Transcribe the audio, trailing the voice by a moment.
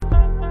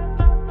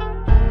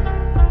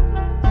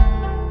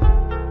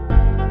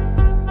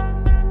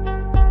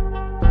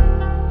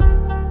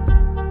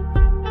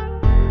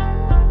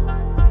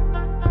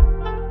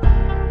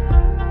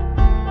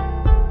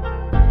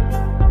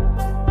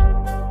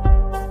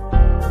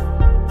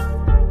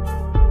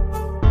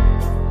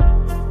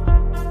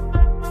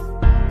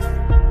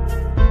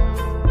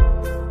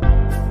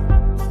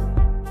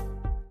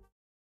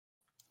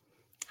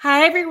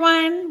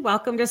everyone.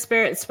 Welcome to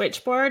Spirit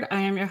Switchboard. I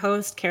am your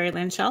host, Carrie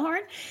Lynn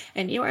Shellhorn,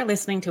 and you are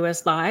listening to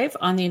us live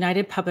on the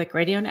United Public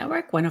Radio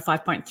Network,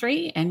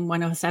 105.3 and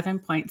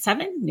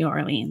 107.7 New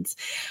Orleans.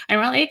 I'm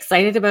really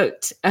excited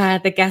about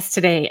the guest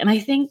today, and I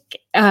think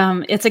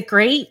it's a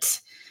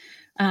great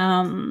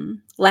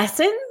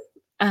lesson,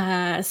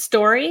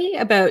 story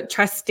about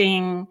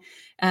trusting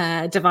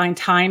divine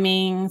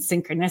timing,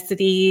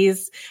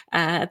 synchronicities.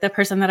 The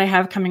person that I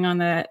have coming on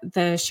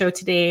the show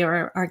today,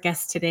 or our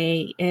guest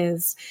today,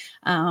 is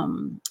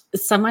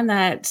someone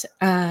that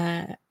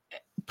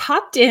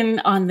popped in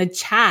on the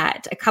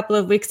chat a couple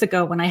of weeks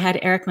ago when I had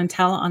Eric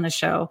Mantell on the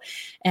show.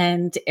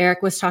 And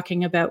Eric was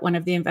talking about one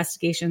of the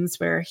investigations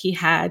where he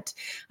had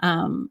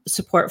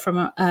support from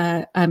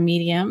a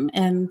medium,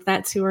 and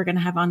that's who we're going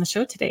to have on the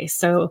show today.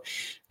 So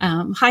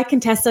hi,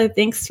 Contessa.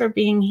 Thanks for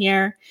being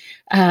here.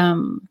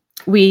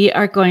 We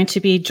are going to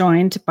be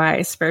joined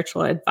by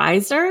spiritual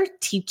advisor,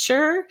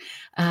 teacher,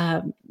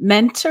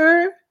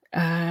 mentor,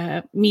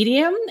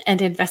 medium,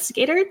 and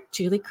investigator,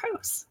 Julie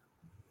Kraus.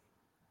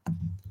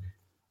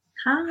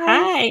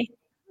 Hi.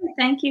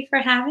 Thank you for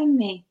having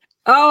me.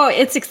 Oh,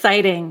 it's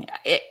exciting.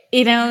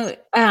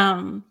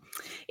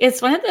 It's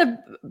one of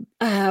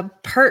the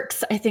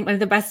perks, I think one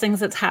of the best things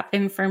that's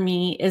happened for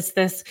me is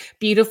this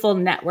beautiful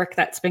network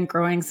that's been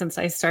growing since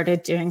I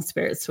started doing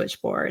Spirit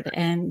Switchboard,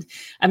 and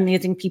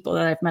amazing people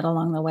that I've met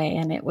along the way.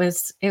 And it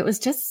was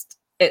just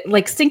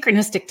like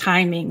synchronistic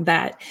timing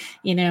that,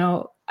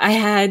 I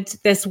had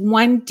this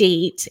one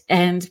date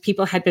and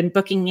people had been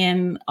booking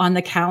in on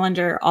the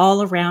calendar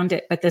all around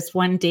it, but this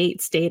one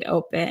date stayed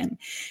open.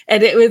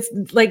 And it was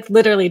like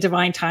literally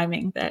divine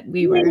timing that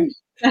we were,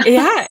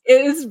 yeah,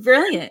 it was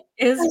brilliant.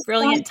 It was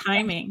brilliant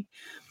timing.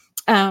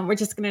 We're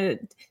just going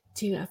to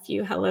do a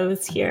few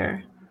hellos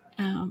here.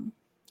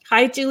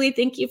 Hi, Julie.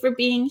 Thank you for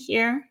being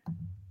here.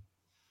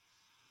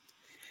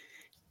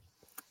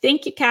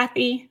 Thank you,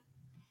 Kathy.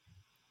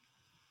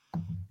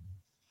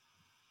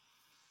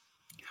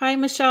 Hi,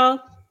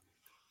 Michelle.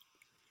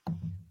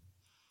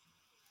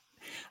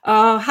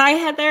 Oh, hi,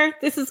 Heather.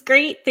 This is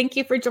great. Thank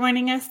you for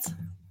joining us.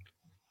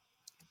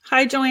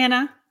 Hi,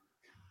 Joanna.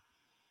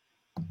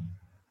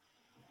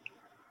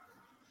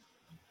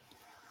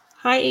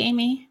 Hi,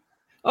 Amy.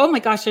 Oh my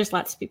gosh, there's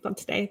lots of people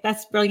today.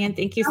 That's brilliant.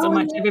 Thank you so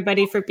much,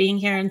 everybody, for being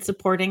here and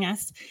supporting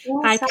us. Yes,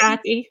 hi,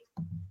 Kathy.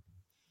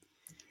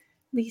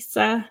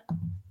 Lisa.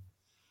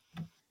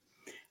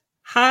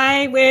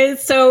 Hi,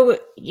 Wiz. So,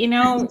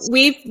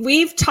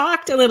 we've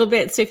talked a little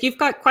bit. So if you've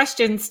got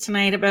questions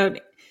tonight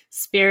about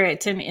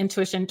spirit and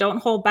intuition, don't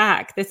hold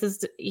back. This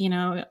is,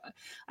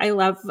 I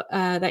love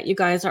that you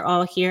guys are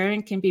all here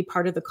and can be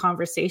part of the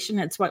conversation.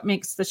 It's what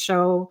makes the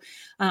show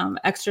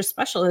extra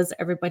special, is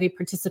everybody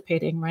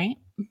participating, right?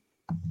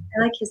 I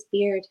like his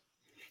beard.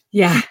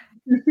 Yeah,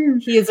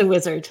 he is a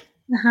wizard.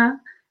 Uh-huh.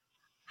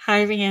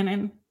 Hi,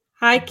 Rhiannon.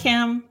 Hi,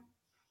 Kim.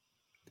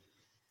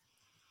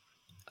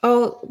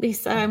 Oh,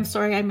 Lisa, I'm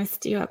sorry I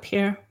missed you up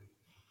here.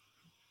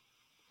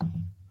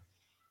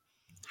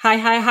 Hi,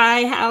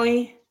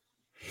 Howie.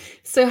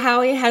 So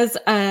Howie has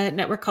a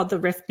network called the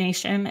Rift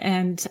Nation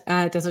and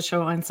does a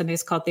show on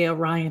Sundays called the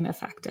Orion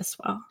Effect as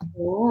well.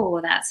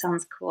 Oh, that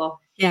sounds cool.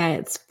 Yeah,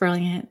 it's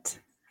brilliant.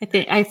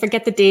 I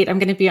forget the date. I'm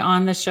going to be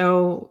on the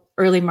show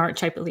early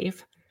March, I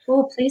believe.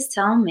 Oh, please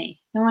tell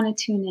me. I want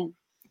to tune in.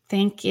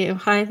 Thank you.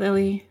 Hi,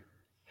 Lily.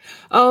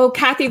 Oh,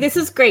 Kathy, this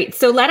is great.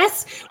 So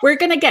we're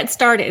going to get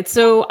started.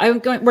 So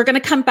we're going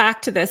to come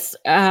back to this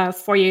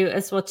for you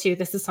as well, too.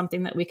 This is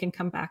something that we can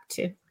come back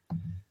to.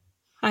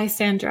 Hi,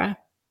 Sandra.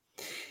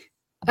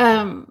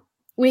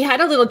 We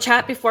had a little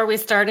chat before we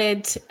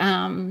started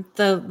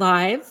the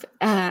live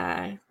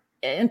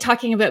and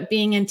talking about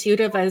being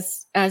intuitive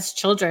as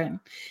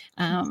children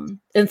and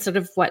sort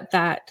of what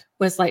that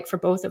was like for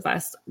both of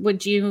us.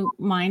 Would you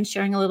mind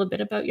sharing a little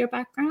bit about your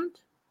background?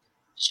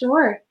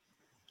 Sure.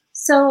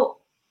 So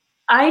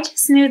I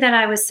just knew that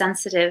I was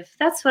sensitive.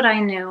 That's what I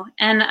knew.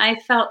 And I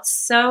felt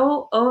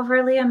so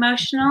overly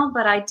emotional,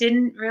 but I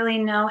didn't really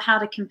know how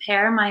to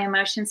compare my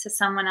emotions to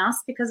someone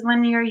else, because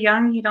when you're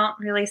young, you don't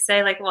really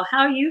say like, well, how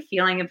are you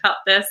feeling about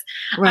this?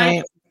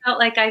 Right. I felt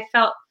like I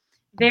felt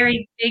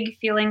very big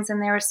feelings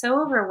and they were so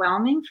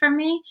overwhelming for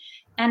me.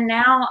 And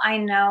now I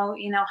know,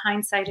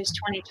 hindsight is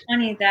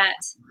 20/20, that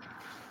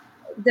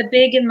the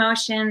big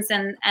emotions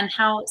and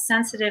how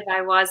sensitive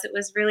I was, it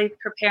was really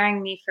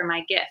preparing me for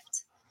my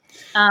gift.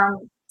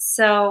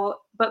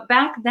 But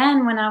back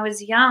then when I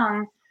was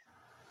young,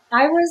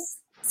 I was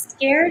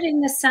scared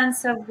in the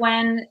sense of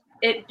when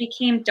it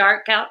became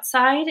dark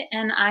outside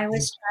and I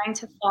was trying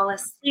to fall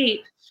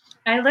asleep,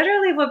 I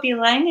literally would be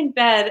laying in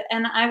bed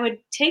and I would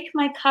take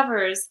my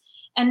covers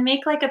and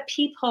make like a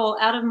peephole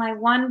out of my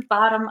one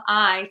bottom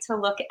eye to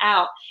look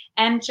out,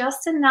 and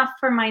just enough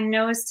for my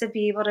nose to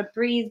be able to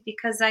breathe,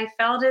 because I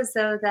felt as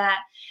though that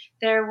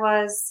there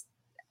was,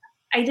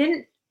 I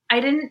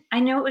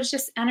know it was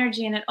just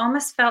energy, and it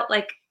almost felt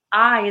like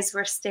eyes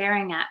were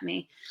staring at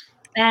me.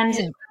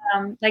 And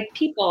like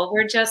people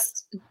were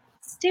just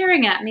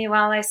staring at me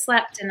while I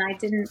slept, and I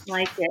didn't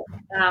like it.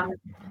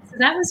 So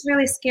that was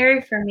really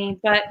scary for me.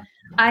 But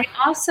I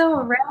also,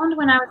 around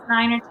when I was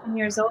 9 or 10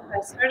 years old,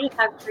 I started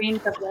to have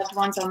dreams of loved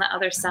ones on the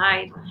other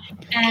side.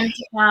 And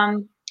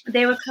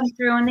they would come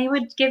through and they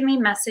would give me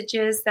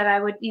messages that I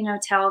would,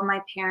 tell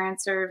my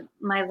parents or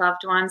my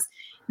loved ones.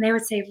 And they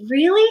would say,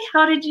 "Really?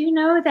 How did you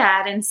know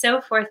that?" And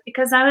so forth,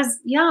 because I was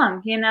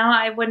young,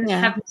 I wouldn't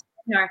Yeah. have,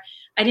 or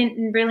I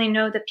didn't really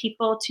know the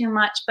people too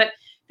much, but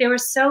they were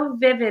so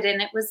vivid,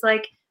 and it was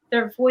like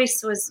their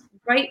voice was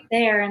right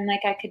there, and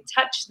like I could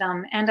touch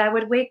them. And I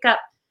would wake up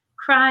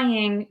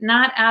crying,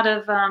 not out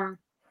of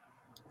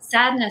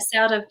sadness,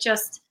 out of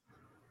just,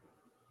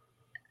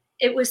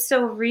 it was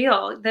so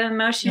real. The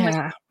emotion was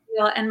Yeah.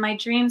 real, and my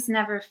dreams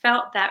never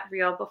felt that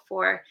real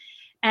before.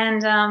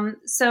 And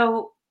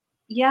so,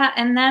 yeah.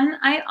 And then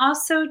I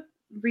also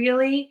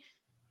really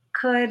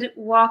could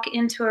walk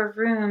into a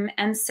room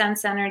and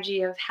sense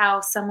energy of how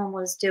someone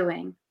was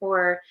doing,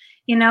 or,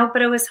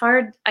 but it was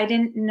hard. I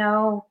didn't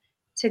know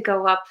to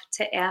go up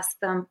to ask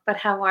them, "But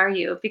how are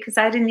you?" Because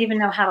I didn't even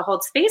know how to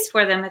hold space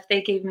for them if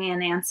they gave me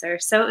an answer.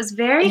 So it was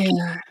very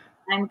Yeah.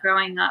 confusing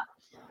growing up,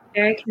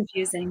 very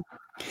confusing.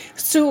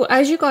 So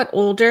as you got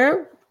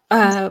older,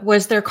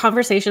 was there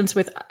conversations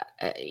with,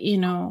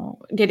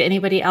 did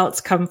anybody else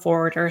come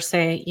forward or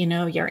say,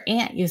 your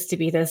aunt used to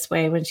be this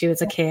way when she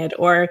was a kid,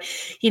 or,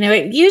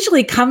 it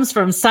usually comes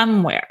from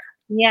somewhere.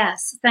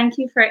 Yes, thank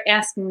you for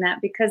asking that,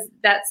 because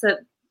that's a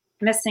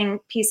missing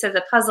piece of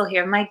the puzzle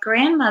here. My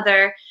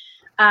grandmother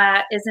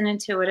was an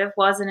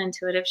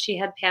intuitive. She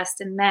had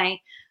passed in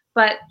May,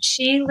 but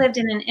she lived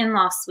in an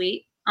in-law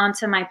suite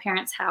onto my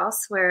parents'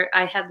 house where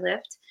I had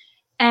lived.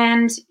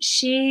 And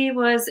she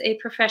was a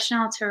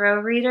professional tarot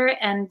reader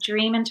and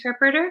dream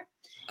interpreter.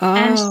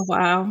 And Oh,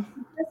 wow.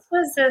 this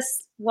was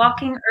this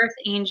walking earth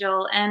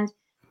angel, and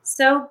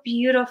so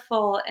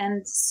beautiful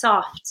and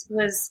soft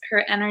was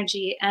her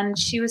energy. And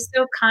she was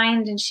so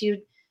kind, and she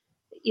would,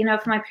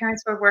 if my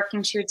parents were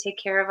working, she would take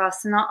care of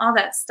us and all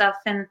that stuff.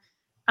 And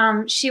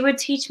she would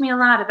teach me a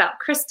lot about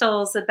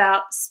crystals,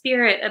 about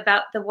spirit,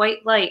 about the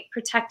white light,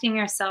 protecting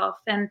yourself.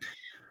 And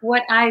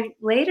what I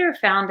later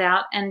found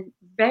out, and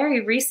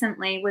very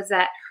recently, was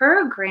that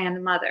her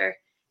grandmother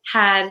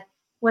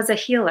was a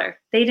healer.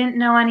 They didn't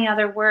know any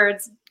other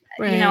words,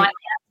 at Right. that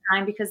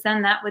time, because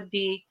then that would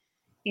be,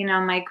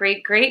 my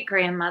great great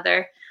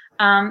grandmother.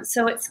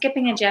 So it's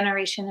skipping a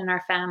generation in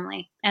our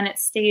family, and it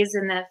stays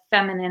in the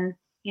feminine,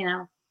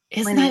 Isn't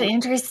that lineage.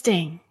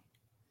 interesting?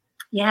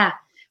 Yeah.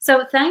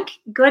 So thank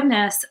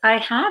goodness I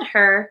had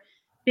her,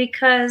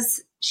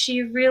 because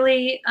she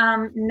really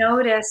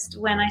noticed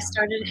when I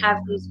started to have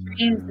these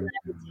dreams, and I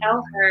would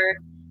tell her,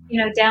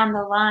 down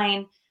the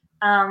line,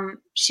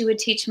 she would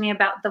teach me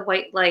about the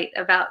white light,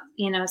 about,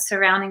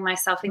 surrounding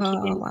myself and Oh,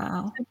 keeping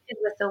wow. connected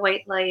with the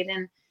white light.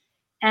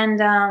 And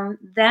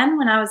then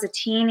when I was a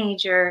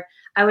teenager,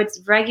 I would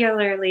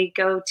regularly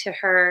go to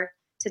her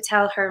to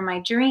tell her my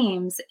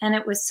dreams. And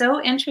it was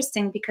so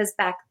interesting, because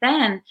back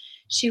then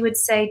she would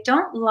say,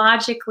 "Don't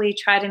logically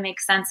try to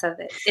make sense of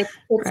it. It's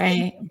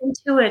Right.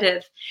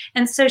 intuitive."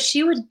 And so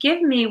she would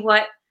give me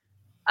what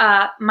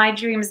my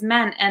dreams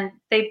meant, and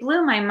they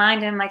blew my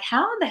mind. And I'm like,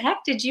 "How the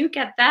heck did you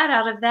get that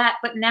out of that?"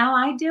 But now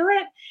I do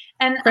it.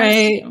 And I'm so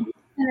Right.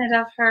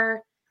 fortunate of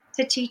her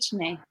to teach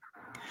me.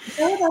 It's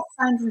all about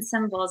signs and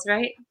symbols,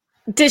 right?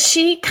 Does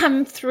she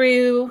come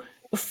through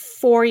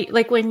for you,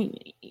 like when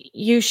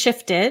you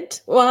shifted?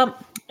 Well,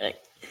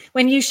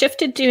 when you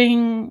shifted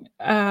doing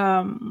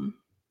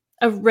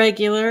a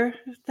regular,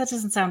 that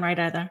doesn't sound right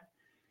either.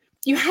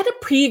 You had a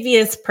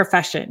previous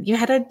profession. You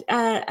had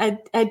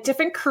a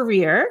different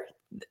career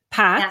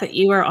path Yes. that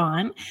you were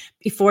on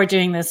before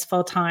doing this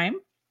full time.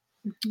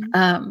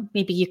 Mhm.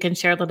 Maybe you can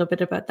share a little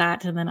bit about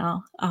that, and then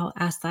I'll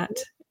ask that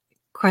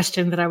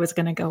question that I was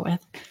going to go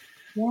with.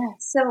 Yeah.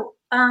 So,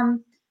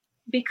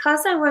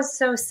 because I was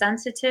so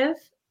sensitive,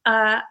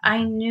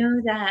 I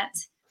knew that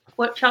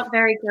what felt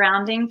very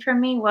grounding for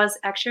me was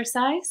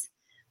exercise.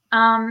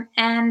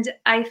 And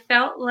I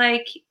felt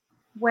like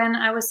when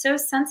I was so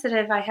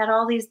sensitive, I had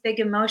all these big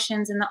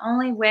emotions. And the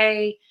only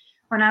way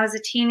when I was a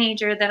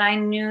teenager that I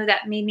knew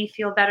that made me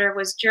feel better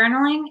was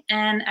journaling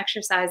and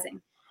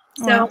exercising.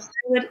 So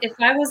Well, if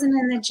I wasn't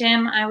in the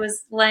gym, I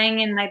was laying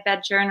in my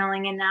bed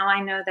journaling. And now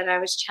I know that I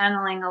was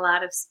channeling a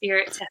lot of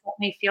spirit to help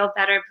me feel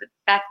better. But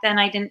back then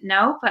I didn't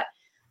know. But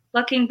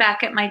looking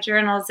back at my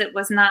journals, it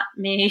was not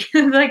me,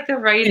 like the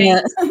writing,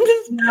 yeah.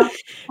 you know.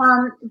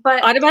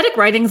 But Automatic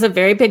writing is a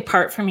very big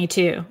part for me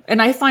too.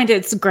 And I find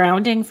it's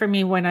grounding for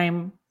me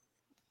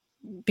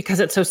because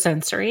it's so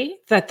sensory,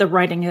 that the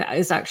writing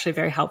is actually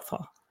very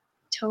helpful.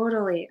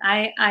 totally,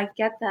 I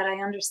get that.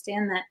 I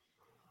understand that.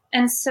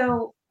 And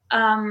so,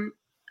 um,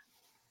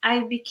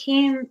 I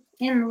became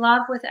in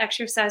love with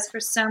exercise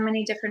for so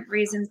many different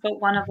reasons, but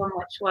one of them,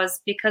 which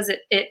was because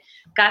it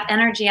got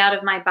energy out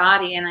of my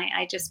body, and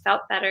I just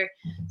felt better.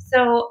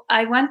 So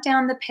I went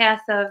down the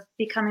path of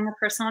becoming a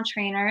personal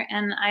trainer,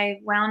 and I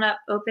wound up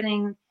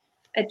opening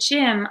a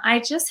gym, I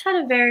just had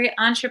a very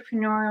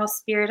entrepreneurial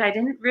spirit. I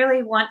didn't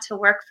really want to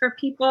work for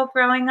people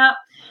growing up.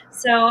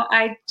 So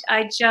I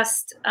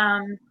just,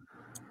 I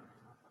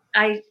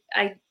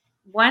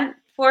went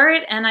for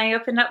it and I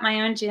opened up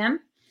my own gym,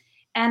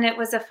 and it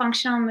was a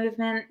functional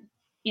movement,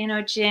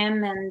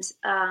 gym. And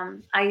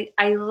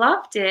I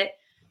loved it.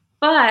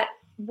 But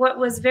what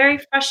was very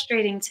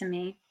frustrating to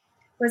me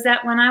was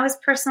that when I was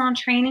personal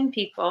training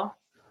people,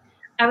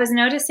 I was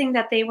noticing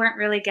that they weren't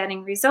really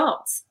getting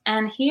results.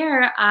 And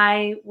here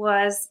I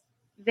was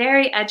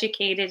very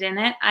educated in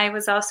it. I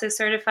was also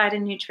certified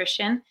in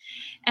nutrition.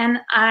 And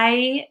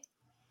I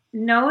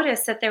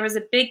noticed that there was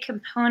a big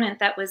component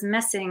that was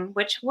missing,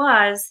 which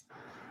was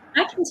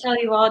I can tell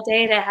you all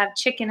day to have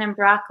chicken and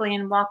broccoli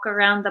and walk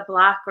around the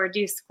block or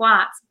do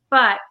squats.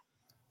 But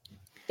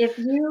if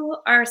you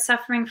are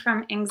suffering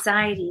from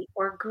anxiety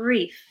or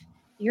grief,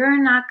 you're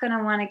not going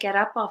to want to get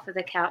up off of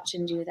the couch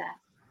and do that.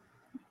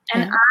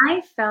 And Yeah.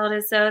 I felt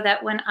as though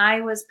that when I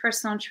was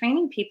personal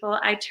training people,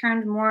 I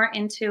turned more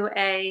into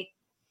a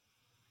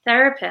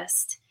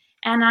therapist.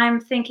 And I'm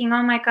thinking,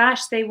 oh my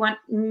gosh, they want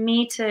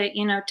me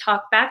to,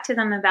 talk back to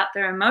them about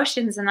their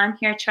emotions. And I'm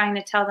here trying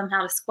to tell them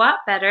how to squat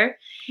better,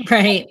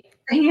 Right.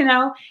 you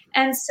know?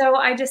 And so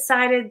I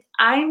decided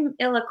I'm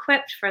ill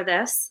equipped for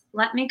this.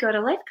 Let me go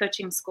to life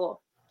coaching school.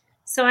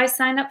 So I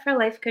signed up for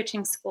life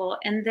coaching school.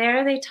 And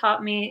there they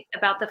taught me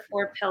about the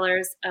 4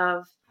 pillars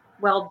of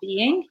well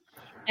being.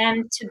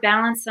 And to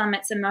balance them,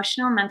 it's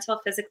emotional,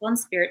 mental, physical, and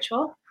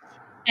spiritual.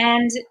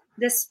 And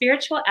the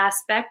spiritual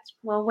aspect,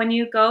 well, when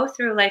you go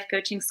through life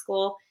coaching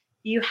school,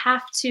 you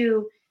have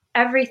to,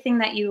 everything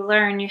that you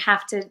learn, you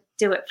have to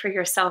do it for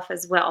yourself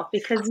as well,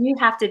 because you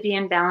have to be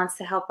in balance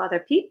to help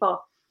other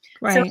people.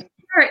 So Right.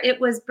 here it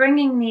was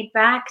bringing me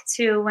back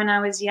to when I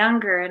was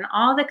younger and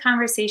all the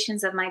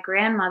conversations of my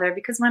grandmother,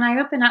 because when I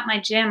opened up my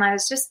gym, I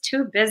was just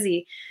too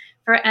busy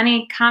for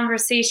any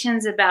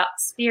conversations about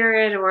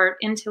spirit or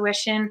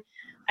intuition.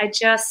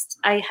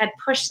 I had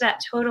pushed that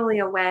totally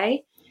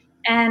away.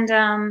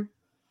 And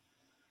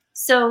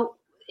so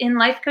in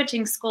life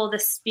coaching school, the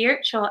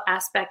spiritual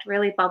aspect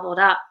really bubbled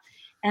up.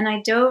 And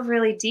I dove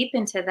really deep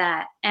into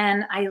that.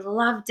 And I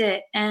loved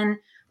it. And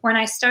when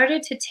I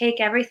started to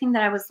take everything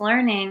that I was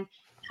learning,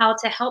 how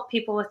to help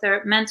people with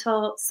their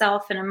mental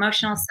self and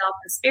emotional self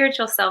and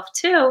spiritual self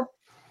too,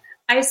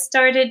 I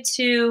started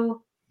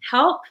to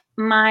help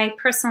my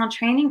personal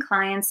training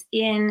clients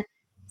in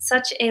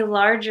such a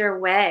larger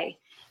way.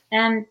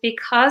 And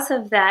because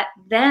of that,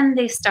 then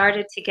they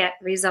started to get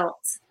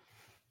results.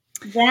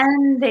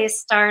 Then they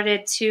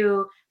started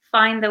to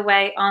find the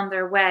way on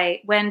their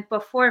way, when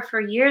before for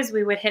years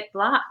we would hit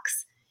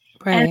blocks.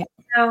 And Right.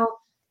 so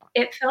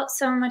it felt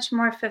so much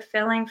more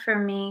fulfilling for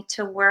me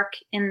to work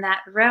in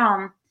that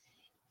realm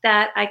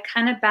that I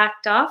kind of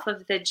backed off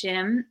of the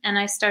gym and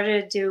I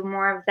started to do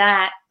more of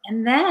that.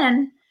 And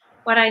then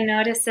what I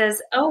noticed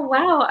is, oh,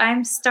 wow,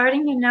 I'm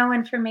starting to know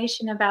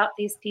information about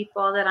these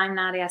people that I'm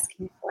not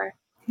asking for.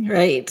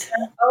 Right.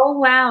 Oh,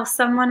 wow,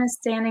 someone is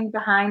standing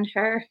behind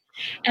her.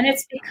 And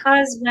it's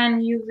because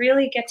when you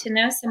really get to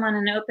know someone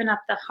and open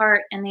up the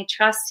heart and they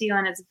trust you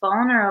and it's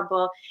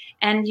vulnerable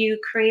and you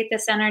create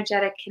this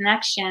energetic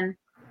connection,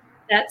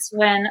 that's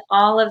when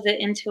all of the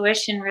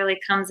intuition really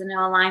comes into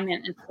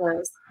alignment and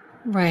flows.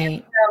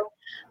 Right. So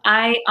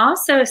I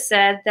also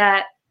said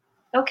that,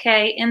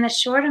 okay, in the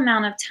short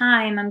amount of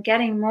time, I'm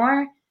getting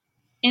more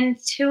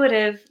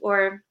intuitive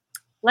or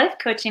life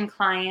coaching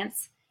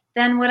clients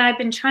than what I've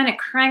been trying to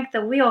crank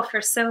the wheel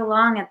for so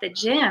long at the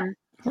gym.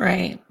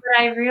 Right. What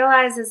I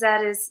realize is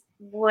that is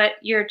what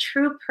your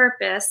true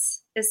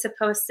purpose is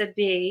supposed to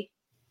be.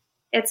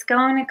 It's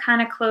going to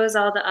kind of close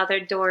all the other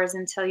doors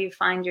until you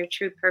find your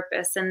true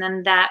purpose. And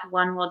then that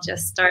one will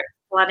just start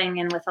flooding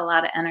in with a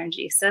lot of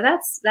energy. So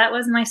that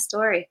was my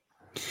story.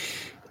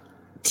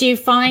 Do you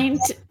find,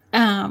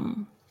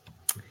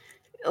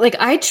 like,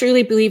 I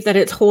truly believe that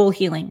it's whole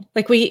healing.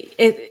 Like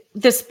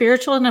the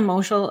spiritual and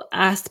emotional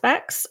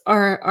aspects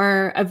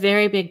are a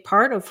very big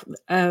part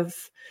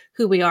of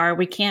who we are.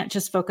 We can't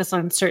just focus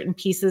on certain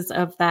pieces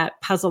of that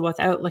puzzle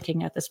without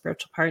looking at the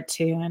spiritual part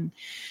too. And,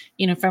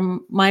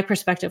 from my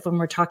perspective, when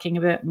we're talking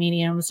about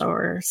mediums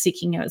or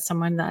seeking out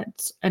someone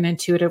that's an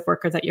intuitive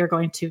worker that you're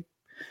going to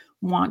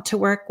want to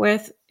work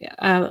with,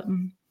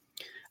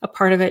 a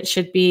part of it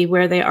should be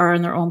where they are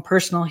in their own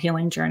personal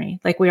healing journey.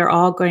 Like, we are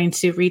all going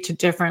to reach a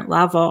different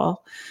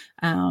level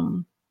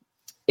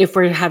if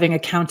we're having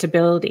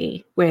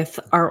accountability with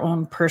our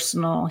own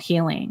personal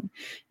healing.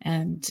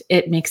 And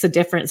it makes a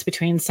difference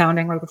between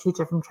sounding like a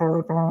teacher from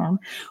Charlie Brown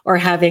or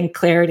having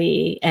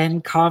clarity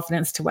and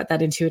confidence to what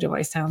that intuitive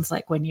voice sounds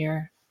like when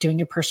you're doing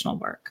your personal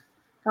work.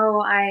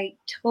 Oh, I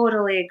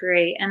totally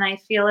agree. And I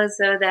feel as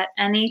though that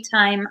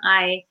anytime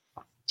I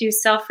do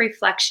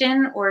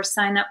self-reflection or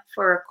sign up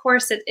for a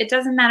course, it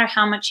doesn't matter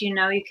how much you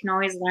know, you can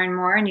always learn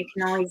more and you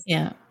can always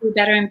do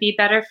better and be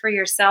better for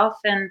yourself.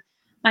 And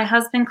my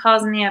husband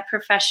calls me a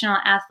professional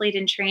athlete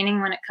in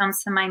training when it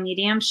comes to my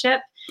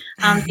mediumship.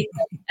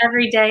 Because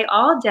every day,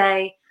 all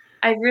day,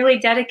 I really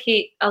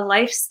dedicate a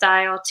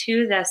lifestyle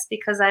to this,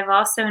 because I've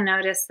also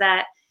noticed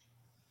that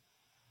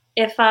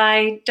if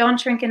I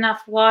don't drink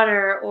enough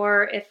water,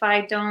 or if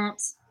I don't,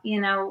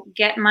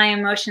 get my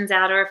emotions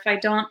out, or if I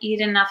don't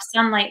eat enough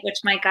sunlight, which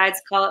my guides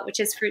call it,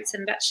 which is fruits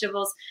and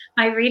vegetables,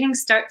 my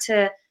readings start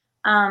to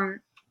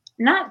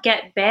not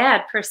get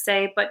bad per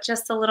se, but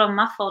just a little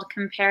muffled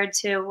compared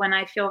to when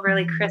I feel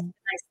really crisp and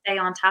I stay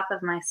on top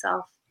of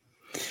myself.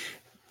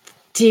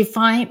 If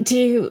I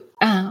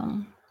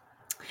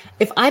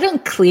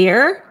don't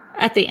clear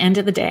at the end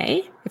of the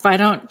day, if I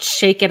don't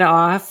shake it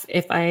off,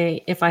 if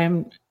I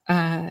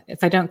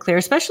don't clear,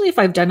 especially if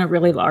I've done a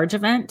really large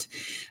event,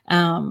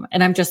 and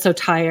I'm just so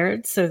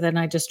tired, so then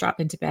I just drop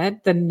into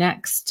bed. The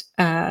next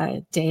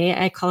day,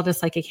 I call it a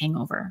psychic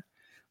hangover.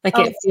 Like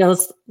it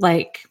feels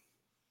like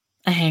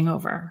a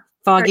hangover,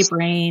 foggy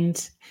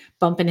brained,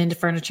 bumping into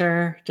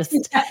furniture, just.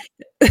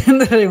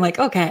 And then I'm like,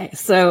 okay,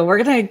 so we're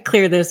gonna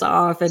clear this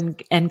off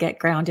and get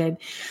grounded.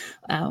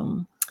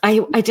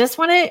 I just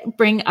want to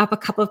bring up a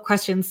couple of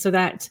questions so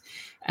that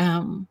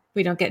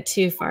we don't get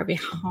too far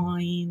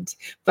behind.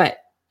 But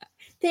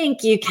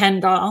thank you,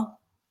 Kendall.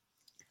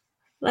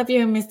 Love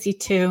you and miss you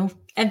too.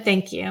 And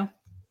thank you.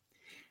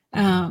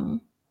 Gail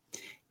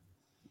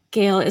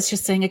is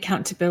just saying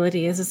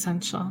accountability is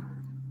essential.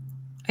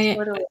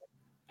 I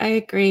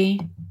agree.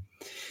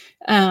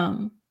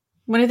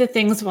 One of the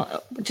things,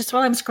 just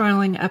while I'm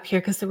scrolling up here,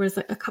 because there was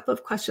a couple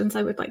of questions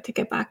I would like to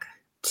get back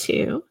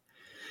to.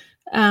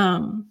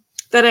 A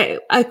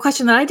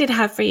question that I did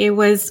have for you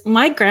was,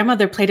 my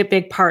grandmother played a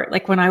big part.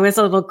 Like when I was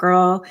a little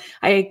girl,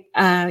 we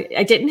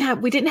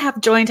didn't have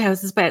joint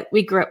houses, but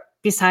we grew up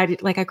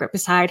I grew up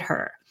beside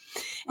her,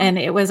 and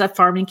it was a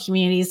farming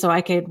community. So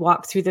I could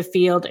walk through the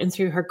field and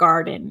through her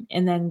garden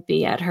and then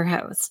be at her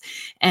house.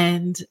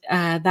 And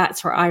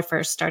that's where I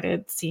first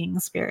started seeing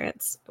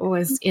spirits,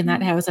 was in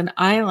that house. And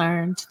I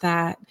learned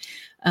that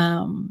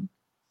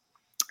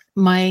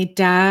my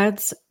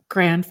dad's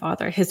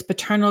grandfather, his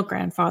paternal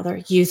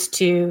grandfather, used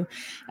to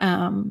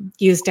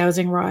use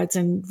dowsing rods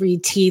and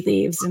read tea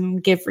leaves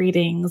and give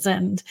readings.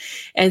 And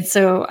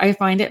so I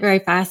find it very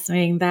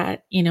fascinating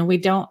that, we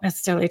don't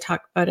necessarily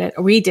talk about it,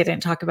 or we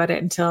didn't talk about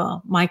it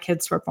until my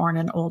kids were born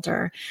and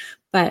older,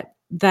 but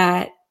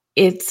that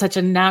it's such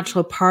a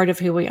natural part of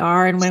who we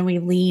are. And when we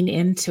lean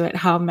into it,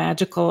 how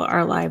magical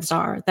our lives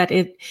are, that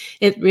it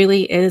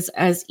really is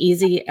as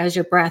easy as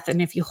your breath.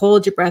 And if you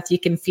hold your breath, you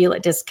can feel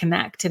it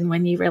disconnect. And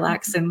when you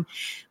relax and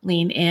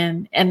lean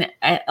in, and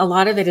a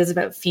lot of it is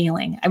about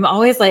feeling. I'm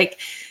always like,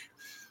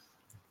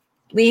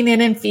 lean in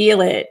and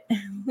feel it.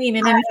 Lean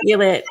in and feel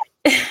it.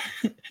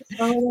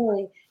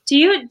 Totally. Do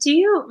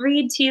you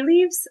read tea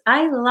leaves?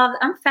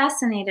 I'm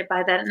fascinated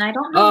by that, and I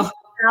don't know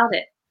about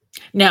it.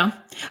 No,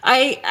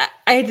 I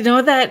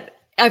know that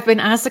I've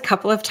been asked a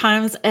couple of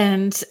times,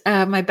 and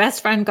my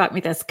best friend got me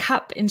this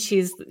cup, and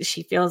she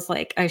feels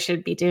like I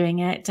should be doing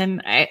it.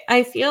 And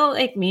I feel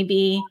like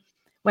maybe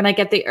when I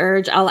get the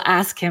urge, I'll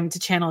ask him to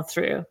channel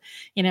through.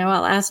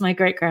 I'll ask my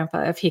great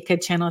grandpa if he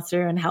could channel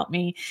through and help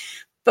me.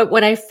 But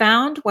what I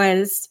found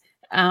was,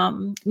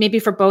 maybe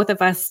for both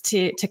of us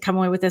to come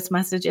away with this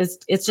message, is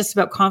it's just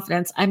about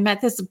confidence. I met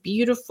this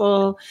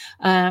beautiful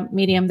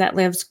medium that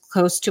lives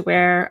close to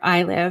where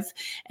I live,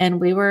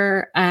 and we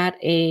were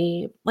at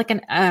a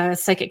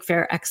psychic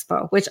fair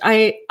expo, which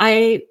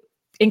I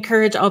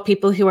encourage all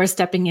people who are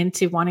stepping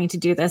into wanting to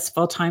do this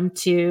full time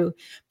to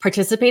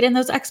participate in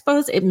those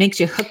expos. It makes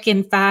you hook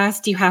in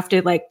fast. You have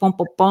to bump,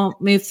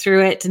 move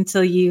through it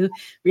until you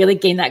really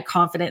gain that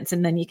confidence.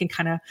 And then you can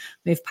kind of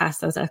move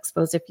past those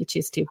expos if you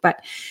choose to.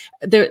 But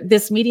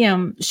this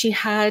medium, she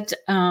had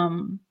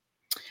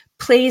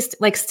placed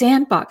like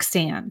sandbox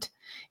sand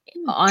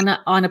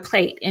on a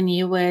plate, and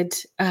you would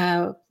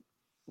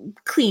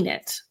clean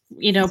it,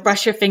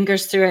 brush your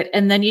fingers through it,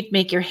 and then you'd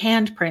make your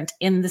handprint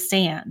in the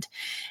sand,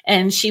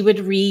 and she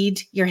would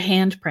read your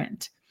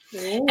handprint.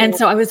 Ooh. And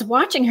so I was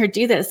watching her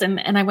do this, and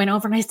I went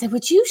over and I said,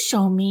 would you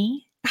show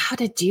me how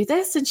to do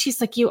this? And she's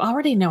like, you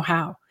already know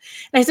how.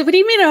 And I said, what do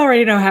you mean I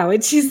already know how?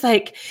 And she's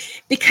like,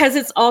 because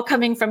it's all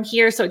coming from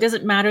here. So it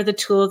doesn't matter the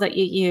tool that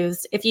you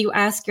use. If you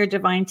ask your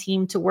divine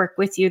team to work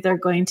with you, they're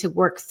going to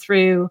work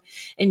through,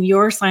 and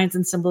your signs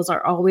and symbols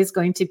are always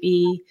going to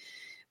be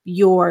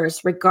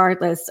yours,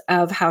 regardless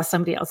of how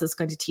somebody else is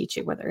going to teach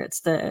you, whether it's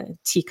the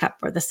teacup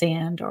or the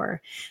sand.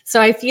 So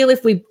I feel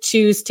if we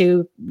choose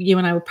to, you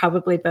and I would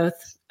probably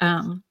both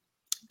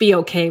be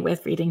okay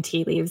with reading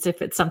tea leaves if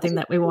it's something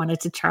that we wanted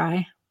to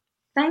try.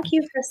 Thank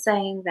you for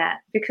saying that,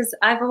 because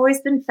I've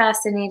always been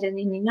fascinated,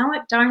 and you know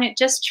what, darn it,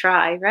 just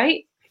try,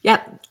 right?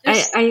 Yeah.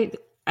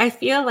 I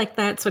feel like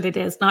that's what it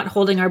is, not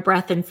holding our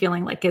breath and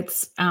feeling like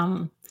it's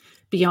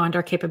beyond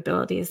our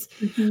capabilities.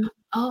 Mm-hmm.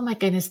 Oh my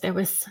goodness,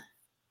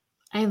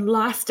 I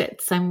lost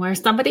it somewhere.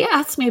 Somebody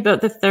asked me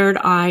about the third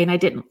eye, and I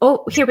didn't.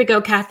 Oh, here we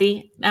go,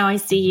 Kathy. Now I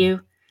see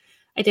you.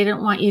 I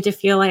didn't want you to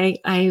feel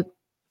I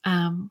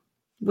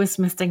was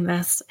missing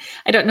this.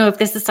 I don't know if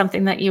this is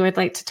something that you would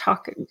like to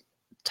talk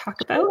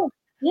about.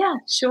 Yeah,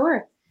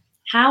 sure.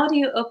 How do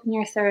you open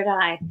your third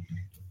eye?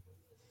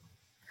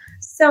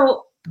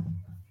 So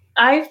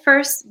I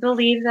first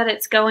believe that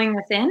it's going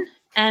within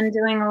and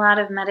doing a lot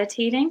of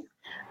meditating.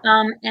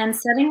 and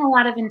setting a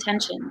lot of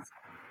intentions.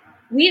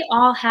 We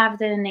all have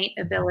the innate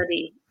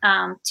ability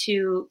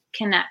to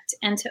connect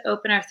and to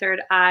open our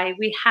third eye.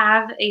 We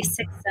have a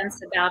sixth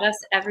sense about us.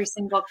 Every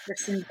single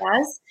person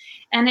does.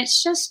 And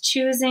it's just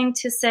choosing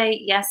to say,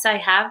 yes, I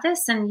have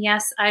this, and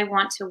yes, I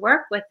want to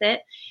work with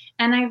it.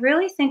 And I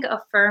really think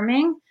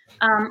affirming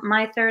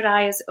my third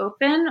eye is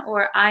open,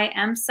 or I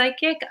am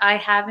psychic, I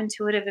have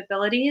intuitive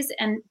abilities,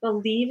 and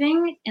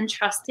believing and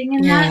trusting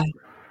in that. Yeah.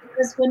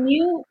 Because when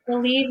you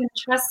believe and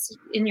trust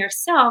in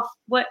yourself,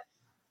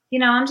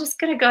 I'm just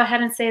going to go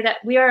ahead and say that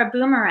we are a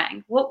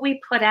boomerang. What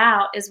we put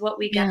out is what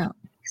we get. Yeah.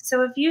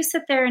 So if you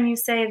sit there and you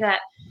say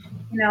that,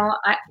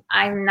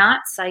 I'm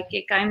not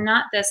psychic, I'm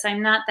not this,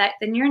 I'm not that,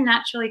 then you're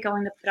naturally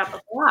going to put up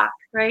a block,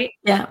 right?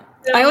 Yeah.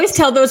 So, I always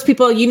tell those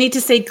people, you need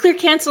to say clear,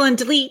 cancel, and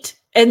delete.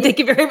 And thank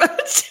you very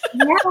much.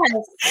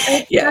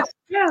 yes, Yeah. that's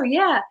true.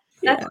 Yeah,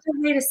 that's the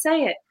way to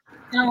say it.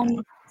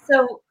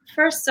 So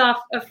first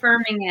off,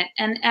 affirming it,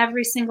 and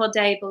every single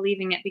day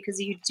believing it, because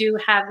you do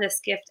have this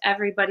gift.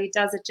 Everybody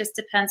does. It just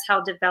depends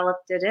how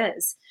developed it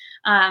is.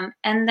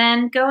 And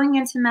then going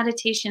into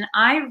meditation,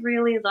 I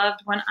really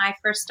loved when I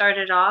first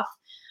started off.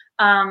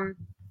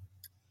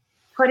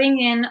 Putting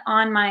in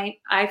on my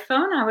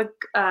iPhone, I would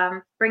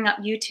bring up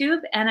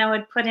YouTube and I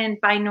would put in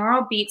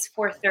binaural beats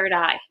for third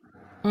eye.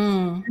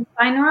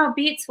 Binaural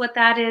beats, what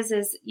that is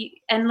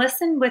and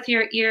listen with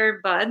your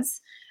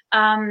earbuds,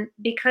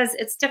 because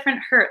it's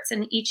different hertz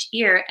in each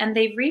ear, and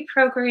they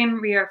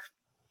reprogram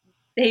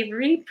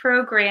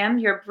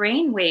your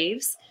brain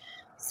waves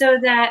so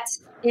that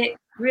it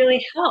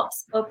really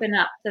helps open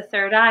up the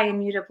third eye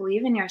and you to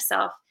believe in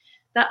yourself.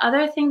 The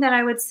other thing that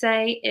I would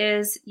say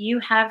is you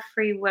have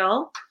free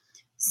will.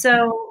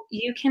 So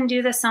you can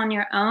do this on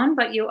your own,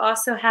 but you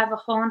also have a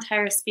whole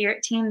entire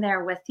spirit team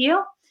there with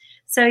you.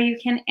 So you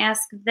can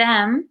ask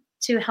them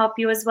to help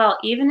you as well.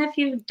 Even if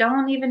you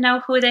don't even know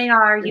who they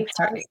are, you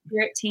have a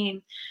spirit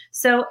team.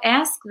 So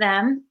ask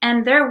them,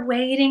 and they're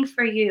waiting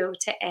for you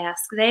to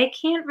ask. They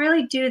can't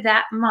really do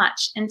that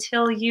much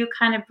until you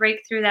kind of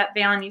break through that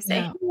veil and you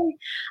say, hey,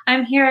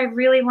 I'm here. I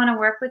really want to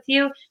work with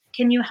you.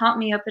 Can you help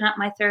me open up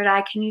my third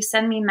eye? Can you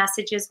send me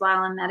messages while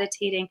I'm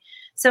meditating?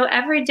 So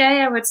every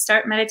day I would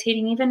start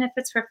meditating, even if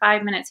it's for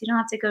 5 minutes. You don't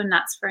have to go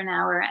nuts for an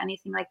hour or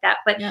anything like that.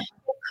 But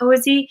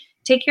cozy,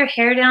 take your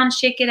hair down,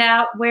 shake it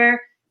out,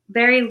 wear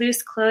very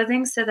loose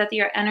clothing so that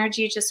your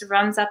energy just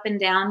runs up and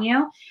down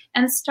you,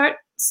 and start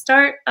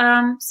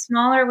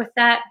smaller with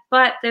that.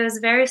 But those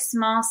very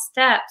small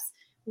steps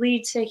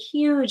lead to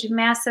huge,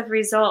 massive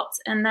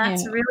results. And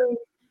that's really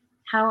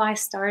how I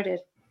started.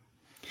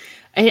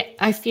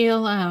 I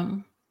feel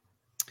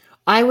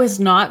I was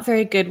not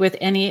very good with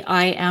any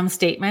I am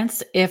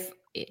statements if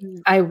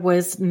I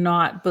was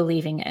not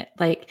believing it.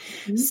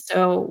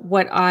 So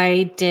what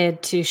I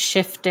did to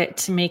shift it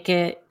to make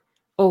it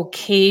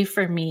okay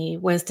for me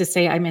was to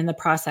say, I'm in the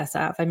process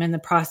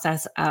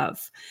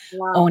of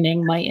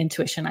owning my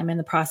intuition. I'm in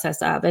the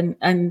process of,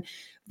 and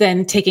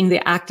then taking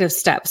the active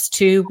steps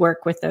to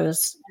work with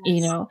those,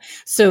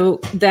 so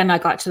then I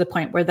got to the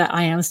point where the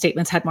I am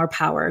statements had more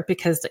power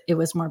because it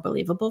was more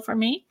believable for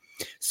me.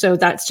 So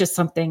that's just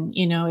something,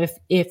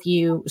 if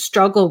you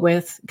struggle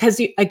with,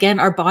 because again,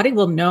 our body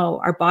will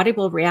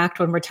react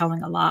when we're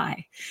telling a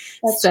lie.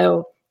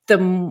 So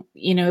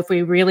if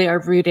we really are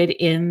rooted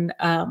in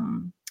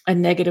a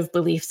negative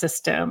belief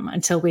system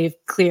until we've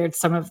cleared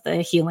some of the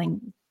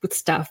healing with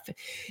stuff,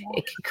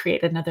 it can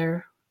create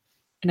another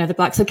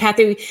block. So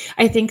Kathy,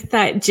 I think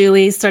that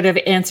Julie sort of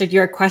answered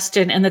your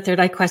question and the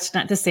third eye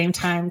question at the same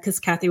time, because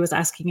Kathy was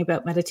asking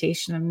about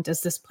meditation and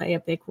does this play a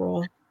big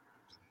role?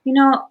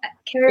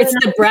 It's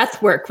the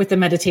breath work with the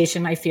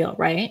meditation, I feel,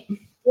 right?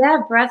 Yeah,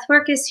 breath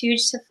work is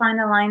huge to find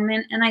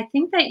alignment. And I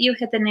think that you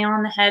hit the nail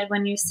on the head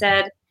when you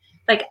said,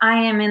 like, I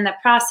am in the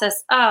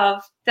process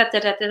of but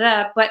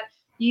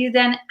you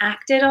then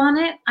acted on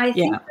it. I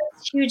think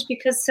that's huge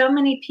because so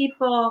many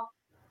people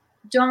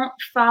don't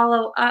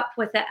follow up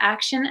with the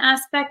action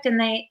aspect, and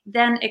they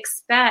then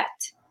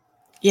expect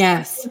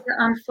something to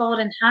unfold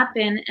and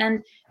happen.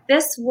 And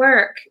this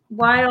work,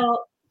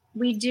 while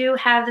we do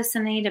have this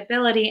innate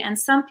ability, and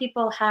some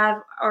people have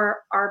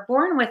or are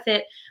born with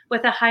it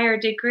with a higher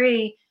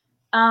degree,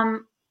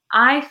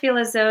 I feel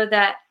as though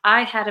that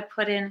I had to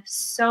put in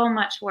so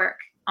much work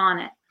on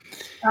it,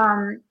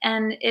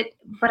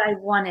 but I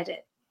wanted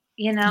it,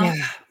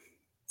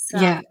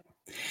 So.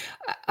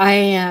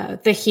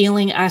 The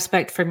healing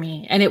aspect for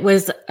me, and it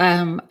was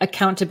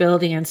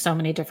accountability in so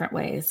many different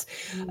ways.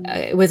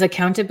 It was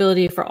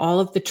accountability for all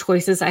of the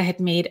choices I had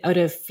made out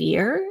of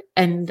fear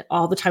and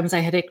all the times I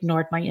had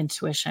ignored my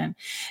intuition.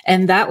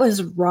 And that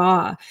was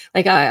raw.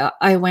 Like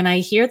I when I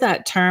hear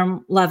that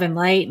term love and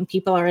light and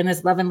people are in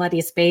this love and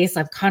lighty space,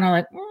 I'm kind of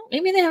like,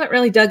 maybe they haven't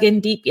really dug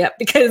in deep yet,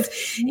 because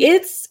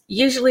it's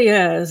usually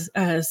a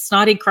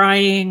snotty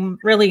crying,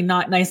 really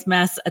not nice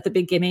mess at the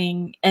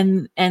beginning.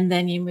 And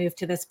then you move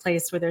to this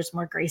place where there's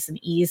more grace and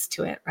ease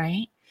to it,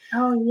 right?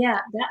 Oh,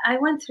 yeah. I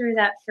went through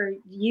that for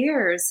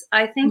years.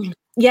 I think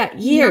Yeah,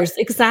 years.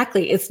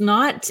 Exactly. It's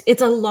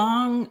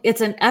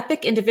an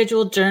epic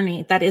individual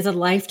journey that is a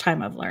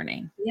lifetime of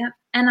learning. Yeah.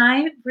 And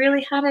I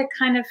really had to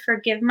kind of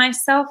forgive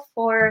myself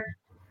for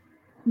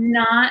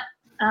not,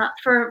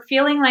 for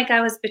feeling like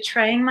I was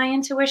betraying my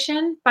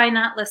intuition by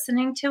not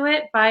listening to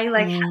it, by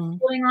like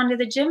going on to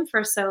the gym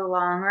for so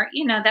long, or,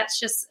 that's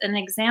just an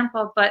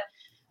example. But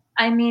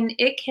I mean,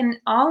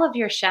 all of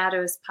your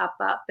shadows pop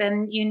up,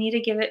 and you need to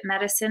give it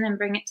medicine and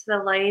bring it to the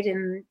light,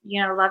 and,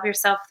 love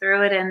yourself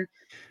through it. And,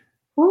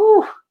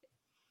 whoo,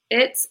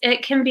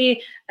 it can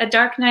be a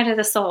dark night of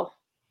the soul.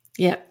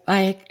 Yeah,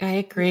 I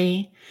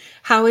agree.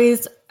 How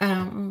is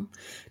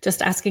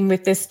just asking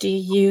with this, do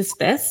you use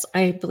this?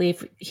 I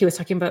believe he was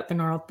talking about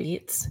binaural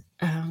beats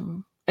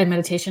and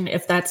meditation.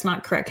 If that's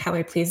not correct,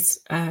 Howie, please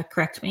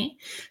correct me,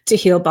 to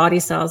heal body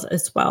cells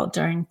as well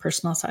during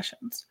personal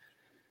sessions.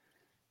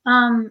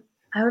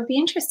 I would be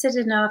interested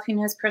to know if he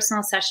knows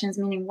personal sessions,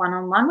 meaning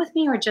one-on-one with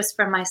me, or just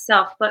for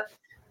myself. But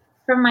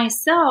for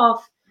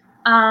myself,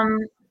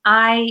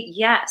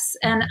 yes,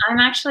 and I'm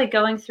actually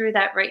going through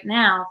that right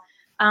now.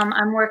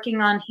 I'm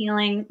working on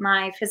healing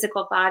my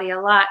physical body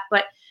a lot,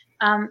 but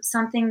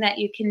something that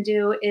you can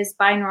do is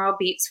binaural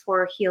beats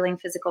for healing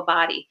physical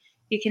body.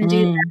 You can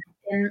do that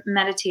in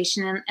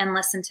meditation and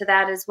listen to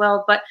that as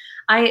well. But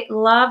I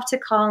love to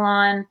call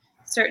on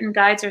certain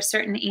guides or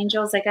certain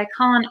angels. Like I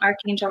call on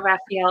Archangel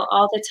Raphael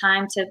all the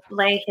time to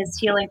lay his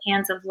healing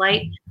hands of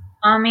light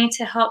on me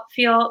to help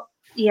feel.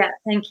 Yeah,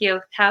 thank you,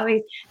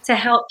 Howie, to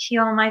help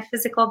heal my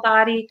physical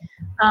body.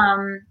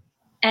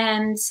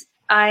 And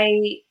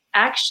I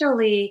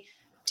actually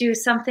do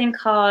something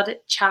called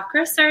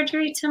chakra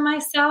surgery to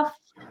myself,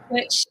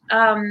 which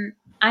I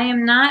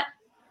am not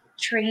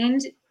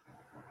trained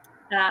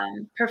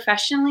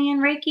professionally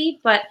in Reiki,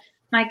 but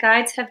my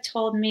guides have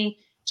told me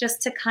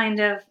just to kind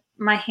of,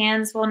 my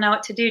hands will know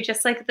what to do,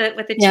 just like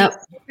with the Yep.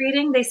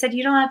 reading. They said,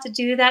 you don't have to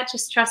do that.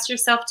 Just trust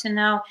yourself to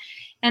know.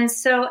 And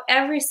so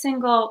every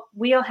single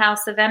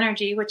wheelhouse of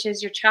energy, which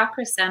is your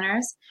chakra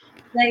centers,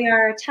 they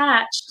are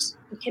attached,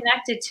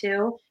 connected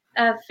to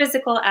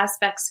physical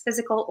aspects,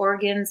 physical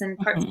organs and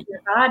parts of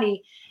your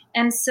body.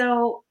 And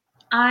so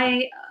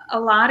a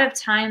lot of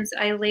times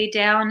I lay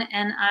down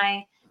and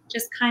I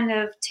just kind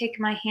of take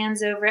my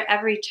hands over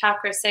every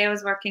chakra. Say I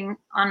was working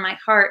on my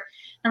heart,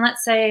 and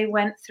let's say I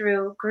went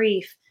through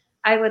grief.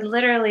 I would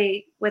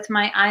literally, with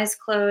my eyes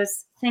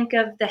closed, think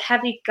of the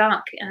heavy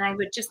gunk, and I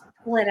would just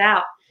pull it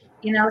out.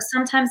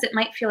 Sometimes it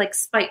might feel like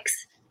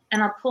spikes,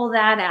 and I'll pull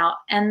that out.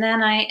 And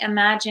then I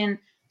imagine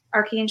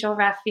Archangel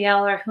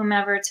Raphael or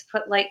whomever to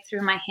put light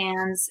through my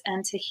hands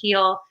and to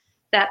heal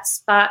that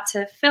spot,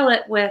 to fill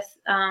it with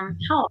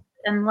health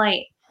and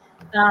light.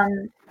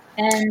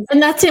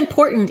 And that's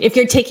important. If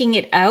you're taking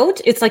it out,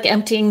 it's like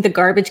emptying the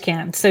garbage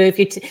can. So if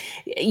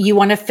you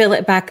want to fill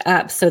it back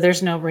up, so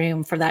there's no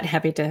room for that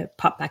heavy to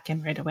pop back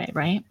in right away,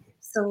 right?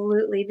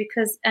 Absolutely,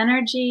 because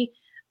energy,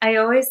 I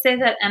always say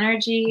that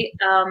energy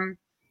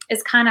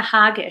is kind of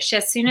hoggish.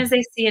 As soon as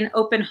they see an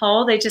open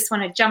hole, they just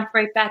want to jump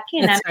right back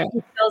in. That's energy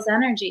right. fills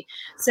energy.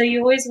 So you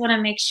always want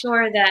to make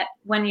sure that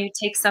when you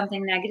take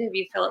something negative,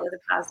 you fill it with a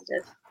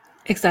positive.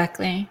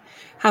 Exactly.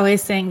 How I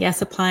was saying,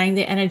 yes, applying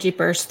the energy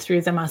burst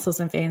through the muscles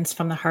and veins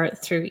from the heart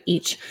through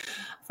each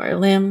of our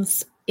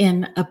limbs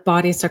in a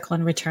body circle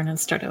and return and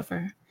start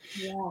over.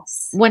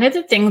 Yes. One of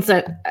the things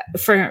that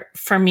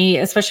for me,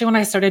 especially when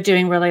I started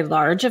doing really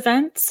large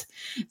events,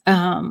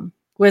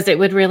 was it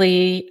would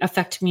really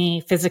affect me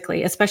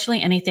physically,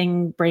 especially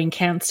anything brain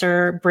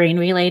cancer, brain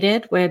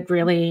related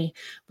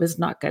was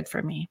not good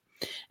for me.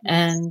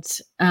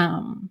 Yes.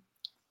 And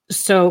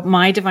so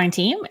my divine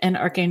team and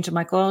Archangel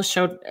Michael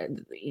showed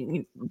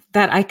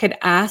that I could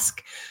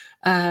ask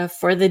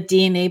for the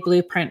DNA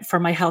blueprint for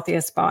my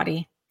healthiest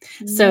body.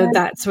 So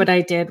that's what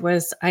I did,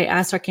 was I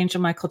asked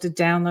Archangel Michael to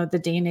download the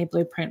DNA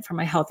blueprint for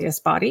my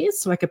healthiest bodies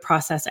so I could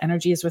process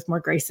energies with more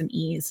grace and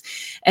ease.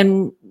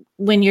 And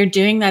when you're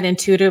doing that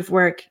intuitive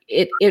work,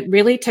 it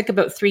really took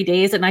about 3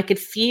 days, and I could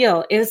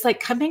feel it was like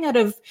coming out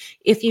of,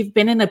 if you've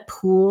been in a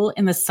pool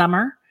in the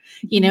summer,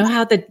 you know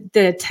how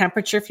the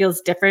temperature feels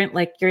different,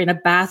 like you're in a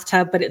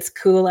bathtub, but it's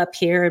cool up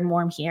here and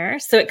warm here.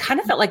 So it kind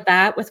of felt like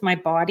that with my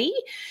body.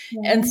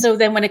 And so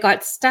then when it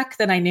got stuck,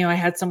 then I knew I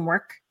had some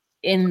work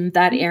in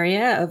that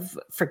area of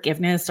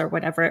forgiveness or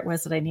whatever it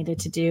was that I needed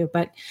to do.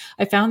 But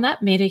I found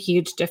that made a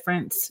huge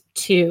difference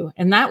too.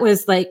 And that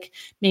was like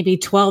maybe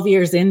 12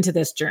 years into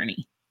this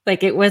journey.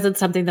 Like it wasn't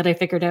something that I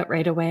figured out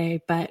right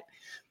away, but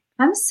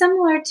I'm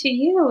similar to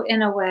you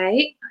in a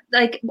way.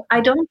 Like I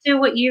don't do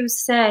what you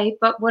say,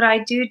 but what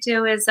I do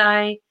is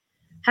I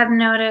have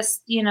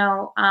noticed,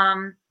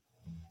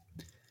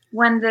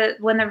 when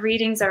the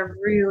readings are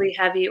really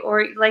heavy,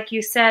 or like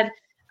you said,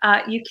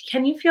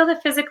 can you feel the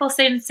physical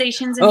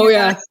sensations in your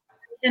body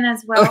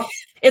as well?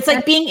 It's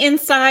like being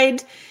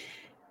inside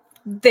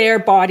their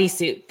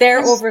bodysuit.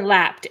 They're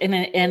overlapped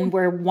and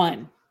we're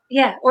one.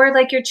 Yeah. Or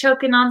like you're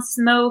choking on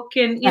smoke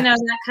and, that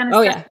kind of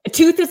Oh stuff. yeah. A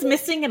tooth is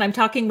missing and I'm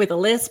talking with a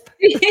lisp.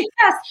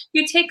 Yes.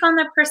 You take on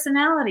the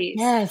personalities.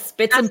 Yes.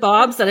 Bits and Absolutely.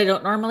 bobs that I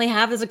don't normally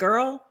have as a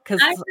girl.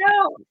 I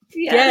know.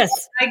 Yes.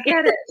 Yes. I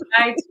get it.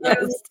 I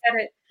totally Yes. get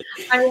it.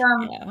 I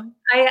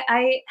Yeah.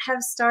 I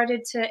have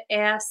started to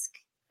ask,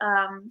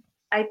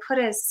 I put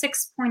a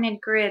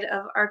 6-pointed grid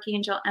of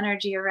archangel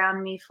energy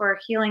around me for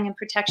healing and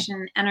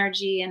protection,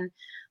 energy and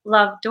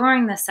love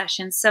during the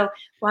session. So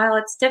while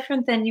it's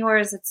different than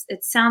yours,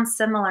 it sounds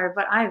similar,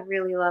 but I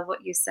really love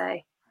what you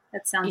say.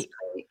 That sounds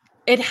great.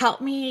 It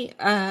helped me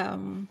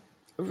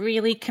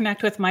really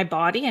connect with my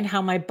body and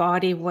how my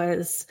body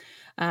was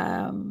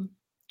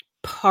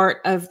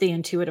part of the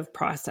intuitive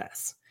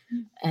process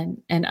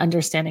and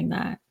understanding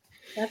that.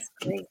 That's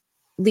great.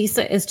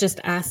 Lisa is just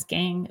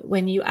asking,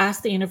 when you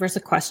ask the universe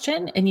a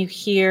question and you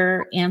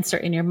hear answer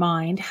in your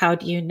mind, how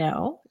do you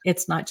know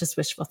it's not just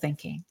wishful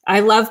thinking?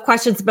 I love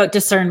questions about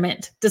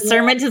discernment.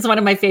 Discernment is one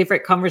of my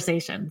favorite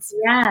conversations.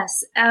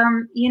 Yes.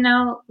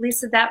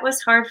 Lisa, that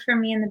was hard for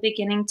me in the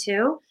beginning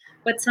too.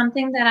 But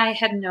something that I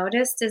had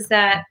noticed is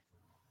that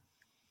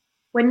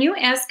when you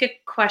ask a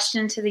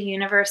question to the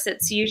universe,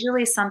 it's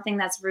usually something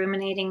that's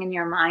ruminating in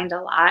your mind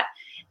a lot.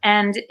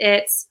 And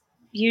it's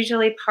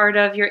usually part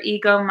of your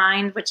ego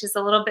mind, which is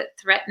a little bit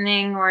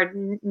threatening or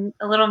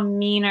a little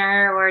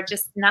meaner or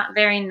just not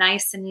very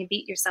nice. And you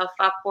beat yourself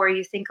up or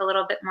you think a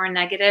little bit more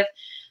negative.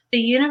 The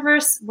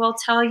universe will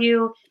tell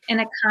you in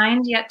a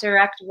kind yet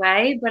direct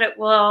way, but it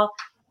will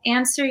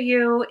answer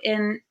you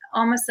in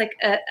almost like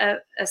a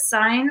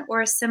sign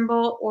or a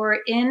symbol or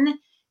in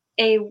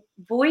a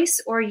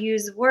voice or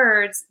use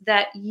words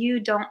that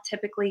you don't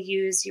typically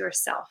use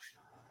yourself.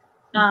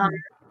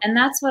 And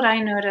that's what I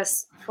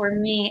notice for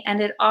me.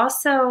 And it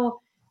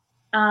also,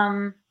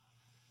 I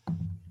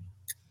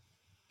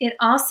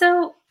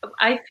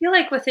feel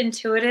like with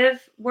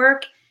intuitive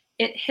work,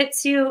 it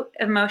hits you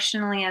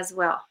emotionally as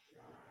well.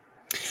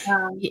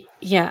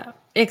 Yeah,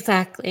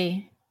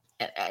 exactly.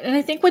 And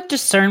I think with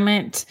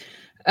discernment,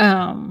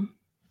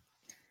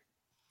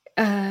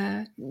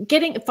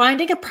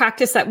 finding a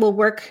practice that will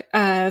work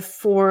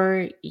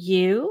for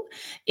you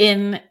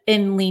in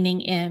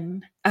leaning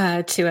in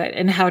to it,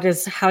 and how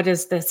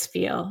does this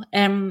feel?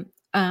 And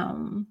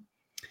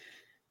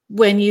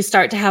when you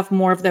start to have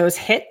more of those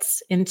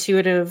hits,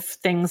 intuitive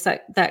things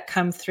that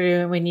come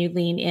through, when you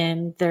lean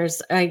in,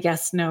 there's a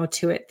yes no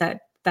to it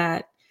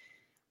that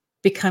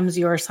becomes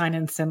your sign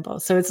and symbol.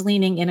 So it's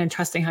leaning in and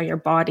trusting how your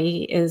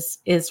body is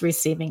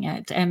receiving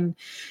it. And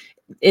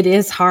it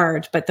is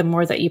hard, but the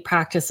more that you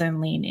practice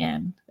and lean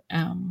in.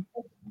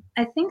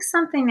 I think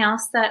something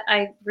else that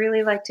I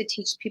really like to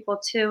teach people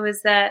too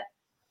is that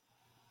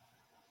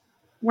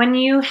when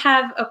you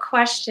have a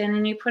question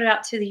and you put it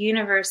out to the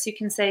universe, you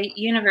can say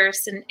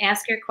universe and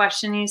ask your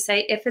question. And you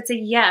say, if it's a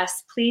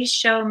yes, please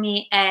show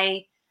me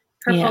a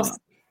purple. Yeah.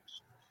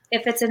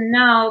 If it's a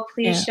no,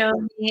 please Yeah.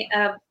 show me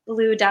a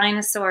blue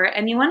dinosaur.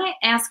 And you want to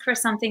ask for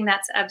something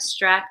that's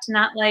abstract,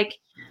 not like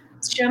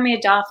show me a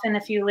dolphin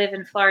if you live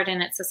in Florida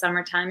and it's the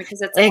summertime,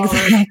 because it's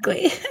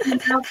Exactly.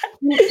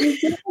 you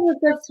give it a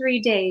good 3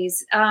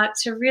 days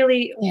to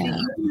really Yeah.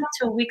 even up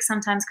to a week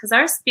sometimes, because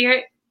our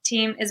spirit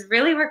team is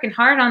really working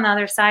hard on the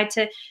other side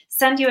to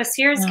send you a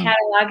Sears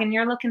catalog, and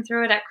you're looking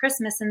through it at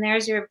Christmas and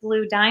there's your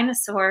blue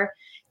dinosaur,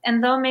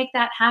 and they'll make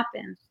that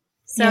happen.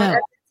 So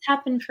it's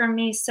happened for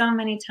me so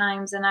many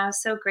times, and I was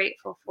so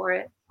grateful for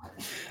it.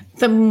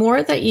 The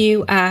more that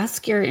you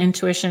ask your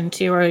intuition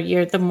to,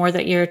 or the more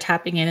that you're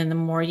tapping in and the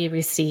more you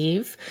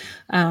receive,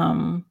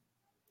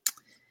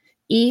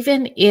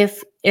 even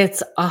if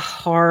it's a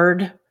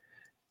hard,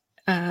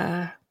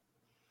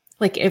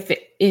 like if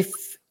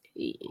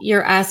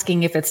you're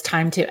asking if it's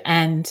time to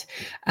end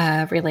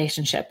a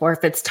relationship, or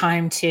if it's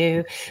time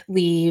to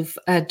leave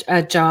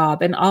a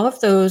job, and all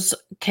of those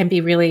can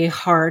be really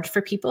hard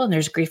for people, and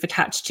there's grief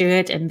attached to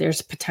it, and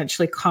there's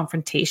potentially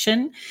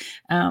confrontation.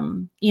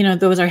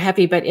 Those are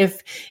heavy, but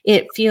if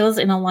it feels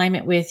in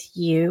alignment with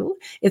you,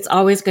 it's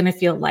always going to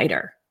feel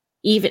lighter.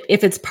 Even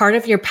if it's part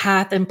of your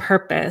path and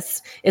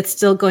purpose, it's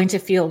still going to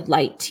feel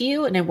light to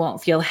you, and it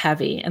won't feel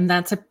heavy. And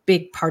that's a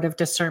big part of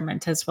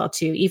discernment as well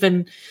too.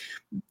 Even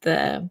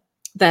the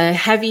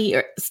heavy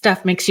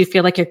stuff makes you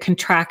feel like you're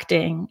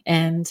contracting,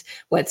 and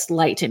what's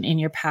light and in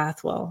your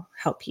path will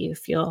help you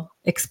feel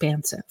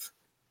expansive.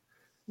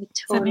 I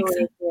totally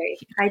agree.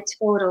 I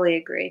totally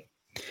agree.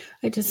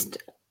 I just,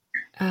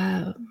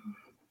 so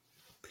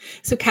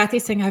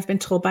Kathy's saying, I've been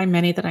told by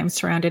many that I'm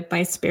surrounded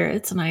by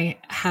spirits and I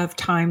have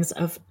times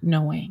of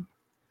knowing.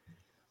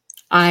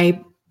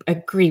 I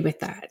agree with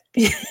that.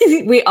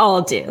 We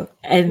all do.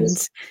 And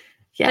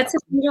yeah. That's a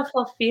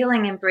beautiful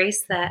feeling.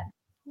 Embrace that.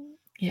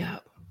 Yeah.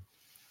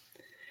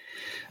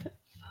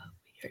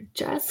 We're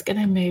just going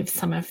to move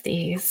some of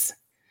these.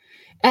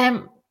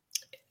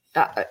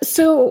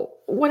 So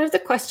one of the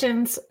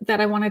questions that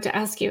I wanted to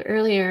ask you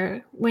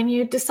earlier, when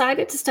you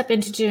decided to step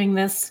into doing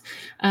this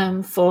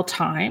full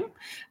time,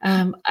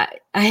 I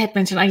had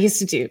mentioned I used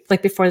to do,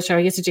 like before the show, I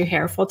used to do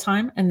hair full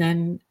time. And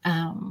then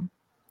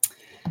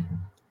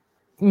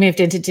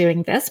moved into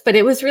doing this, but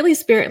it was really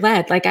spirit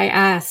led. Like I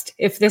asked,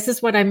 if this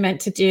is what I'm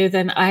meant to do,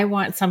 then I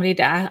want somebody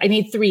to ask. I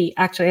need 3.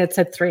 Actually, I had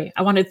said 3.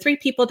 I wanted 3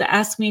 people to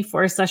ask me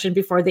for a session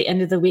before the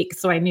end of the week.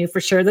 So I knew for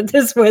sure that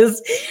this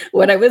was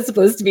what I was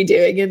supposed to be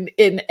doing.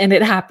 And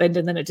it happened.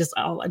 And then it just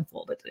all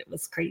unfolded. It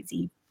was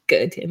crazy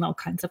good in all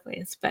kinds of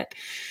ways. But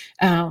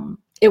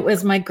it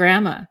was my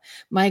grandma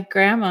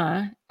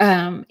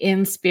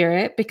in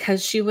spirit,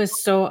 because I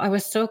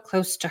was so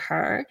close to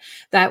her.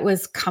 That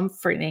was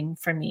comforting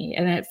for me,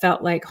 and it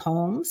felt like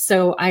home.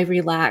 So I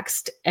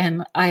relaxed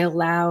and I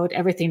allowed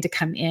everything to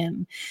come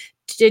in.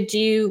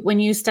 When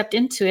you stepped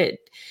into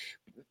it,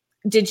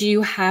 did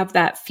you have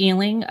that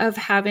feeling of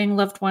having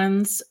loved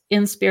ones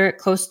in spirit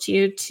close to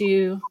you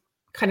to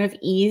kind of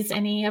ease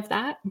any of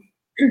that?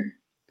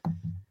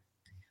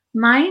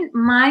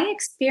 My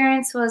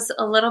experience was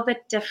a little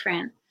bit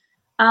different.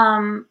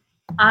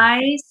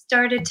 I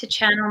started to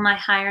channel my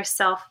higher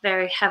self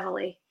very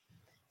heavily.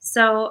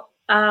 So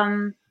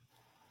while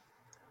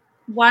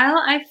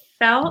I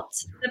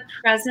felt the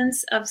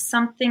presence of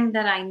something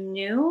that I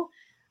knew,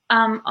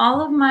 I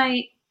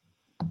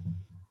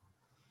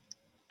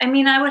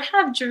would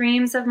have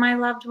dreams of my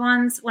loved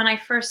ones when I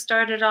first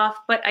started off,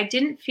 but I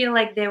didn't feel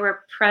like they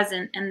were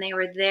present and they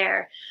were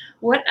there.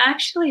 What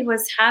actually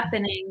was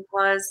happening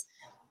was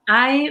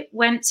I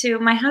went to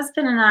my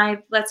husband and I,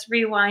 let's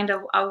rewind a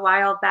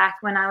while back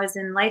when I was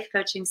in life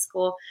coaching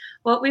school.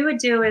 What we would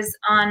do is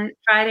on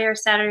Friday or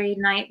Saturday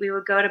night, we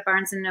would go to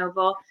Barnes and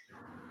Noble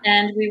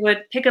and we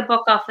would pick a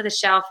book off of the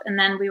shelf, and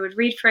then we would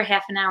read for a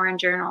half an hour and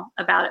journal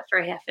about it for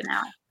a half an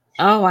hour.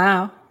 Oh,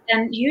 wow.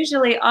 And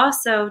usually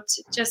also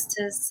just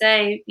to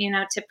say,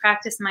 to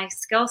practice my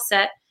skill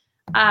set,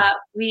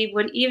 we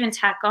would even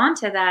tack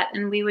onto that,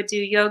 and we would do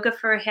yoga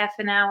for a half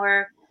an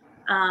hour,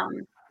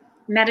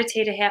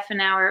 meditate a half an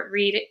hour,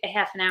 read a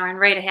half an hour, and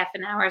write a half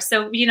an hour.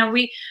 So,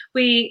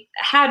 we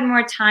had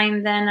more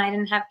time then. I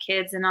didn't have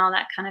kids and all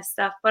that kind of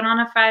stuff. But on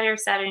a Friday or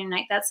Saturday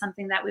night, that's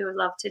something that we would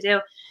love to do.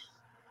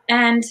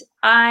 And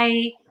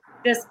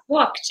this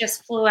book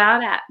just flew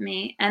out at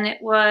me, and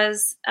it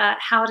was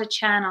How to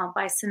Channel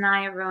by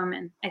Sanaya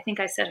Roman. I think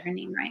I said her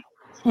name right.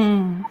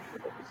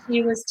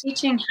 She was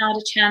teaching how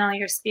to channel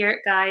your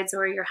spirit guides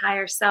or your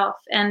higher self.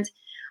 And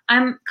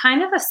I'm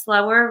kind of a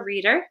slower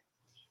reader.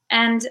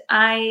 And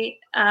I,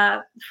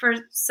 for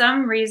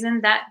some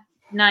reason that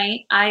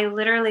night, I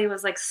literally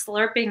was like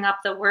slurping up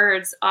the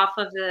words off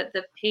of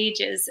the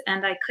pages,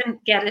 and I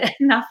couldn't get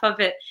enough of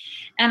it.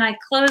 And I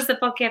closed the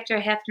book after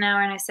a half an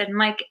hour, and I said,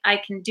 Mike, I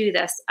can do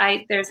this.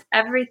 There's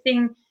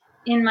everything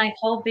in my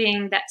whole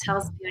being that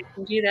tells me I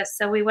can do this.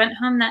 So we went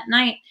home that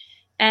night,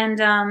 and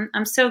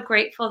I'm so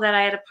grateful that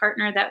I had a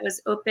partner that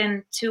was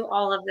open to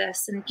all of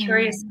this and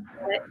curious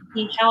about it.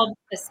 He held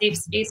a safe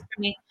space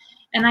for me.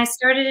 And I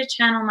started to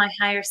channel my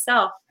higher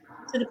self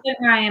to the point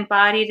where I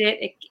embodied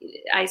it.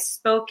 I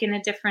spoke in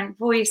a different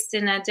voice,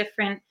 in a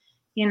different,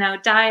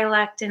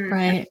 dialect and,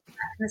 right.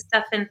 and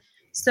stuff. And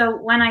so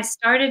when I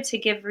started to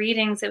give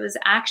readings, it was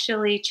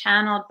actually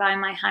channeled by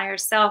my higher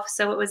self.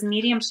 So it was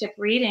mediumship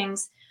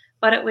readings,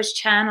 but it was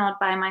channeled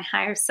by my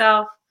higher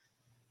self.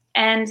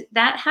 And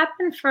that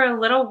happened for a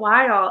little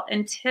while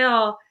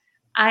until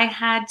I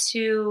had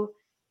to,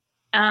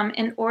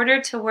 in order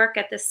to work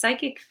at the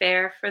psychic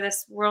fair for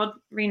this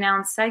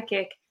world-renowned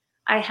psychic,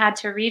 I had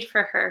to read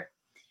for her.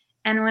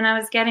 And when I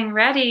was getting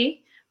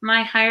ready,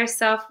 my higher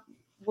self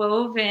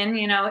wove in,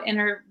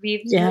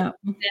 interweaved. Yeah.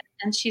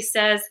 And she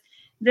says,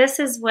 this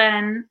is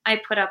when I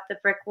put up the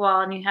brick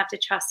wall and you have to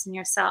trust in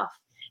yourself.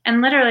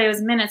 And literally it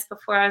was minutes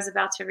before I was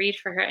about to read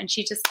for her. And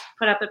she just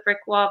put up a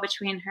brick wall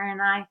between her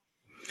and I.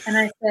 And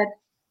I said,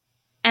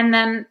 and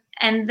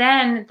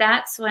then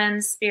that's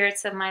when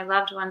spirits of my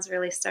loved ones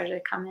really started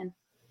to come in.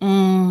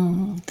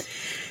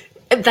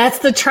 That's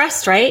the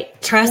trust,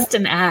 right? Trust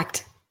and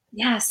act.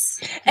 Yes.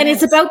 And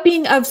it's about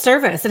being of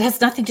service. It has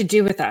nothing to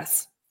do with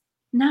us.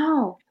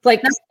 No.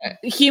 Like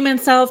human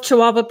self,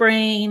 Chihuahua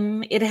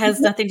brain, it has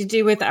nothing to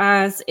do with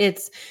us.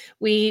 It's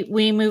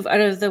we move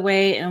out of the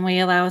way and we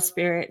allow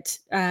spirit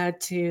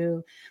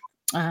to...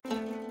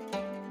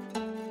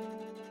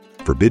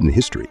 Forbidden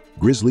history,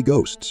 grisly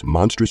ghosts,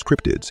 monstrous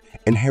cryptids,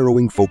 and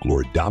harrowing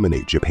folklore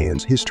dominate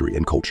Japan's history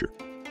and culture.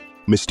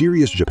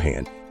 Mysterious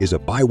Japan is a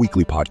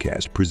bi-weekly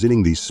podcast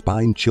presenting these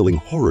spine-chilling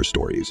horror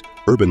stories,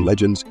 urban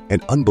legends,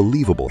 and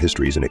unbelievable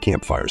histories in a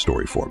campfire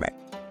story format.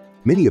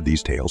 Many of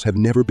these tales have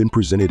never been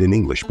presented in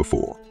English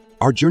before.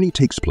 Our journey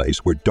takes place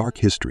where dark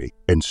history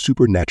and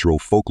supernatural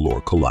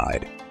folklore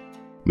collide.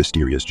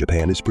 Mysterious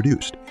Japan is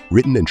produced,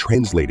 written, and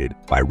translated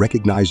by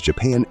recognized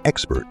Japan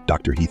expert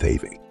Dr. Heath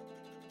Havey.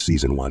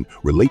 Season 1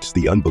 relates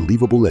the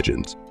unbelievable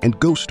legends and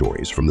ghost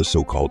stories from the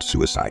so-called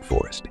suicide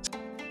forest.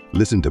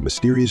 Listen to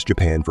Mysterious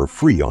Japan for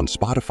free on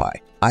Spotify,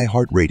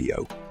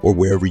 iHeartRadio, or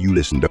wherever you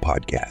listen to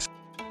podcasts.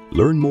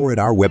 Learn more at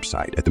our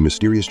website at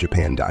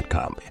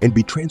themysteriousjapan.com and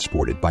be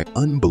transported by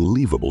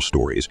unbelievable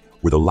stories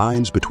where the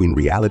lines between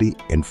reality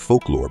and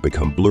folklore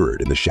become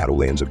blurred in the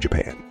shadowlands of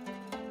Japan.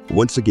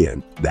 Once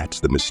again,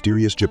 that's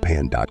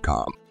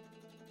themysteriousjapan.com.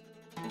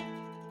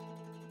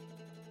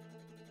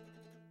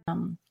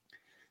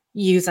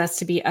 use us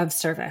to be of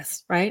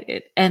service,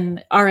 right?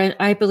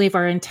 I believe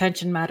our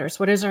intention matters.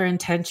 What is our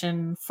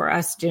intention for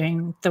us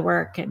doing the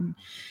work? And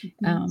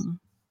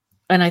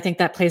I think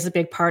that plays a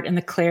big part in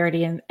the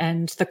clarity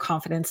and the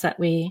confidence that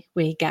we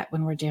get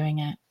when we're doing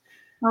it.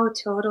 Oh,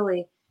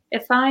 totally.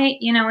 If I,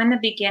 in the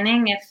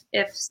beginning,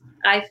 if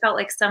I felt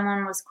like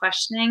someone was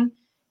questioning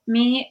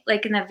me,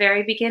 like in the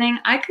very beginning,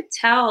 I could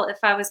tell if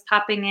I was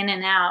popping in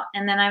and out,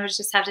 and then I would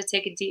just have to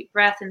take a deep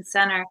breath and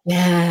center.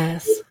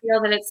 Yes.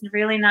 Feel that it's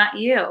really not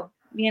you,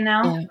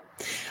 Yeah.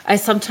 I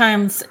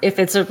sometimes, if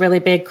it's a really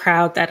big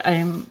crowd that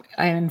I'm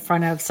in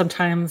front of,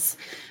 sometimes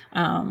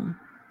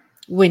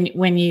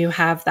when you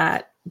have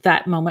that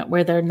moment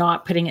where they're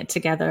not putting it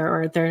together,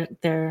 or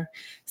they're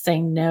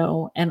saying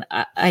no, and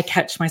I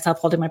catch myself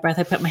holding my breath,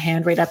 I put my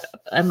hand right up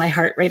on my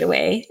heart right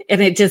away,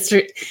 and it just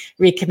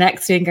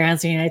reconnects me and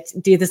grounds me. And I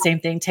do the same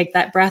thing, take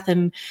that breath,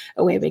 and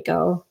away we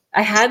go.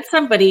 I had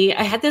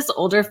this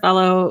older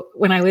fellow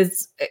when I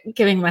was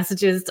giving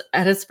messages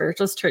at a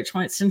spiritualist church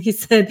once, and he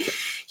said,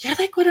 "You're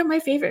like one of my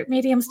favorite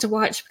mediums to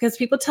watch, because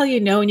people tell you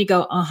no and you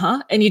go,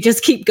 and you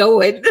just keep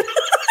going."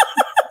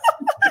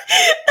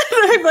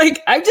 I'm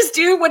like, I just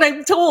do what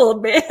I'm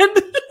told, man.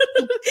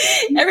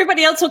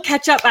 Everybody else will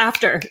catch up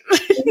after.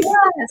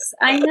 Yes,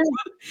 I know.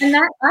 And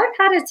that I've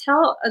had to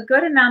tell a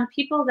good amount of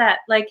people that,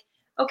 like,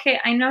 okay,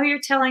 I know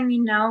you're telling me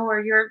no, or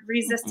you're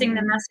resisting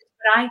the message,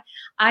 but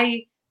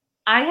I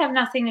have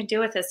nothing to do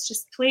with this.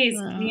 Just please,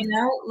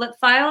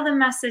 file the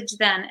message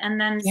then,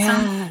 and then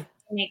something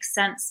makes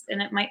sense,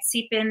 and it might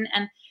seep in.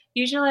 And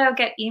usually I'll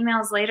get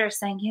emails later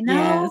saying,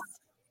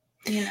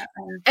 Yes.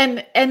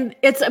 And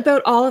it's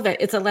about all of it.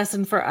 It's a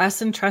lesson for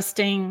us in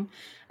trusting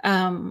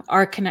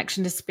our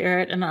connection to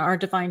spirit and our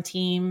divine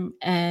team.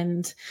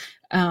 And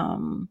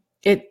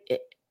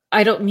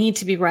I don't need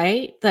to be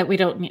right. We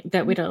don't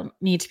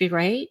need to be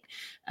right.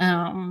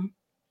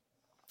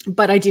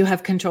 But I do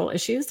have control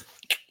issues.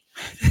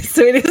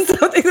 So it is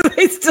something that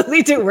I still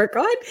need to work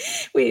on.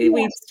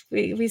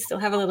 We still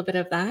have a little bit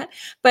of that.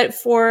 But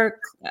for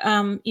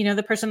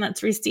the person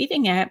that's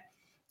receiving it,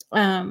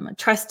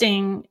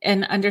 trusting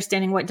and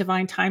understanding what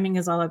divine timing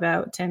is all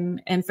about,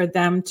 and for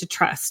them to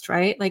trust,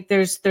 right? Like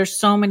there's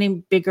so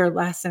many bigger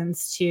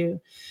lessons to,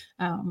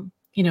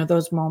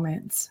 those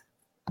moments.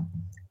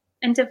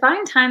 And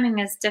divine timing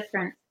is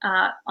different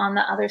on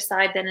the other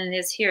side than it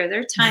is here.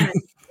 Their time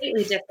is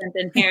completely different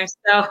than here.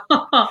 So,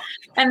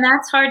 and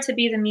that's hard to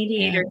be the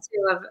mediator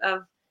too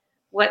of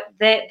what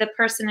the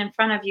person in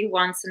front of you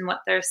wants and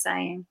what they're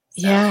saying.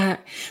 So. Yeah,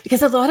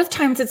 because a lot of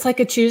times it's like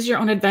a choose your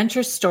own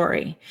adventure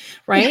story,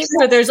 right? Yes.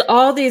 So there's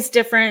all these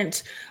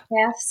different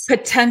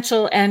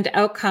potential end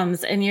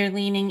outcomes, and you're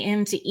leaning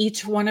into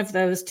each one of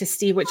those to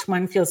see which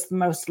one feels the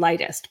most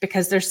lightest,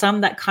 because there's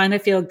some that kind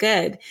of feel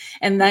good.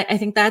 And that, I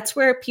think that's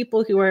where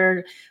people who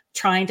are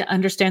trying to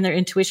understand their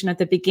intuition at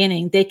the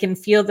beginning, they can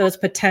feel those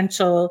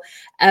potential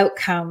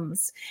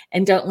outcomes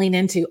and don't lean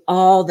into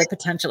all the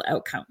potential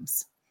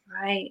outcomes.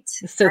 Right.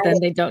 So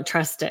then they don't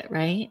trust it,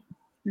 right?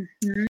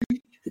 Mm-hmm.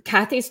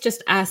 Kathy's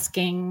just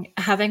asking,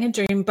 having a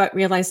dream but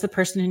realize the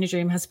person in your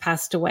dream has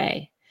passed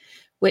away,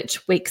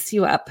 which wakes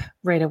you up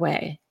right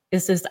away.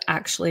 Is this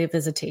actually a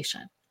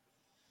visitation?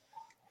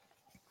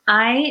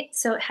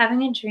 So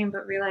having a dream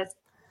but realize,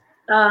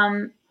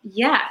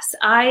 yes,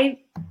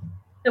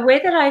 the way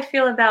that I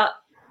feel about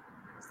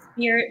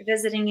spirit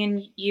visiting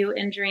in you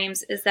in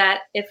dreams is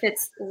that if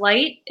it's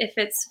light, if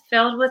it's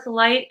filled with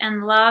light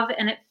and love,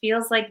 and it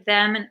feels like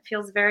them, and it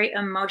feels very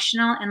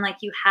emotional, and like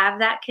you have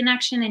that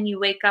connection, and you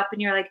wake up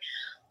and you're like,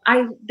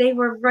 they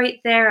were right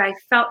there. I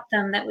felt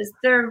them. That was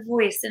their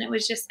voice. And it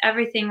was just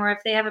everything. Or if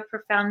they have a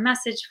profound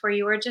message for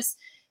you, or just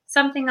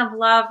something of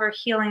love or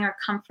healing or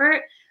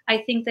comfort, I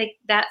think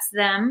that's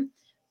them.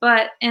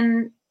 But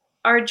in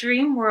our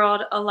dream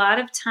world, a lot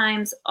of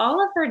times,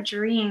 all of our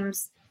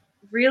dreams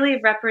really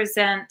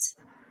represent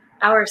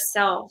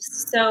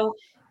ourselves. So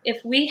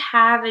if we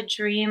have a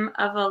dream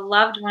of a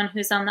loved one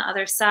who's on the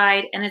other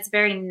side, and it's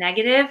very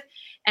negative,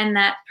 and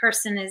that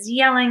person is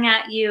yelling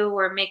at you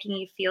or making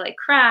you feel like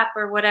crap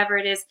or whatever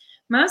it is,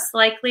 most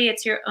likely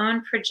it's your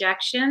own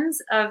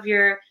projections of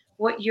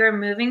what you're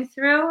moving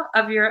through,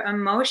 of your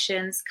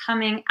emotions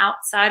coming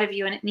outside of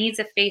you, and it needs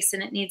a face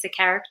and it needs a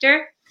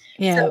character.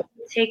 Yeah. So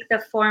take the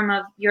form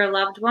of your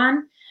loved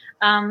one.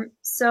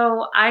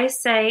 So I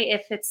say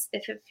if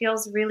it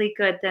feels really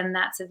good, then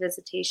that's a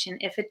visitation.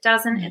 If it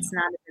doesn't, it's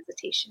not a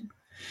visitation.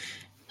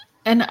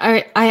 And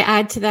I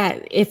add to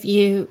that, if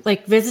you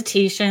like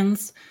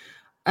visitations,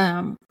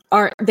 they're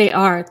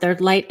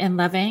light and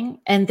loving,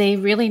 and they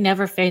really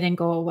never fade and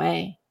go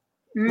away.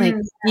 Like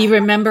you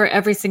remember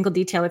every single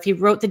detail. If you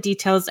wrote the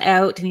details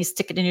out and you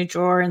stick it in your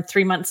drawer, and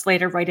 3 months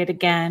later write it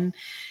again,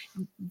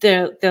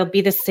 they'll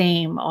be the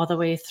same all the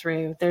way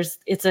through.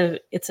 It's a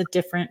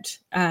different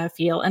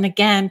feel. And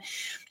again,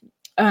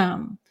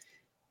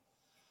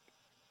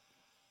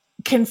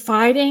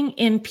 confiding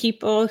in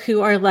people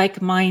who are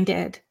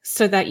like-minded,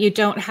 so that you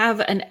don't have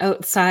an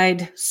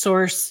outside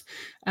source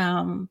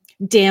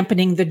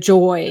dampening the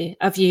joy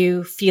of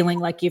you feeling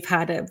like you've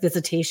had a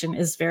visitation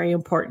is very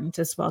important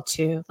as well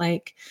too.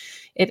 Like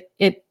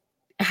it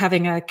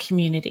having a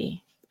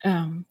community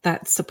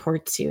that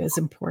supports you is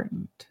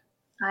important.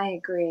 I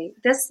agree.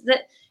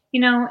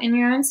 In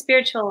your own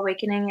spiritual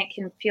awakening, it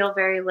can feel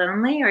very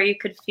lonely, or you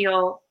could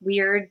feel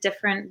weird,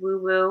 different,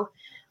 woo-woo.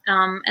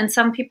 And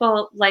some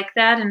people like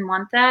that and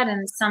want that,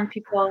 and some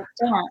people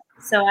don't.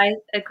 So I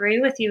agree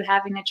with you.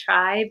 Having a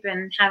tribe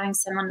and having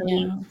someone to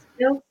lean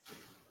into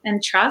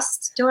and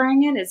trust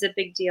during it is a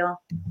big deal.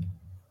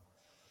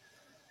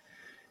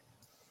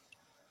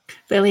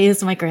 Lily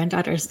is my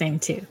granddaughter's name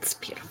too. It's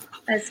beautiful.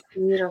 That's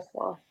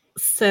beautiful.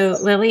 So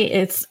Lily,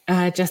 it's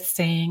just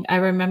saying, I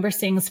remember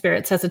seeing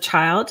spirits as a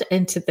child,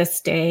 and to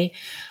this day,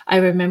 I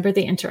remember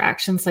the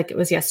interactions like it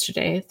was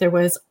yesterday. There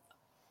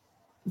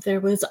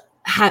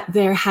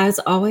has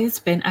always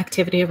been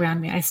activity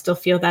around me. I still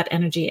feel that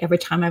energy every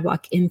time I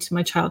walk into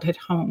my childhood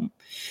home.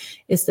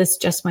 Is this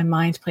just my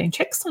mind playing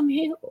tricks on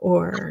me,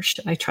 or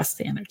should I trust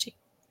the energy?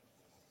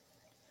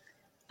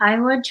 I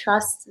would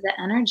trust the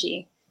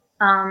energy,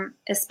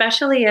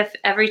 especially if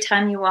every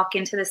time you walk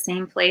into the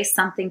same place,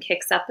 something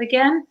kicks up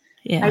again.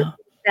 Yeah. I think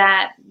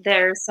that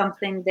there's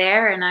something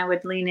there, and I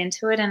would lean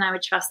into it and I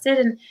would trust it.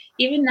 And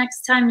even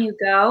next time you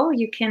go,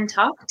 you can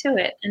talk to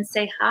it and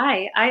say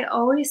hi. I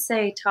always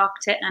say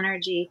talk to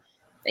energy,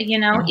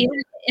 even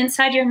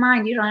inside your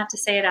mind. You don't have to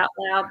say it out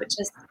loud, but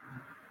just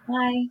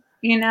hi,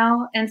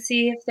 and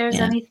see if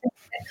there's anything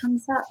that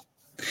comes up.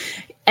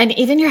 And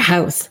even your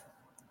house.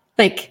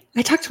 Like,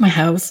 I talk to my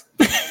house.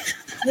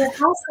 Your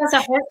house has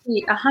a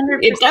heartbeat, 100%.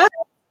 It does.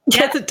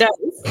 Yes, it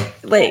does.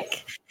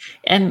 Like,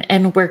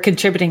 and we're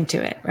contributing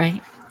to it, right?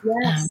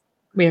 Yes.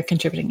 We are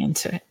contributing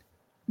into it.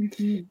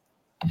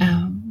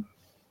 Mm-hmm.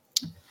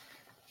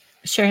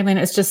 Sherry Lynn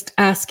is just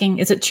asking,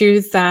 is it true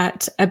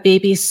that a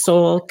baby's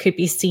soul could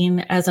be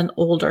seen as an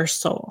older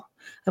soul?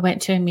 I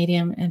went to a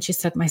medium and she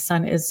said, my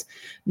son is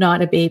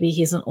not a baby.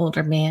 He's an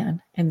older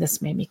man. And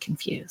this made me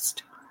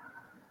confused.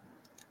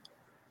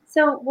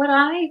 So what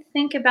I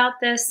think about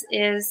this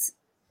is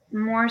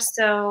more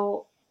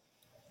so,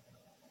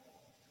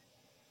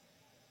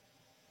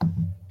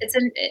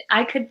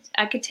 I could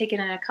take it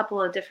in a couple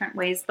of different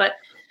ways, but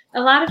a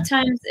lot of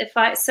times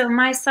so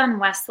my son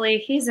Wesley,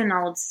 he's an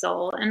old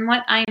soul. And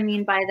what I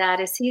mean by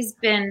that is he's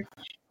been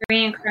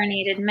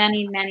reincarnated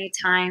many, many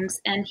times,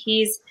 and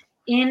he's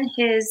in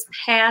his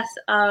path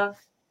of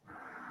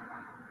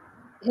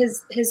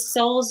his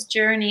soul's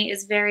journey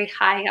is very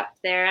high up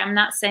there. I'm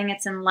not saying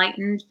it's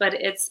enlightened, but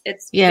it's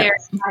very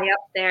high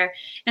up there.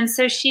 And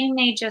so she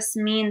may just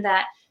mean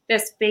that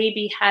this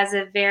baby has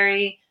a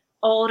very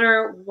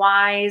older,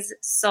 wise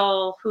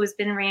soul who's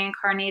been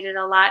reincarnated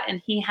a lot,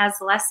 and he has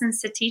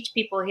lessons to teach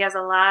people. He has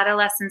a lot of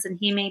lessons, and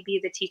he may be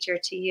the teacher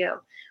to you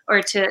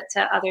or to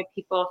other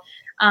people.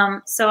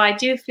 So I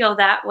do feel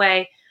that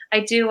way. I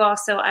do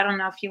also, I don't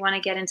know if you want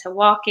to get into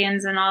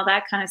walk-ins and all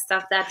that kind of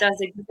stuff, that does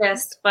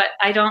exist, but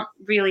I don't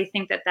really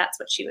think that that's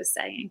what she was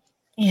saying.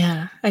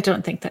 Yeah, I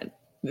don't think that.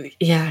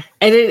 Yeah.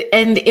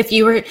 And if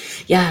you were,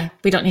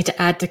 we don't need to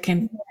add to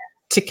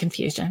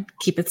confusion.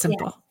 Keep it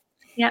simple.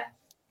 Yep.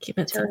 Keep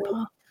it Totally.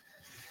 simple.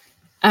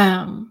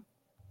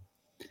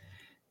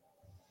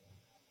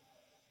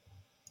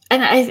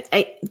 And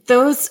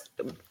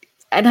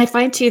I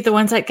find too, the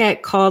ones that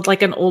get called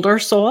like an older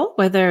soul,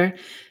 whether,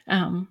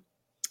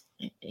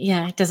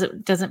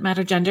 it doesn't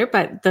matter gender,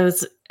 but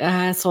those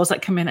souls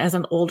that come in as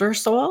an older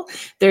soul,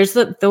 those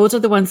are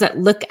the ones that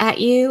look at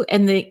you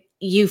and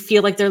you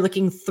feel like they're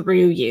looking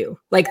through you,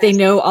 like they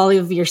know all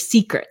of your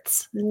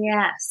secrets.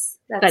 Yes,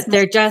 that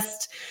they're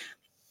just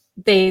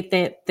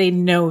they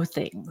know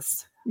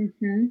things.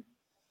 Mm-hmm.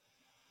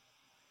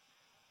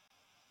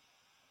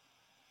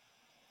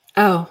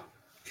 Oh,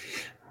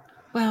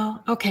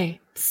 well, okay.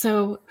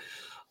 So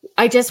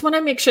I just want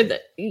to make sure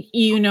that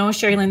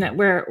Sherry Lynn, that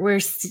we're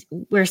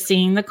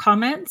seeing the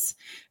comments.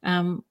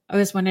 I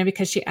was wondering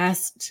because she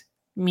asked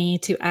me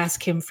to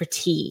ask him for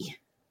tea,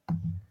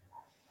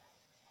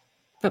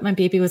 but my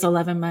baby was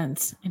 11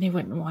 months and he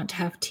wouldn't want to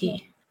have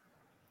tea.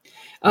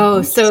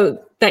 Oh,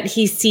 so that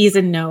he sees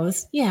and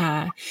knows.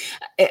 Yeah.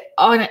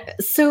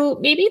 So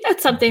maybe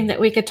that's something that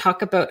we could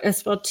talk about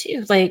as well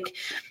too. Like,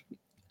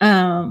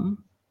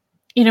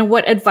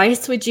 what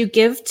advice would you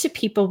give to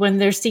people when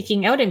they're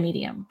seeking out a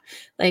medium?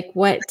 Like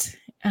what,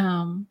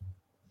 to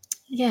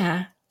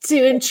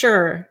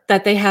ensure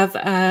that they have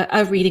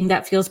a reading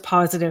that feels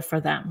positive for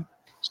them?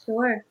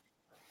 Sure.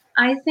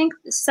 I think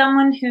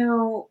someone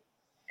who,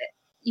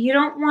 you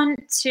don't want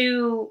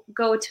to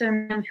go to a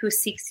medium who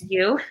seeks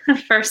you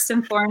first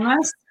and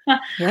foremost.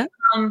 Yeah.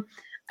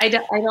 I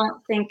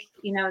don't think,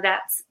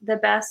 that's the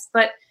best,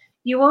 but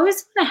you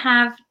always want to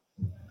have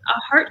a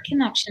heart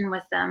connection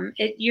with them.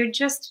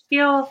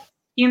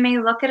 You may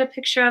look at a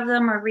picture of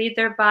them or read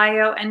their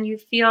bio and you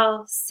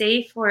feel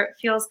safe, or it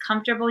feels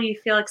comfortable. You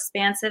feel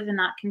expansive and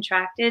not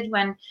contracted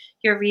when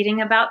you're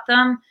reading about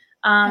them.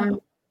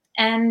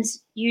 And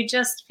you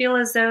just feel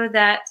as though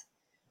that,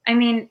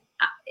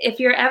 if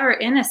you're ever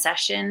in a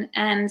session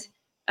and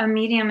a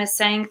medium is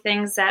saying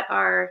things that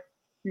are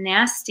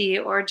nasty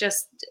or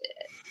just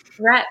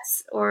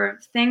threats or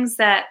things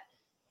that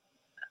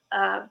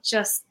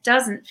just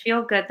doesn't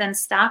feel good, then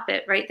stop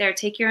it right there.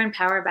 Take your own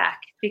power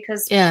back,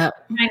 because Yeah.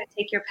 trying to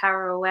take your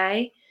power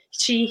away,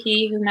 she,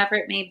 he, whomever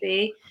it may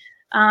be.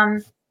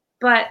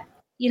 But,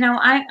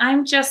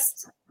 I'm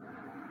just,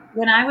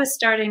 when I was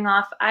starting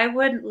off, I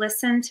would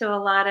listen to a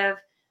lot of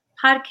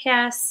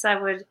podcasts. I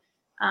would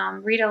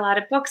read a lot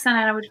of books, and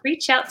I would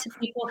reach out to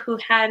people who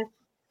had,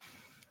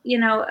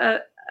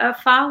 a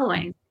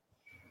following.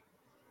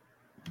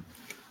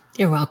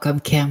 You're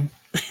welcome, Kim.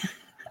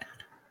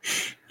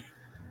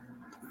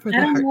 I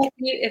don't know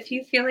if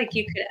you feel like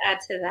you could add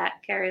to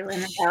that, Carrie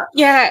Lynn, about.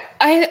 Yeah,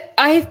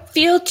 I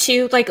feel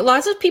too, like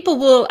lots of people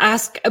will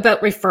ask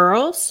about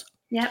referrals.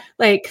 Yeah.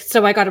 Like,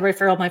 so I got a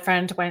referral my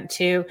friend went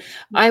to.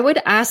 I would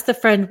ask the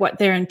friend what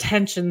their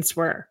intentions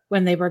were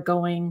when they were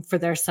going for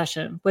their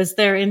session. Was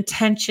their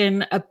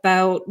intention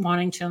about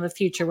wanting to know the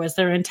future? Was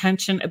their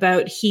intention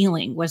about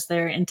healing? Was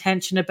their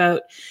intention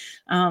about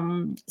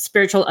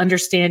spiritual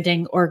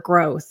understanding or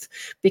growth?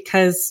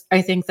 Because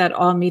I think that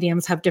all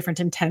mediums have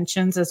different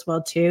intentions as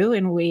well too,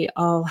 and we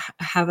all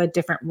have a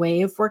different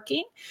way of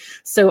working.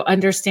 So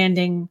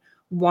understanding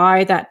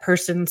why that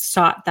person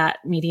sought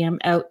that medium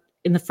out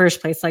in the first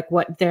place, like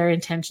what their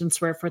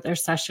intentions were for their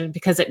session,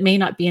 because it may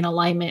not be in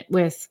alignment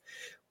with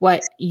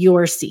what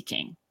you're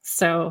seeking.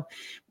 So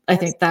I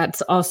think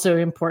that's also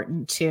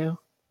important too.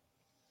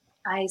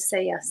 I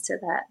say yes to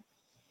that.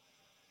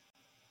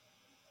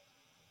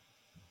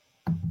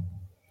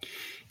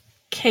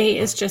 Kay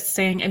is just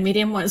saying, a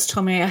medium once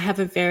told me I have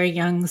a very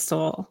young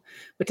soul.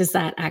 What does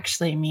that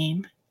actually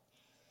mean?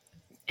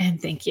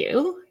 And thank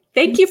you.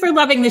 Thank you for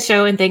loving the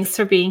show, and thanks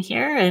for being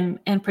here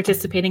and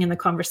participating in the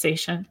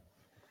conversation.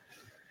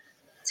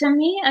 To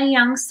me, a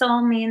young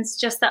soul means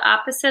just the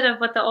opposite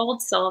of what the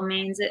old soul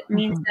means. It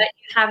means that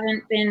you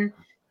haven't been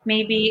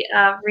maybe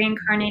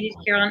reincarnated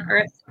here on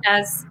Earth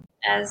as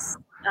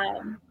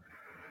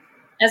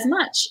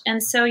much,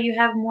 and so you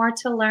have more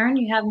to learn.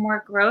 You have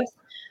more growth,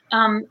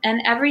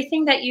 and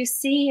everything that you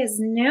see is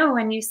new,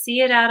 and you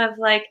see it out of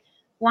like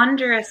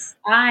wondrous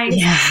eyes.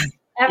 Yeah.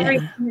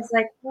 Everything is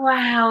like,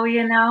 wow,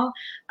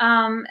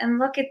 and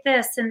look at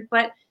this,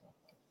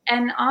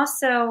 and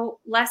also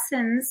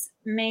lessons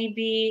may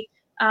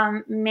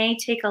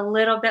take a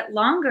little bit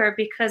longer,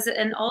 because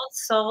an old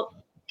soul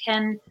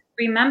can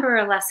remember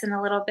a lesson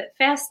a little bit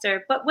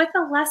faster. But with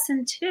a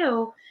lesson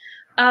too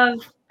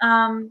of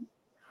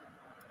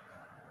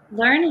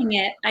learning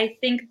it, I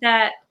think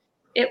that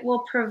it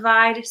will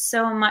provide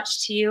so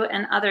much to you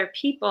and other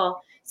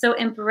people. So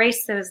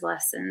embrace those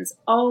lessons.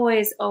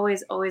 Always,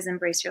 always, always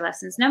embrace your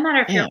lessons. No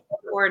matter if you're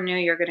old or new,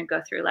 you're going to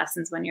go through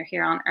lessons when you're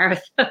here on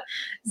Earth.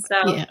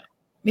 So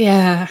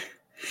yeah.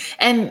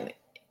 And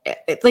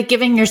like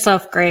giving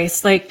yourself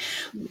grace, like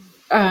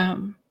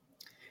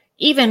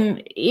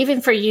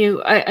even for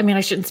you, I mean,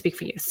 I shouldn't speak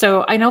for you.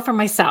 So I know for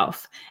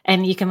myself,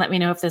 and you can let me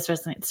know if this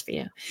resonates for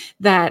you,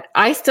 that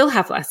I still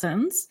have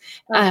lessons.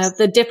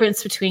 The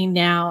difference between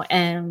now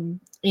and,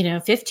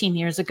 15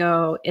 years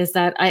ago is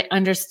that I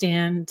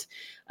understand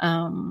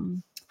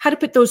how to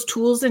put those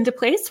tools into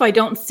place so I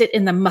don't sit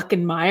in the muck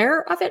and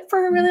mire of it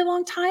for a really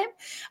long time.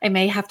 I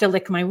may have to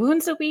lick my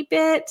wounds a wee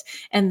bit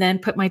and then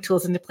put my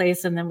tools into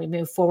place, and then we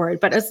move forward.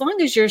 But as long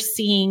as you're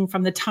seeing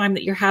from the time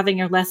that you're having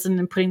your lesson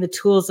and putting the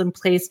tools in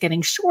place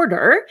getting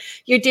shorter,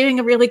 you're doing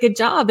a really good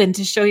job. And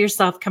to show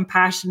yourself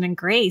compassion and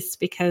grace,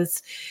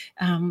 because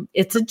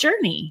it's a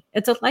journey.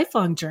 It's a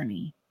lifelong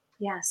journey.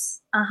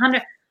 Yes,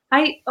 100.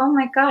 Oh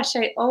my gosh,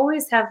 I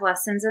always have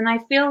lessons, and I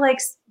feel like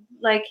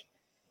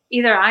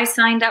either I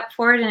signed up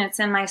for it and it's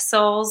in my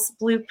soul's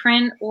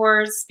blueprint,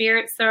 or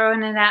spirit's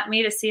throwing it at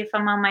me to see if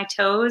I'm on my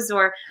toes,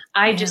 or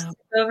I just took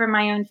over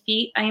my own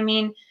feet. I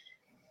mean,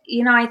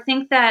 I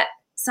think that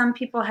some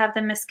people have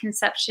the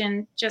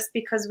misconception, just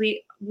because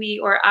we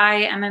or I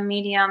am a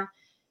medium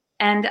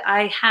and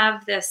I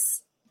have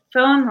this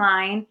phone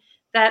line,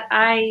 that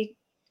I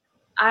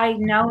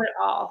know it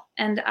all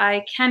and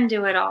I can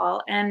do it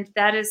all. And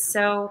that is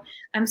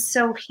I'm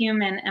so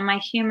human, and my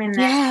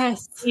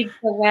humanness leads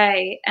the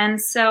way.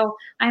 And so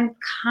I'm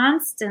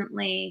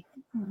constantly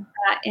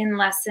in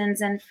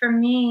lessons. And for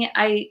me,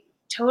 I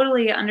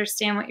totally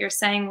understand what you're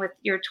saying with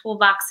your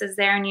toolboxes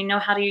there, and you know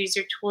how to use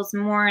your tools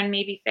more and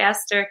maybe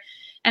faster.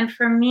 And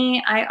for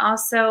me, I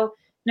also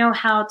know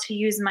how to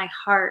use my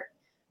heart.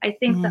 I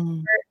think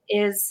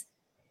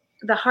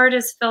the heart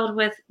is filled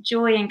with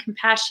joy and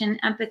compassion,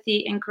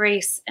 empathy and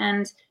grace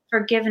and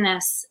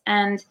forgiveness.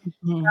 And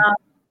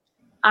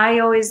I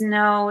always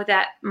know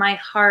that my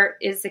heart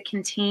is the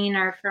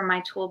container for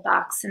my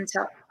toolbox, and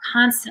to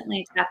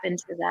constantly tap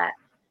into that.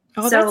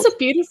 Oh, that's a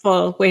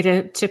beautiful way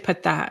to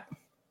put that.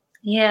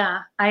 Yeah,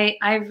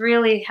 I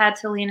really had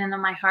to lean into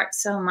my heart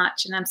so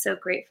much, and I'm so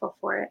grateful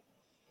for it.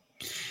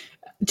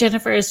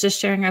 Jennifer is just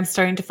sharing, I'm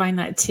starting to find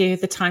that too.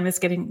 The time is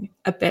getting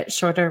a bit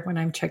shorter when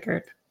I'm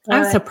triggered.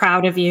 I'm so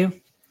proud of you.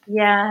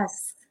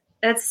 Yes.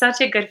 It's such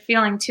a good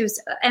feeling too.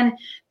 And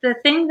the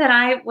thing that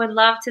I would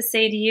love to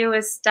say to you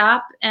is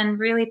stop and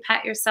really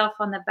pat yourself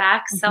on the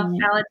back.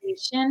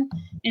 Self-validation,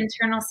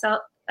 internal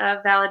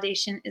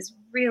validation is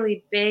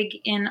really big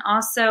in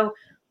also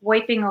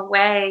wiping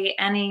away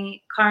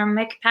any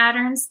karmic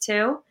patterns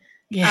too.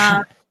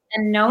 Yeah.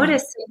 And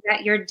noticing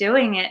that you're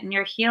doing it and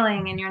you're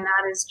healing and you're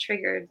not as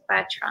triggered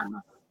by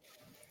trauma.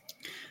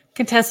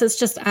 Contessa's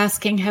just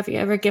asking, have you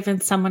ever given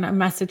someone a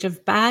message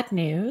of bad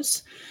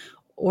news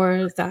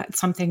or that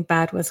something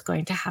bad was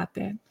going to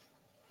happen?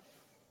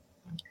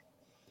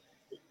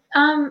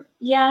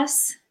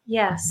 Yes.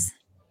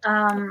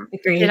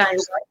 Agreed.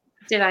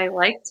 Did I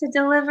like to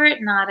deliver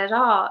it? Not at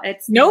all.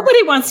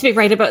 Nobody wants to be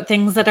right about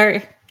things that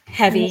are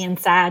heavy and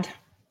sad.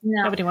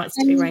 No. Nobody wants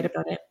to be right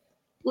about it.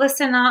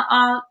 Listen,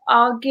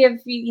 I'll give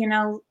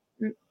you,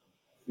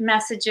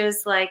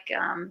 messages like,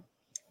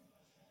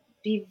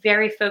 be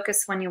very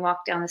focused when you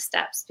walk down the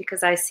steps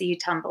because I see you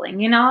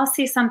tumbling. I'll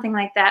see something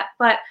like that,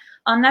 but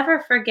I'll never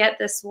forget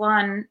this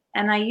one.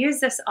 And I use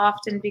this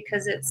often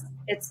because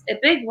it's a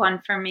big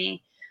one for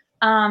me.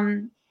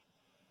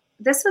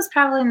 This was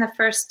probably in the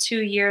first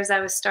 2 years I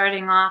was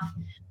starting off.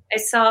 I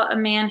saw a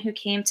man who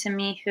came to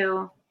me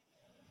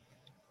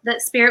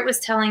that spirit was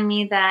telling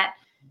me that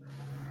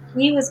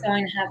he was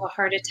going to have a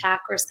heart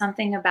attack or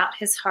something about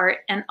his heart.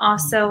 And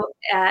also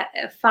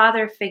a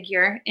father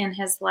figure in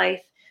his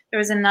life. There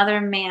was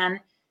another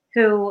man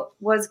who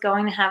was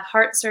going to have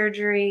heart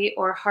surgery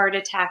or heart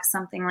attack,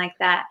 something like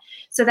that.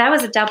 So that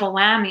was a double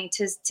whammy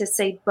to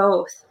say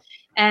both.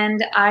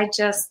 And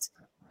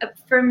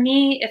for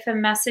me, if a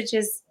message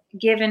is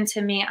given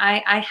to me,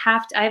 I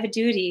have a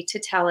duty to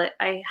tell it.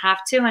 I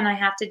have to, and I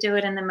have to do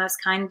it in the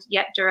most kind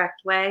yet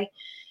direct way.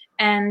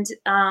 And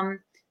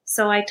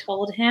so I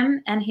told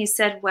him, and he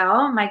said,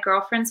 well, my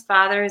girlfriend's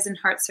father is in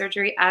heart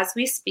surgery as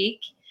we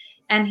speak.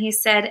 And he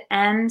said,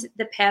 and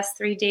the past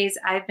 3 days,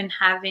 I've been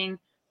having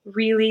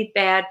really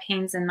bad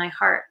pains in my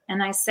heart.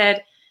 And I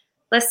said,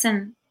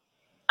 listen,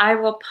 I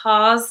will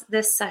pause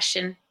this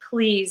session,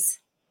 please.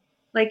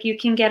 Like, you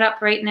can get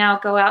up right now,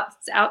 go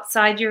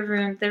outside the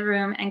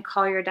room and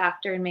call your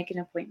doctor and make an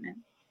appointment.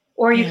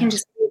 Or you can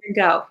just leave and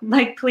go.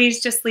 Like,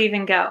 please just leave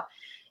and go.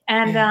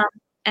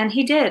 And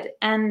he did.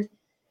 And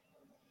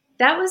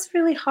that was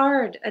really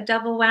hard, a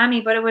double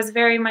whammy, but it was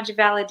very much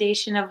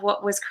validation of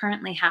what was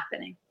currently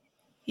happening.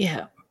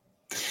 Yeah.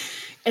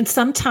 And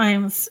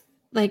sometimes,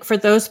 like, for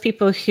those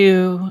people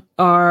who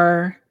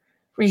are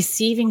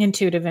receiving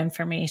intuitive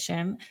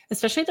information,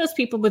 especially those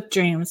people with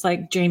dreams,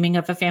 like dreaming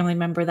of a family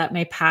member that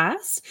may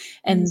pass.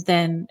 And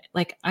then,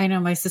 like, I know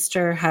my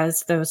sister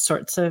has those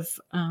sorts of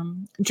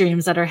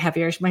dreams that are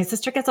heavier. My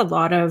sister gets a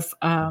lot of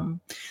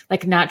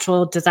like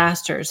natural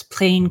disasters,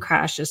 plane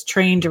crashes,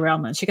 train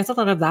derailments. She gets a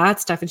lot of that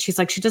stuff. And she's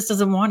like, she just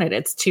doesn't want it.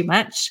 It's too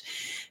much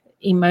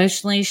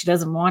emotionally. She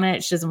doesn't want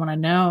it. She doesn't want to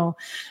know.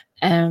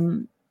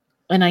 And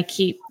I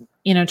keep,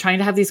 trying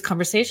to have these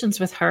conversations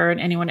with her and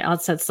anyone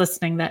else that's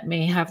listening that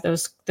may have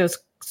those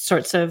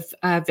sorts of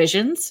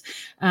visions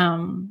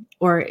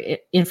or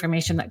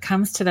information that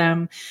comes to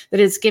them, that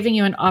is giving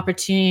you an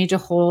opportunity to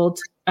hold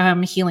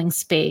healing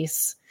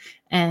space.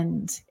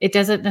 And it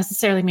doesn't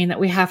necessarily mean that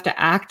we have to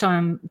act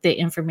on the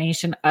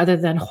information other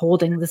than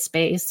holding the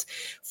space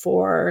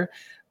for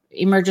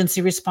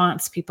emergency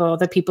response people,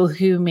 the people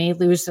who may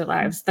lose their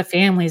lives, the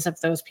families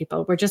of those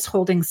people. We're just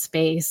holding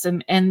space.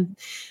 And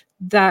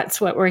that's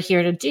what we're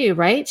here to do,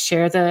 right?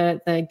 Share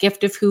the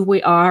gift of who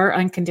we are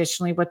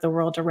unconditionally with the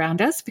world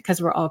around us,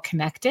 because we're all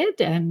connected.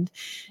 And,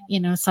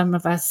 some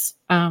of us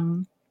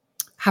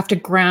have to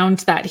ground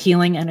that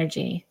healing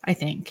energy, I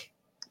think.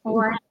 Oh,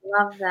 I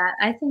love that.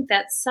 I think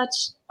that's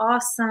such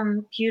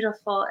awesome,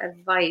 beautiful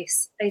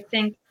advice. I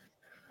think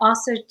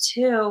also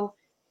too,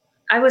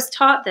 I was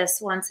taught this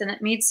once and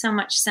it made so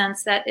much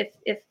sense that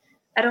if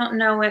I don't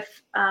know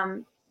if,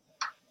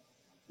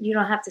 you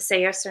don't have to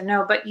say yes or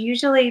no, but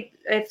usually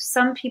if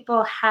some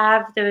people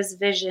have those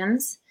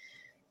visions,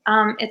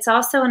 it's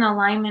also an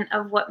alignment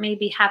of what may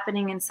be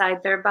happening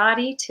inside their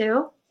body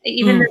too,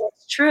 even though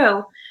it's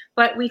true.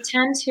 But we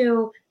tend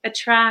to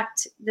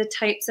attract the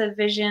types of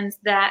visions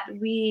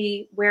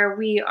where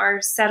we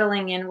are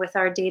settling in with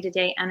our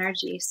day-to-day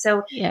energy.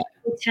 So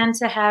we tend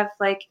to have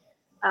like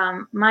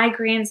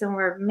migraines and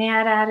we're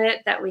mad at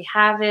it that we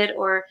have it,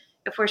 or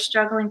if we're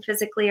struggling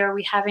physically or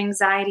we have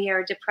anxiety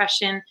or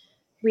depression,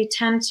 we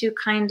tend to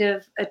kind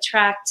of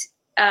attract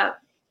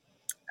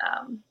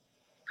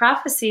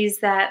prophecies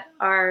that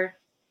are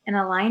in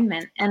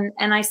alignment. And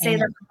I say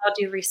that with all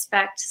due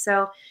respect.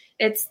 So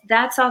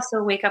that's also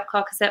a wake up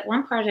call, because at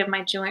one part of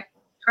my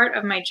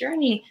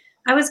journey,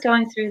 I was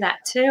going through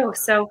that too.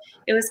 So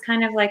it was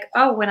kind of like,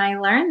 when I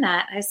learned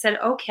that, I said,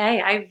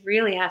 okay, I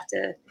really have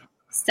to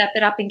step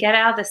it up and get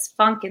out of this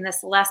funk in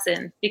this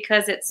lesson,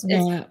 because it's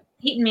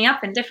eating me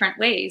up in different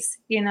ways,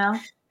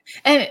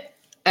 And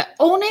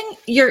owning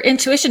your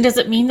intuition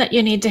doesn't mean that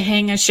you need to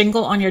hang a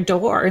shingle on your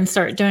door and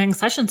start doing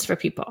sessions for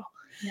people.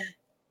 Yeah.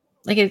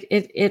 Like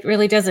it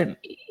really doesn't.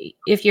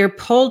 If you're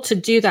pulled to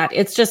do that,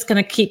 it's just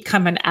going to keep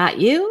coming at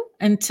you.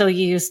 until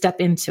you step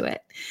into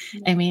it.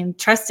 I mean,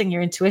 trusting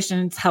your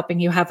intuition is helping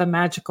you have a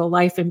magical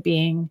life and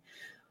being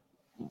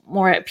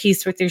more at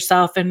peace with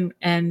yourself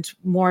and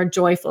more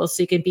joyful,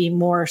 so you can be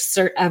more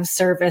of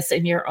service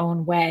in your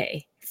own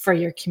way for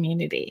your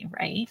community,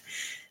 right?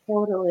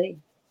 Totally.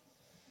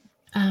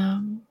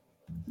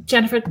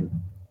 Jennifer,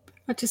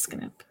 I'm just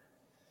gonna.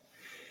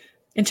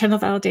 Internal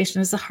validation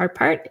is the hard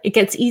part. It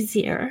gets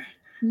easier.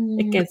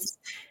 It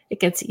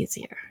gets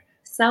easier.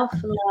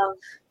 Self-love.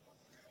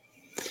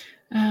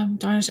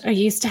 Donna, I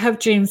used to have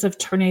dreams of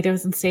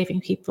tornadoes and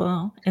saving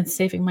people and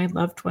saving my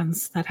loved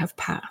ones that have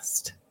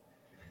passed.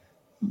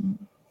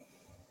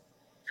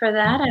 For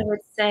that, I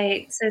would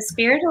say, so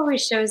Spirit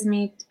always shows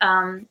me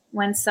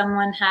when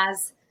someone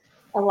has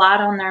a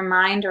lot on their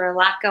mind or a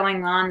lot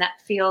going on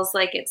that feels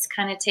like it's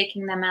kind of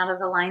taking them out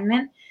of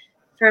alignment.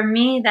 For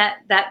me,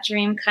 that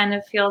dream kind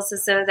of feels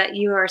as though that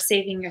you are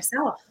saving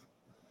yourself.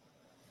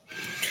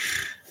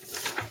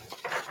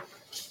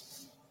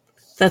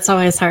 That's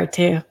always hard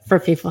too for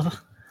people.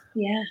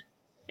 Yeah.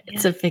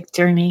 It's a big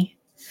journey.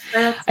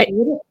 That's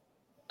beautiful.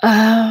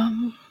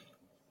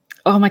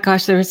 Oh my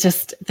gosh, this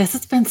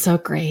has been so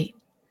great.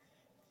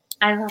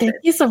 I love it.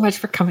 Thank you so much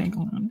for coming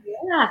on.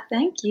 Yeah,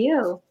 thank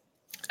you.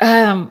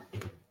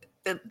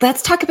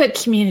 Let's talk about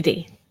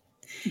community.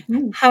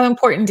 Mm-hmm. How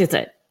important is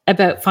it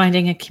about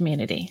finding a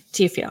community,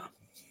 do you feel?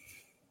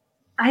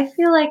 I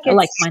feel like it's a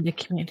like-minded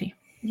community.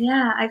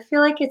 Yeah, I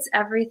feel like it's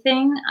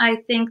everything. I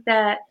think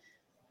that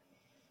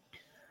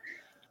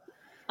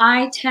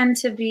I tend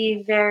to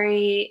be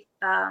very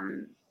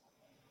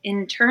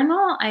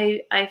internal.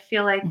 I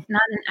feel like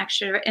not an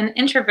extrovert, an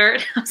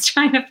introvert. I was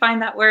trying to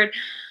find that word.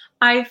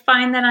 I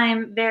find that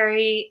I'm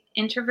very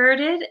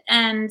introverted,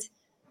 and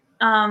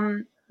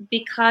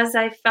because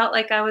I felt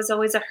like I was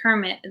always a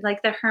hermit,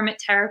 like the Hermit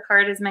Tarot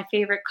card is my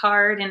favorite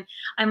card, and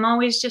I'm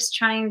always just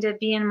trying to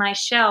be in my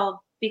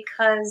shell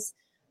because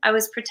I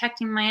was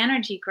protecting my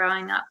energy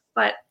growing up.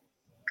 But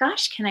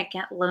gosh, can it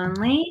get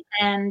lonely?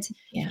 And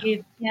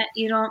you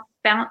don't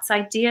bounce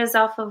ideas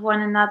off of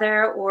one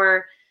another,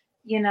 or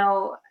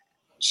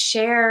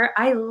share.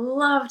 I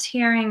loved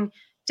hearing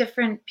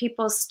different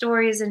people's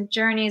stories and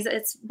journeys.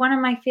 It's one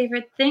of my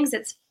favorite things.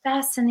 It's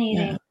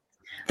fascinating. Yeah.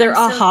 They're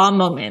aha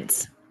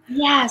moments.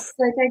 Yes,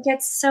 like I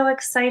get so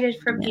excited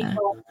for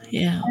people.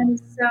 Yeah. And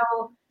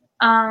so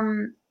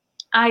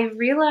I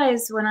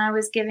realized when I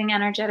was giving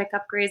energetic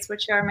upgrades,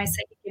 which are my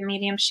psychic and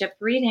mediumship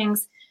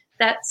readings,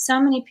 that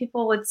so many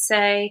people would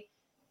say,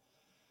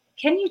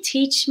 can you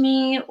teach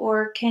me,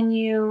 or do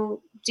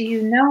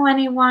you know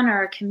anyone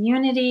or a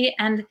community?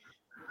 And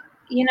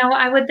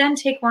I would then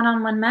take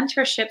one-on-one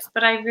mentorships,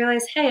 but I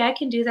realized, hey, I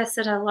can do this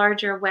in a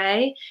larger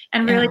way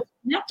and really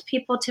connect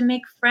people to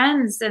make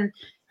friends. And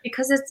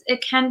because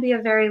it can be a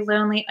very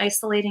lonely,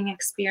 isolating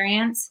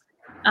experience,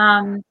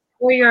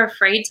 or you're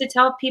afraid to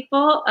tell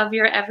people of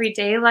your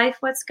everyday life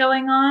what's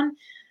going on.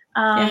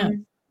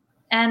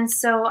 And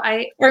so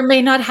or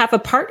may not have a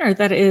partner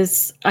that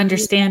is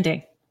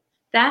understanding.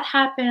 That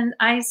happens.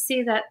 I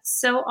see that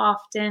so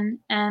often.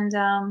 And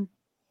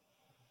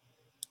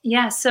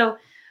so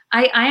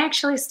I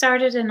actually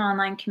started an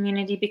online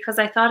community because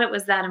I thought it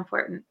was that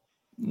important.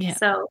 Yeah.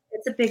 So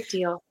it's a big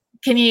deal.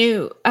 Can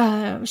you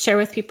share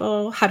with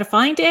people how to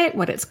find it,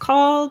 what it's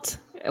called,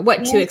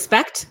 what to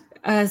expect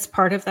as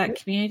part of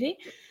that community?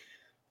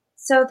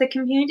 So the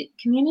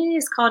community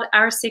is called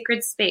Our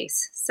Sacred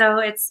Space. So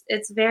it's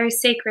very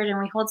sacred, and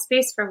we hold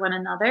space for one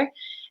another.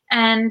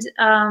 And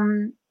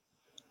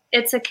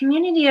it's a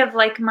community of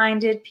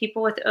like-minded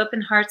people with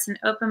open hearts and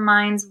open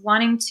minds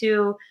wanting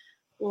to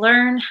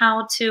learn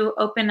how to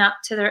open up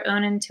to their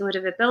own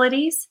intuitive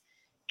abilities,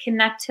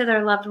 connect to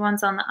their loved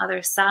ones on the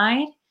other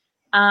side,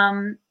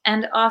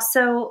 and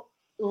also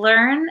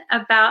learn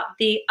about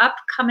the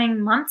upcoming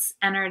month's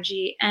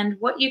energy and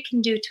what you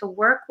can do to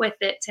work with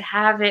it, to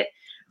have it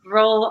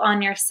roll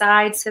on your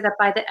side so that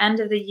by the end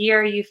of the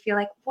year, you feel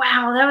like,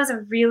 wow, that was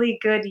a really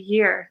good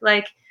year.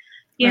 Like,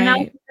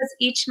 because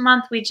each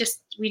month we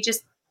just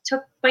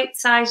took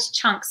bite-sized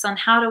chunks on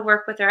how to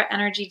work with our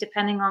energy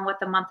depending on what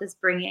the month is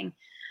bringing.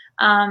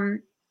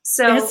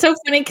 So it's so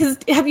funny because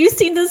have you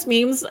seen those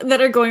memes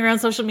that are going around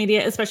social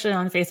media, especially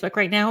on Facebook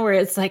right now, where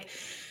it's like,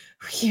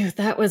 phew,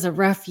 that was a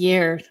rough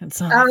year. It's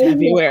not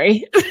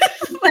February.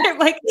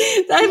 Like,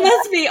 that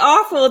must be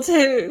awful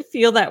to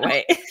feel that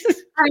way.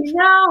 I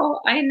know.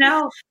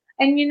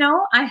 And,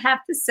 I have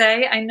to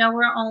say, I know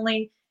we're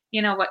only,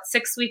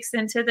 6 weeks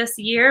into this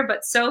year,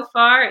 but so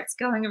far it's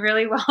going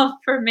really well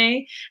for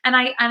me. And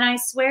I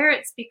swear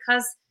it's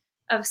because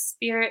of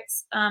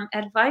Spirit's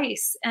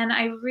advice. And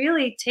I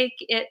really take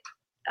it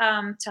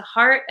to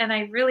heart, and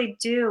I really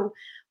do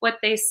what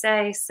they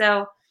say.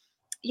 So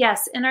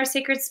yes, in Our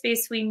Sacred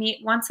Space, we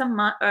meet once a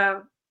month,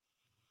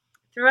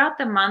 throughout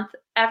the month.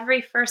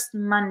 Every first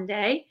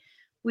Monday,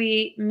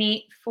 we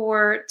meet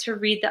to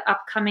read the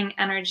upcoming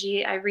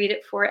energy. I read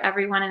it for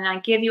everyone, and I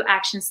give you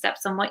action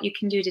steps on what you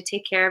can do to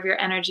take care of your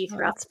energy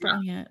throughout the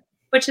month,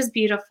 which is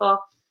beautiful.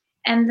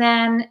 And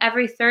then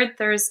every third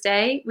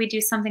Thursday, we do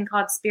something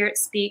called Spirit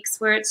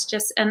Speaks, where it's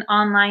just an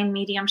online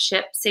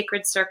mediumship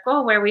sacred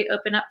circle where we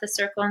open up the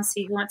circle and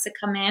see who wants to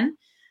come in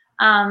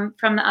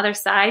from the other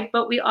side.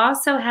 But we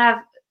also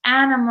have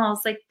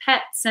animals like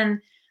pets, and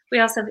we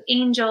also have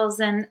angels.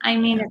 And I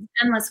mean, it's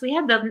endless. We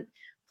had the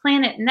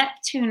planet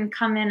Neptune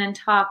come in and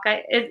talk.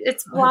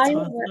 It's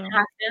wild what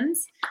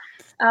happens.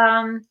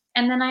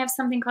 And then I have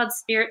something called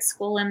Spirit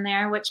School in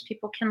there, which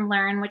people can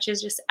learn, which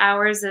is just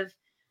hours of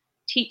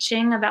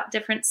teaching about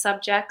different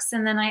subjects.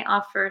 And then I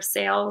offer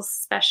sales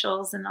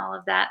specials and all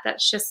of that.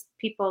 That's just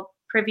people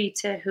privy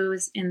to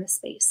who's in the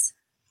space.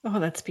 Oh,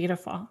 that's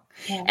beautiful.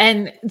 Yeah.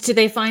 And do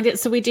they find it?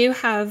 So we do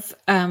have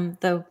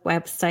the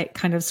website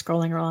kind of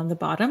scrolling along the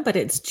bottom, but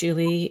it's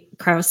Julie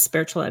Kraus,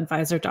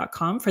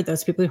 spiritualadvisor.com for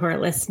those people who are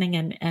listening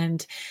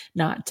and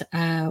not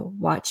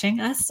watching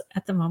us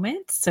at the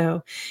moment.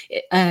 So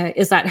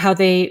is that how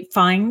they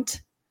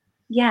find?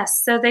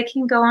 Yes. So they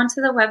can go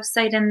onto the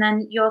website and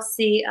then you'll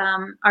see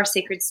our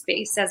sacred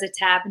space as a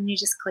tab, and you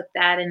just click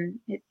that and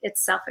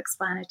it's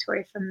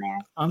self-explanatory from there.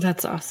 Oh,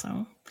 that's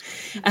awesome.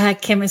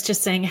 Kim is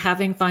just saying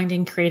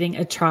finding, creating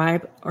a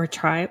tribe or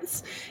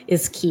tribes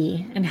is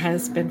key and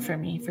has been for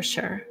me for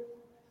sure.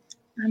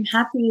 I'm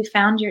happy you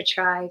found your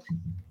tribe.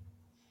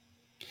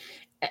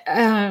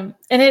 And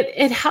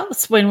it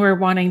helps when we're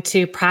wanting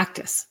to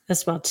practice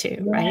as well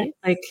too, right?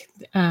 Like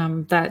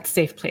that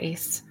safe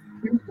place.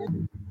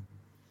 Mm-hmm.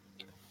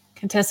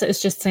 Contessa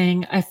is just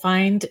saying, I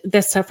find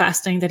this so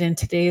fascinating that in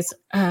today's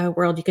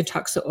world, you can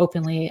talk so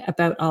openly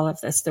about all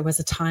of this. There was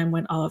a time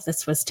when all of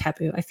this was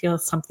taboo. I feel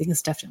something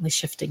is definitely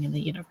shifting in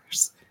the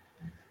universe.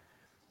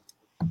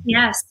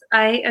 Yes,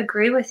 I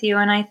agree with you.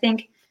 And I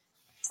think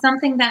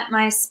something that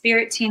my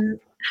spirit team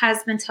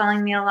has been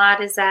telling me a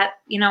lot is that,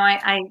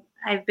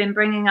 I've been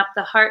bringing up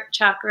the heart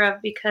chakra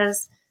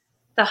because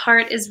the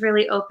heart is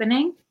really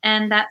opening,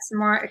 and that's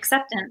more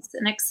acceptance,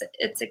 and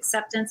it's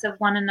acceptance of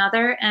one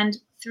another. And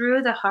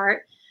through the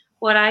heart,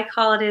 what I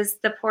call it is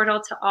the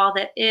portal to all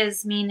that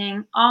is,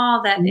 meaning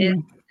all that is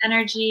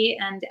energy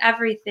and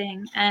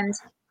everything. And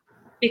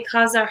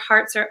because our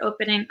hearts are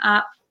opening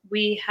up,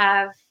 we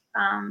have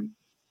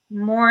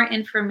more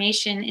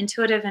information,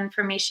 intuitive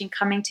information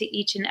coming to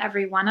each and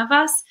every one of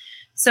us.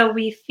 So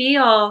we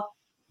feel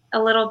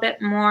a little bit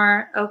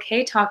more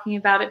okay talking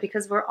about it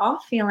because we're all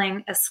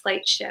feeling a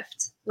slight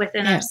shift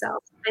within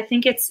ourselves. I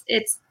think it's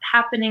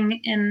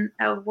happening in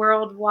a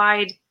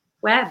worldwide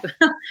web,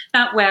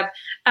 not web.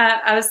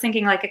 I was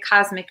thinking like a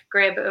cosmic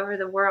grid over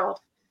the world.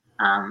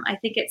 I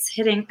think it's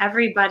hitting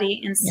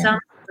everybody in some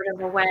sort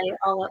of a way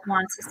all at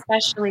once,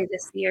 especially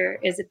this year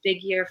is a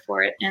big year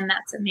for it. And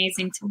that's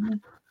amazing to me.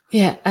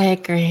 Yeah, I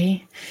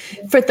agree.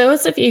 For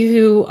those of you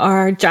who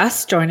are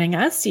just joining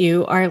us,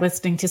 you are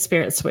listening to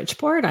Spirit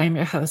Switchboard. I'm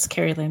your host,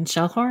 Carrie Lynn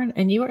Shellhorn,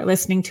 and you are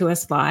listening to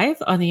us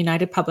live on the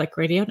United Public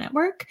Radio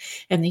Network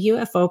and the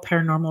UFO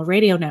Paranormal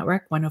Radio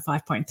Network,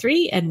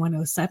 105.3 and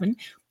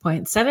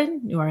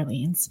 107.7 New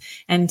Orleans.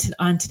 And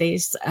on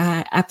today's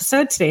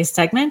today's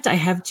segment, I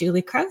have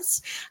Julie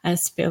Kraus, a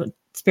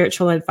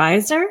spiritual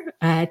advisor,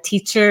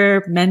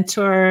 teacher,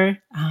 mentor,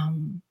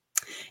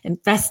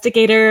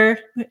 investigator.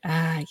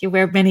 You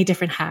wear many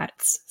different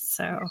hats.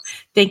 So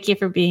thank you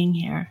for being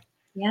here.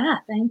 Yeah,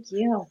 thank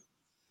you.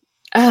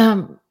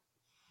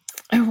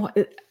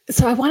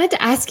 So I wanted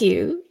to ask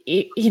you,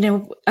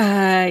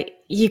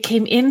 you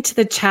came into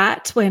the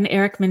chat when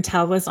Eric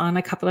Mintel was on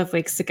a couple of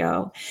weeks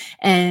ago,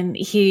 and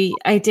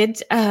I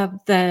did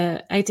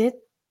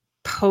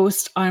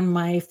post on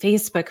my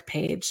Facebook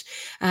page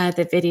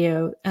the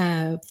video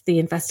of the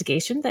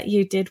investigation that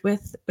you did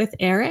with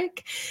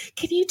Eric.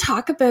 Can you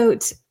talk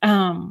about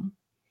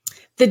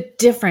the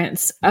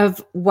difference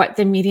of what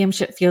the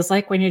mediumship feels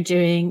like when you're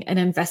doing an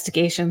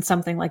investigation,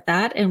 something like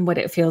that, and what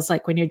it feels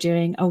like when you're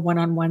doing a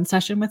one-on-one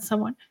session with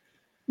someone?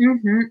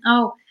 Mm-hmm.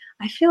 Oh,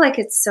 I feel like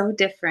it's so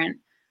different.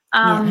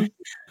 I'll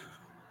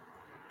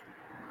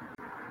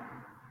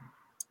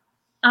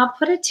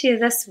put it to you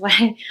this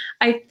way.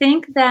 I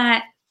think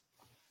that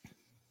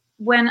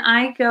when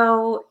I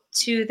go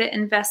to the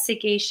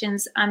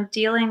investigations, I'm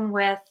dealing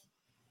with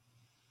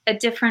a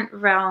different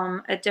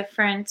realm, a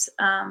different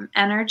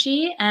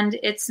energy, and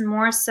it's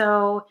more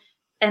so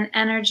an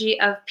energy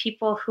of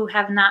people who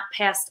have not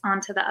passed on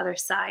to the other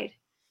side.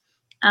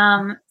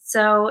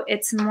 So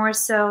it's more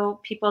so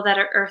people that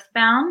are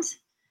earthbound,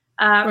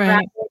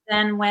 rather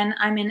than when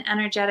I'm in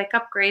energetic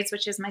upgrades,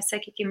 which is my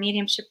psychic and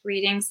mediumship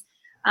readings.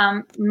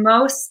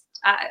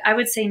 I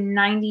would say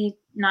 99%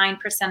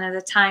 of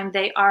the time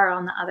they are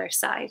on the other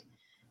side.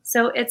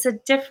 So it's a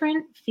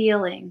different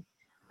feeling.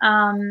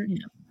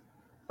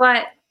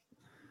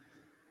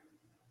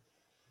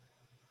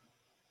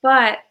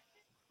 But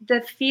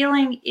the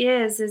feeling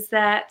is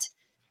that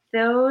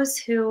those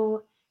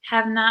who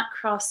have not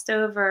crossed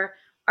over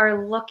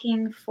are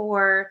looking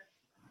for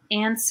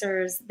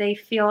answers. They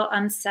feel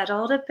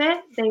unsettled a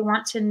bit. They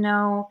want to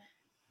know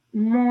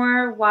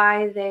more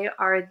why they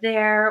are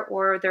there,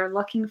 or they're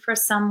looking for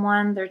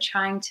someone. They're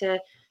trying to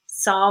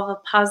solve a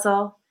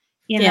puzzle.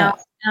 Yeah.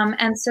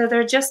 And so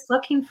they're just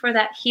looking for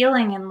that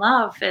healing and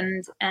love,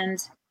 and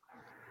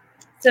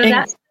so And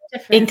that's in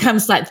different.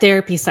 comes that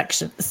therapy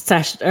session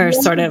or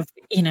sort of,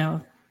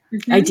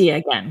 idea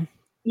again.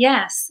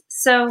 Yes.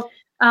 So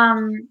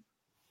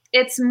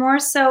it's more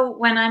so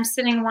when I'm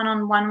sitting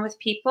one-on-one with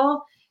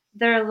people,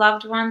 their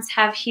loved ones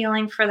have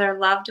healing for their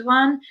loved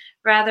one,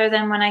 rather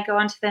than when I go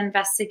into the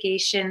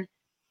investigation,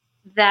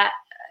 that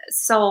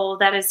soul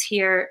that is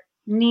here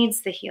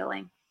needs the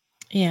healing.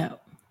 Yeah.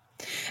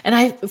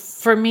 And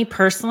for me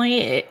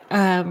personally,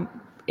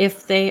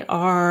 if they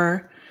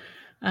are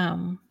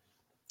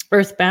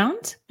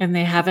earthbound and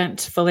they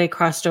haven't fully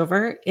crossed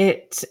over,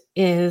 it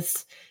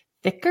is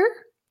thicker.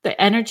 The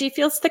energy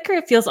feels thicker.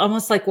 It feels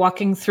almost like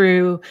walking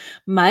through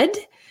mud.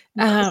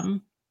 It's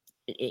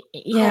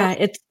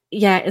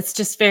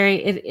just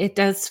it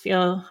does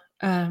feel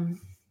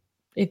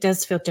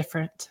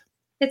different.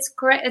 It's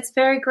great. It's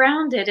very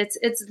grounded.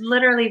 It's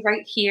literally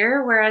right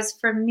here. Whereas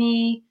for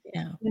me,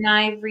 when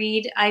I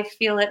read, I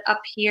feel it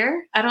up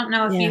here. I don't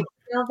know if you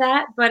feel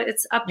that, but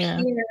it's up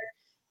here.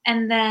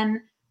 And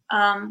then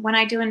when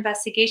I do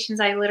investigations,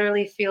 I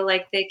literally feel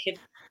like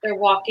they're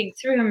walking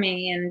through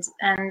me, and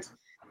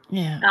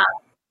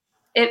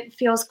it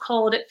feels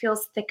cold. It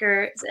feels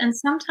thicker, and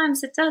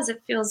sometimes it does.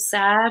 It feels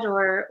sad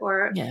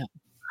or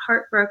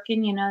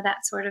heartbroken.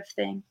 That sort of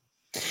thing.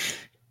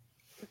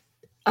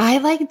 I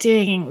like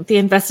doing the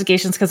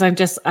investigations because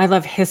I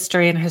love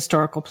history and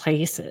historical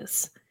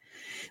places.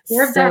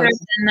 You're better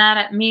than that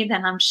at me,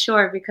 then, I'm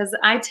sure, because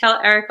I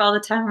tell Eric all the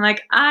time, I'm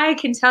like, I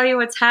can tell you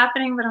what's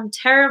happening, but I'm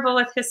terrible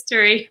with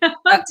history.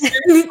 I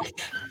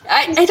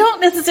don't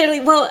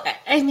necessarily. Well,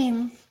 I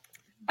mean,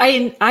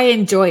 I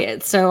enjoy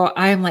it, so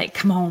I'm like,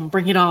 come on,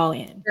 bring it all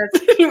in.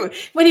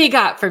 What do you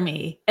got for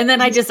me? And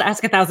then I just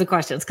ask 1,000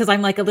 questions because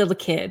I'm like a little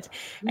kid.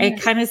 I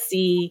kind of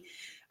see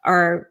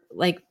our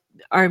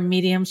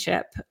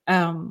mediumship,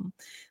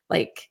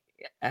 like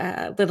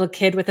a little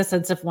kid with a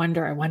sense of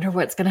wonder. I wonder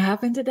what's going to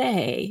happen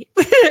today.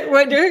 I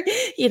wonder,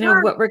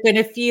 what we're going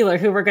to feel or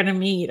who we're going to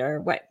meet or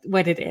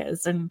what it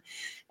is. And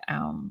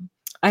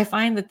I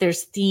find that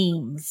there's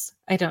themes.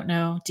 I don't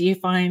know. Do you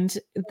find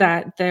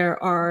that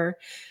there are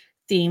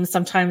themes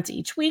sometimes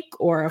each week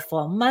or a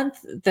full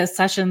month? The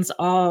sessions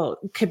all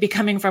could be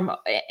coming from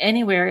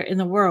anywhere in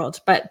the world,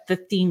 but the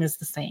theme is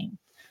the same.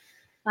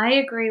 I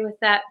agree with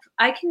that.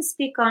 I can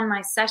speak on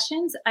my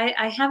sessions.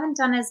 I haven't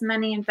done as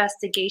many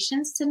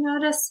investigations to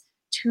notice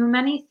too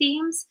many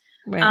themes.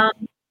 Right.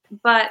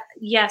 But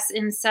yes,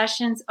 in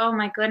sessions, oh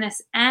my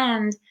goodness.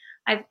 And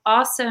I've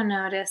also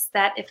noticed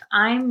that if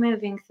I'm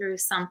moving through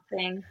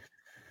something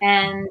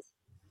and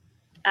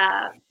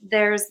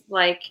there's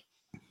like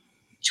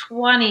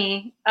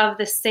 20 of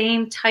the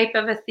same type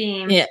of a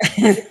theme, maybe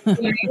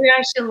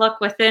I should look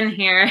within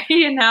here,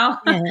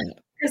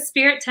 because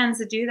spirit tends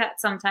to do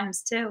that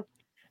sometimes too.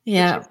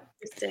 Yeah.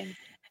 Interesting.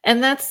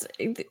 And that's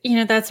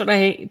what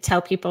I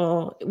tell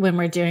people when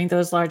we're doing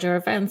those larger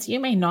events. You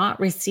may not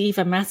receive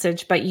a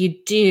message, but you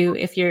do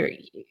if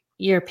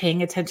you're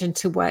paying attention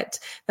to what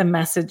the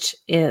message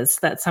is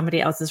that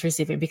somebody else is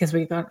receiving, because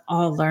we can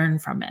all learn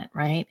from it,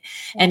 right?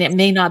 Yes. And it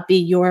may not be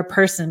your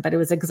person, but it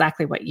was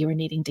exactly what you were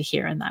needing to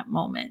hear in that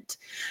moment.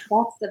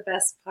 That's the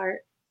best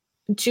part.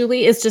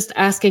 Julie is just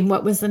asking,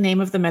 what was the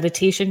name of the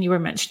meditation you were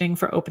mentioning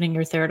for opening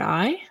your third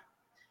eye?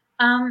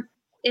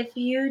 If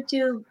you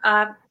do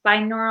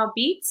binaural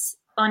beats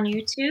on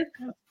YouTube,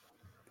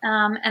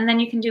 and then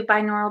you can do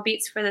binaural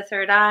beats for the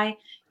third eye.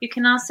 You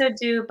can also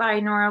do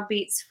binaural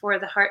beats for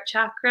the heart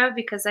chakra,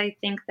 because I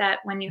think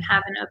that when you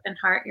have an open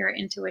heart, your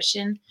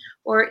intuition,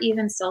 or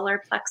even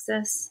solar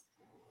plexus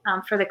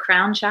for the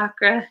crown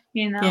chakra,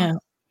 Yeah.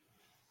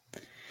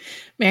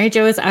 Mary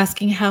Jo is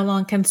asking, how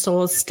long can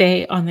souls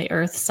stay on the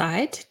earth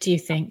side, do you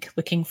think,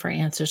 looking for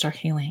answers or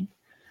healing?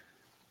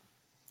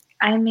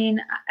 I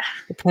mean,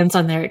 depends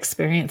on their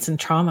experience and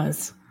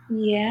traumas.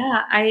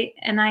 Yeah,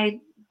 I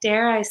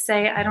dare I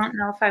say, I don't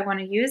know if I want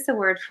to use the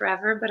word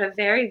forever, but a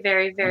very,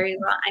 very, very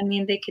long. I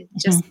mean, they could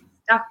just be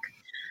stuck,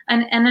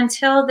 and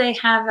until they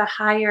have a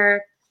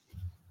higher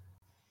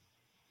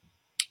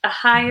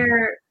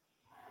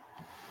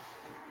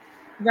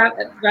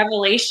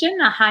revelation,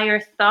 a higher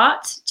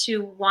thought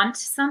to want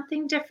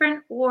something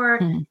different, or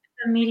a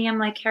medium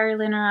like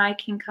Carolyn or I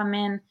can come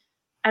in.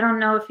 I don't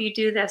know if you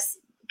do this,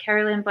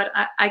 Carolyn, but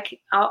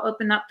I'll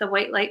open up the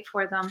white light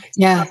for them.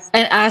 Yeah.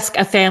 And ask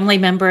a family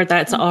member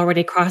that's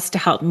already crossed to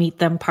help meet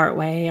them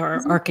partway, or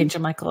Archangel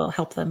Michael will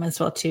help them as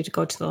well too, to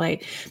go to the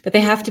light, but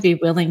they have to be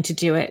willing to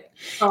do it.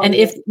 And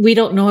if we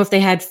don't know if they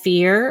had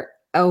fear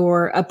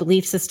or a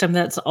belief system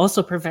that's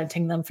also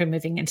preventing them from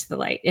moving into the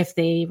light, if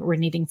they were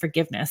needing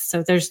forgiveness.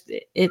 So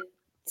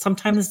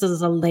sometimes this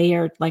is a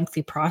layered,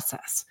 lengthy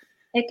process.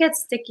 It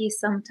gets sticky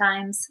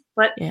sometimes,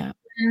 but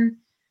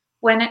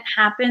when it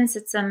happens,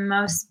 it's the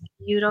most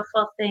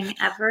beautiful thing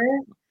ever.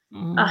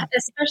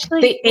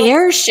 Especially the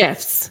air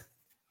shifts.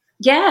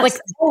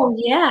 Yes.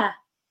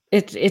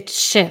 It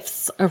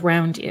shifts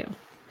around you.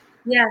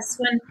 Yes.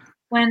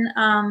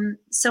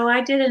 So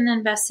I did an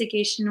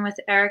investigation with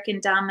Eric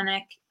and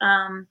Dominic.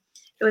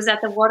 It was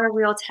at the Water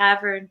Wheel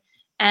Tavern,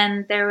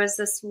 and there was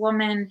this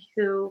woman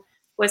who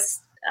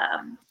was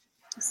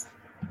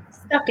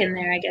stuck in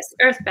there, I guess,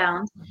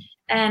 earthbound.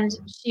 And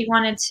she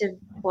wanted to,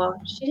 well,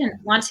 she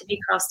didn't want to be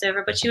crossed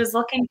over, but she was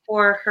looking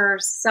for her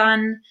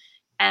son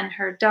and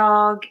her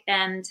dog.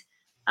 And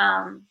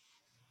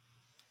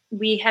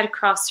we had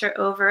crossed her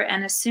over.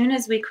 And as soon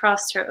as we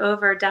crossed her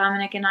over,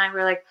 Dominic and I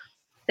were like,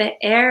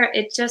 the air,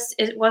 it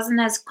wasn't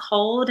as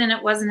cold and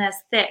it wasn't as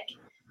thick.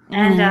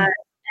 And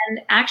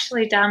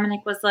actually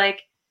Dominic was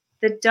like,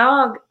 the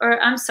dog, or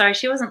I'm sorry,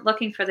 she wasn't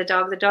looking for the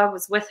dog. The dog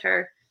was with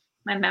her,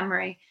 my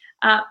memory.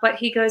 But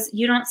he goes,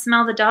 you don't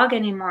smell the dog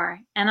anymore.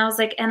 And I was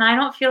like, and I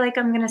don't feel like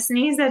I'm going to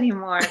sneeze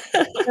anymore.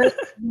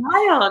 It's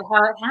wild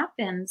how it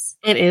happens.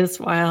 It is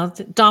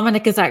wild.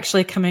 Dominic is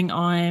actually coming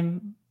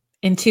on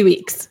in 2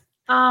 weeks.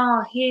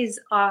 Oh, he's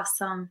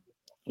awesome.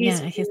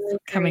 He's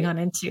coming on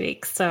in 2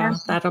 weeks. So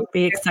that'll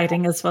be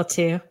exciting as well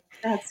too.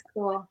 That's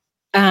cool.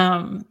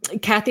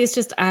 Kathy's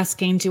just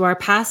asking, do our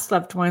past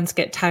loved ones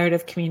get tired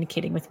of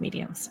communicating with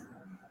mediums?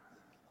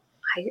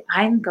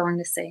 I'm going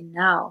to say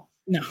no.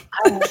 No.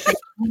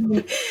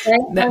 They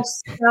are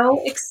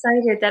so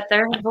excited that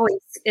their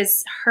voice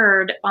is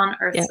heard on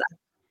Earth's side.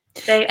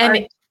 They are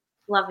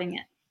loving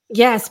it.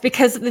 Yes,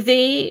 because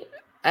they,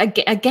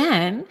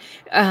 again,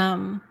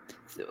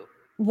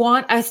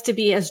 want us to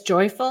be as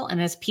joyful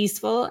and as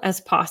peaceful as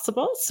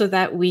possible so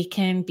that we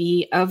can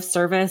be of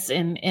service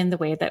in the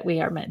way that we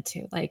are meant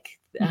to.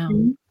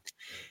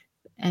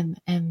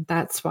 And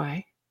that's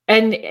why.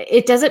 And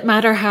it doesn't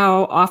matter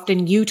how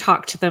often you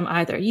talk to them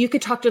either. You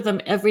could talk to them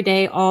every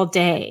day, all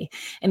day,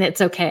 and it's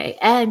okay.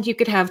 And you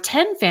could have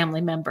 10 family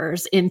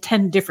members in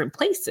 10 different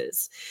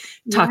places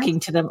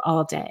talking to them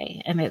all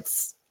day, and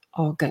it's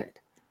all good.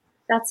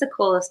 That's the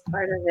coolest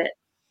part of it.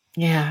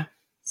 Yeah.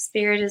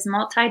 Spirit is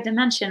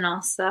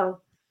multidimensional,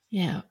 so.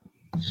 Yeah.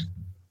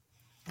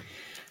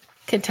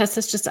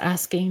 Contessa's just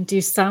asking,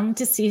 do some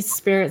deceased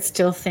spirits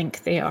still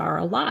think they are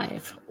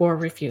alive or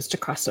refuse to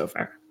cross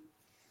over?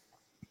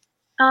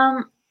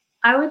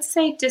 I would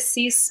say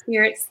deceased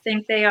spirits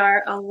think they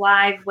are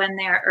alive when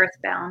they are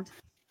earthbound.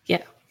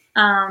 Yeah.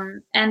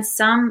 And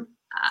some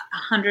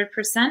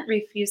 100%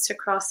 refuse to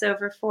cross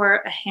over for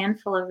a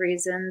handful of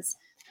reasons.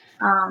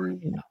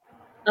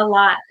 A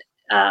lot.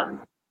 I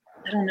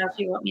don't know if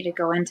you want me to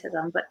go into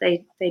them, but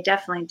they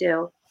definitely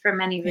do for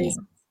many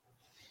reasons.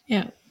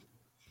 Yeah.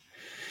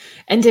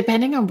 And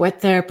depending on what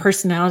their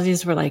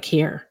personalities were like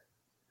here.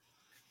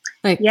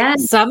 Like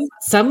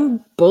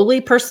some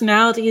bully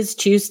personalities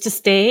choose to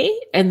stay,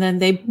 and then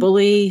they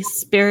bully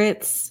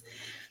spirits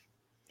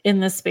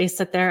in the space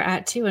that they're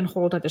at too, and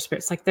hold other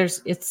spirits. Like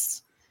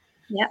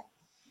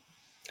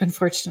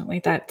unfortunately,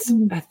 that's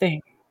a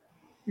thing.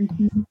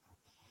 Mm-hmm.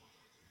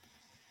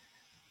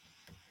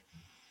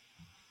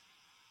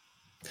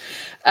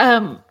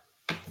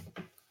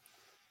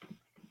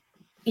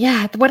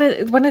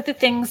 One of the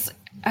things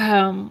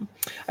I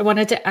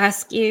wanted to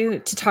ask you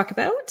to talk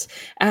about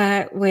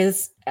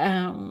was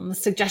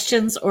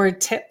suggestions or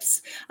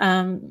tips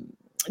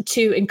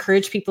to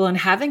encourage people in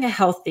having a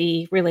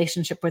healthy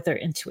relationship with their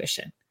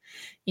intuition.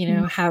 You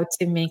know, how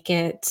to make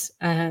it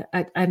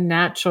a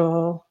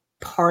natural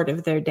part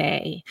of their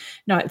day,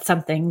 not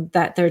something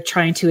that they're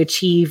trying to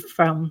achieve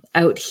from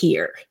out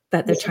here,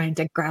 that they're trying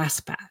to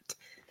grasp at.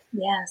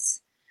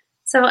 Yes.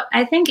 So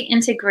I think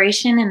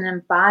integration and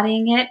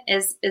embodying it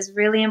is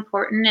really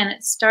important. And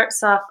it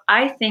starts off,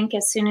 I think,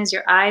 as soon as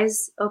your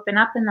eyes open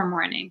up in the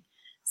morning.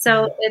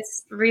 So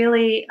it's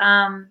really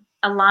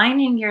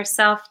aligning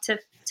yourself to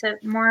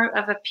more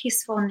of a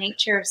peaceful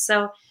nature.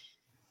 So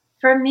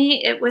for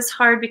me, it was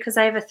hard because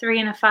I have a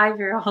 3 and a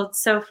 5-year-old.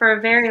 So for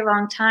a very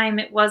long time,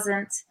 it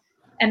wasn't,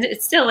 and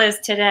it still is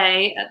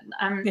today.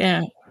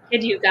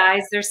 Kid you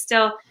guys, they're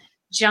still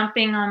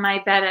jumping on my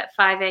bed at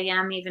 5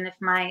 a.m., even if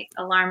my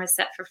alarm is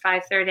set for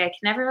 5:30. I can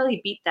never really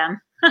beat them.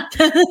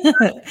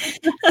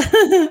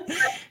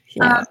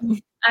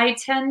 I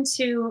tend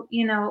to,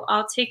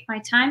 I'll take my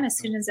time as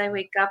soon as I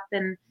wake up,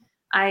 and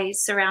I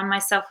surround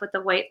myself with the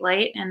white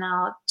light, and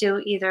I'll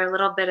do either a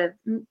little bit of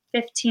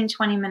 15,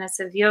 20 minutes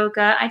of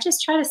yoga. I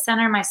just try to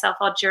center myself.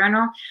 I'll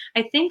journal.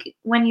 I think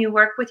when you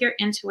work with your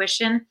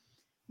intuition,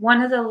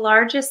 one of the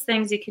largest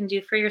things you can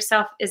do for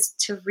yourself is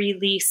to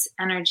release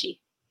energy.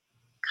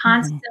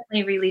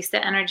 Constantly release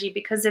the energy,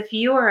 because if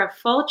you are a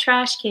full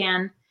trash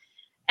can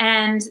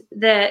and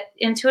the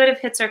intuitive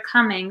hits are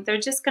coming, they're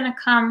just going to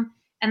come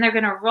and they're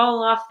going to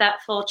roll off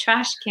that full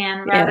trash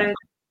can rather than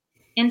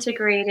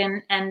integrate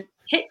and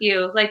hit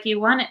you like you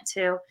want it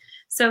to.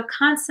 So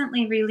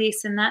constantly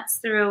release, and that's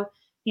through,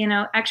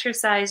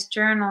 exercise,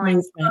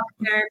 journaling,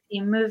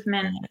 therapy,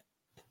 movement,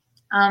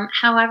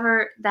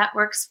 however that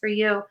works for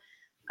you.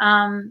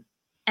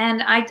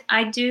 And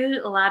I do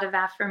a lot of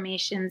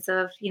affirmations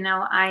of,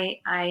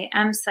 I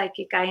am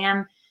psychic. I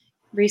am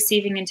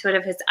receiving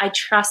intuitive hits. I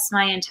trust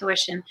my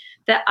intuition.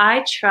 That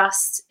I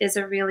trust is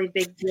a really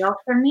big deal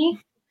for me.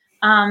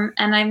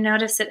 And I've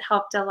noticed it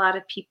helped a lot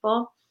of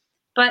people.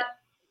 But,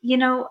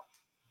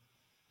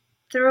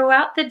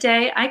 throughout the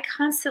day, I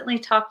constantly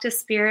talk to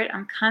spirit.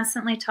 I'm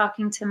constantly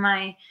talking to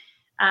my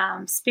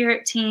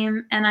spirit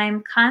team, and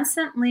I'm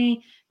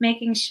constantly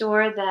making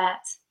sure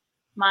that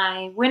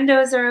my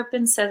windows are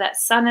open so that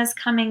sun is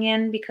coming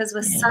in, because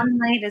with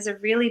sunlight is a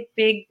really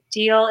big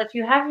deal. If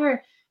you have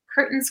your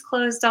curtains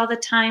closed all the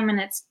time and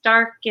it's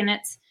dark and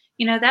it's,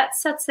 that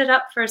sets it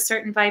up for a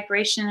certain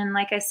vibration. And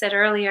like I said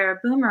earlier, a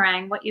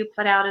boomerang, what you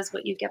put out is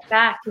what you get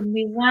back. And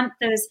we want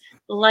those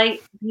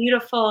light,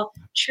 beautiful,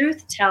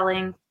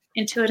 truth-telling,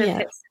 intuitive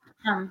hits to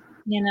come,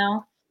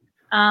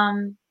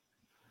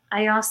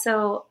 I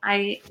also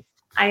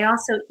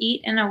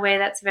eat in a way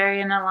that's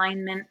very in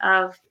alignment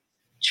of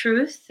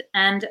truth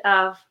and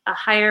of a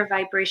higher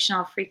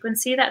vibrational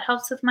frequency that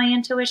helps with my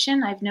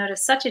intuition. I've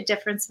noticed such a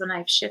difference when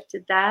I've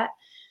shifted that.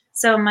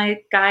 So my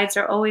guides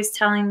are always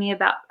telling me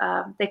about,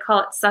 they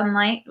call it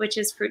sunlight, which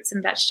is fruits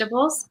and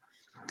vegetables.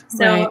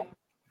 So,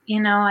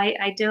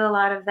 I do a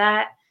lot of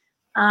that.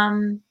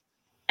 And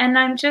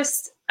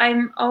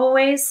I'm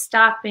always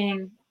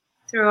stopping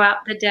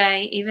throughout the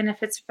day, even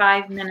if it's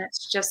 5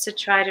 minutes, just to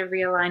try to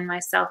realign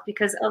myself,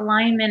 because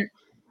alignment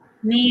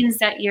means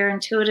that you're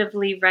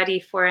intuitively ready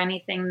for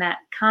anything that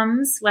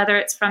comes, whether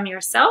it's from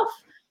yourself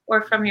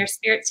or from your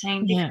spirit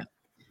team. Because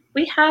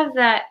we have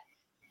that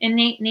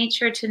innate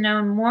nature to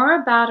know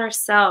more about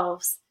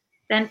ourselves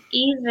than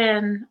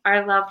even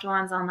our loved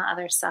ones on the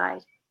other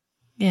side.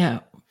 Yeah.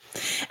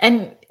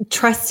 And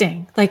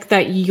trusting like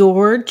that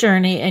your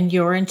journey and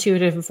your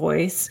intuitive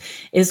voice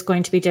is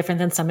going to be different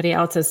than somebody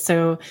else's.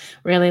 So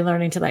really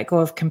learning to let go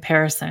of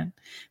comparison,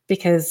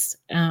 because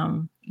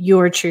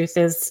your truth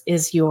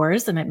is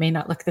yours, and it may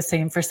not look the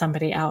same for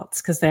somebody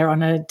else because they're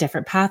on a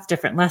different path,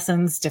 different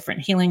lessons,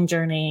 different healing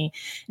journey.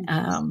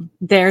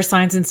 Their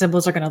signs and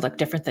symbols are going to look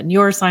different than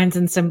your signs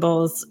and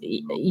symbols.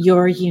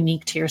 You're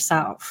unique to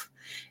yourself,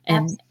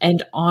 and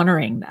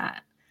honoring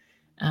that.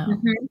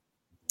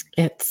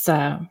 It's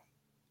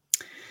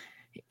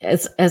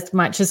as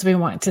much as we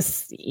want to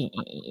see,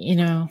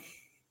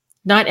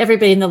 not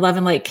everybody in the love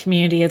and light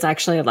community is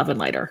actually a love and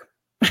lighter.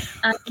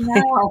 I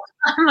know.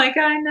 I'm like,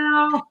 I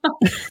know.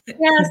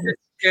 Yes,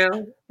 it's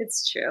true.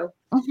 It's true.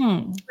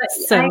 Mm-hmm. But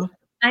so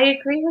I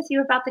agree with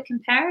you about the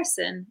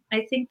comparison.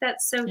 I think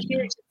that's so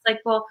huge. It's like,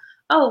 well,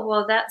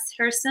 that's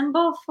her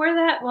symbol for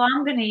that. Well,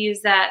 I'm going to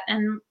use that.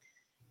 And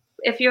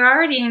if you're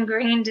already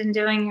ingrained in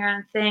doing your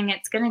own thing,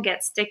 it's going to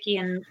get sticky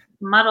and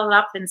muddled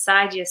up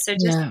inside you. So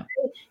just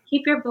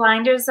keep your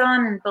blinders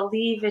on and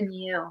believe in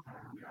you.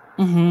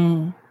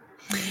 Mm-hmm.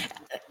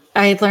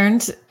 I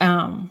learned,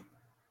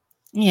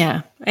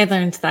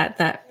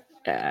 that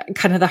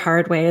kind of the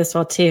hard way as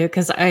well too,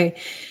 because I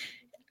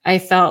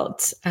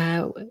felt,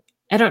 I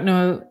don't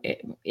know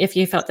if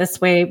you felt this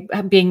way,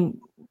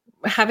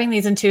 having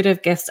these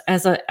intuitive gifts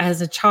as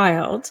a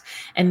child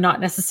and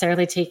not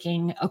necessarily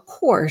taking a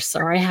course,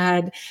 or I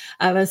had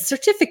a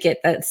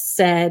certificate that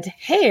said,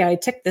 hey, I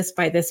took this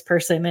by this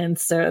person. And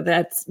so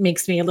that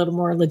makes me a little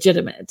more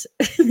legitimate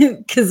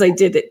because I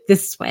did it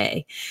this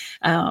way.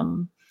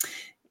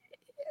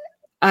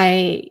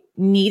 I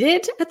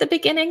needed at the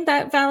beginning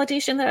that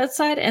validation, that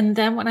outside. And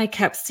then when I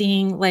kept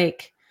seeing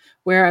like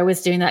where I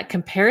was doing that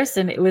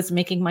comparison, it was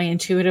making my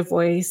intuitive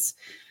voice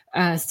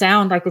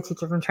sound like the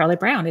teacher from Charlie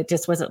Brown. It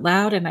just wasn't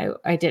loud, and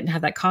I didn't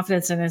have that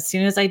confidence. And as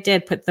soon as I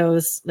did put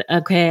those,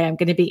 okay, I'm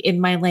going to be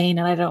in my lane,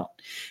 and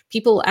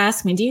people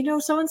ask me, do you know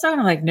so-and-so? And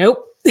I'm like,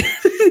 nope.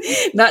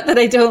 Not that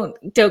I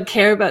don't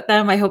care about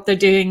them. I hope they're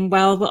doing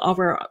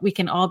well. We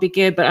can all be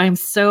good, but I'm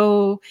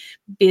so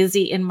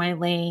busy in my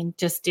lane,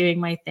 just doing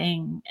my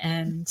thing.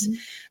 And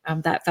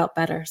that felt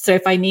better. So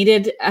if I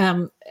needed,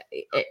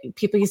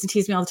 people used to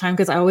tease me all the time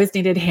because I always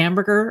needed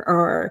hamburger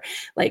or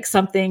like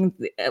something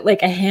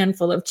like a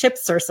handful of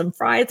chips or some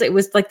fries. It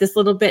was like this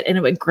little bit, and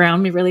it would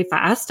ground me really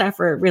fast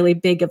after a really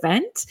big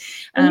event.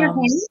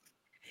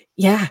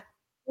 Yeah.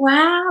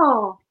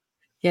 Wow.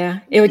 Yeah.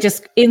 It would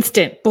just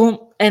instant boom.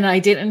 And I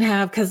didn't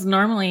have, because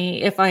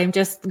normally if I'm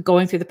just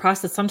going through the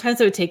process, sometimes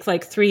it would take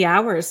like 3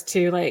 hours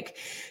to like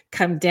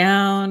come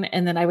down,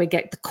 and then I would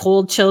get the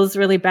cold chills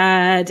really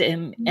bad.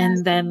 And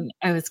then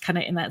I was kind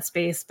of in that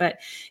space. But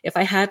if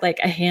I had like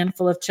a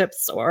handful of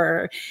chips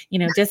or,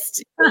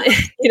 just,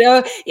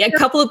 a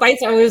couple of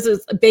bites, a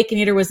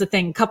Baconator was the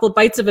thing. A couple of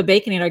bites of a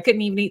Baconator. I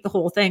couldn't even eat the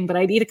whole thing, but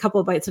I'd eat a couple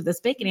of bites of this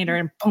Baconator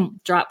and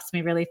boom, drops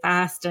me really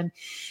fast. And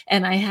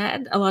I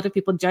had a lot of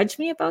people judge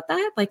me about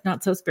that, like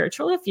not so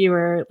spiritual if you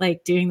were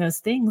like doing those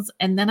things.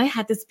 And then I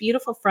had this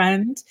beautiful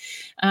friend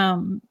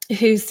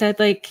who said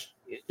like,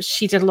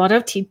 she did a lot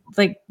of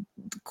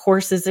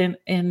courses in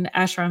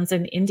ashrams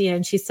in India.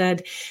 And she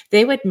said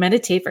they would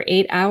meditate for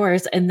 8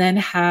 hours and then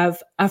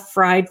have a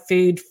fried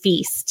food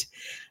feast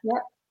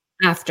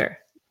after.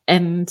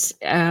 And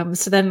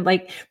so then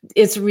like,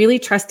 it's really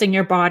trusting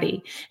your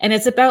body, and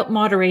it's about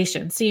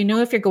moderation. So,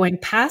 if you're going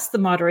past the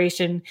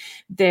moderation,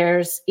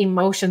 there's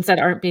emotions that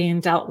aren't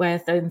being dealt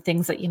with and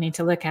things that you need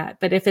to look at.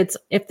 But if it's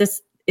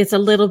a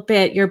little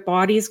bit, your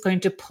body is going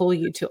to pull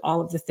you to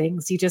all of the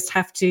things. You just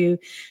have to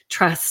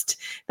trust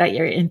that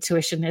your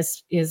intuition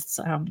is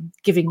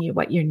giving you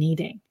what you're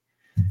needing.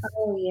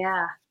 Oh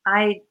yeah,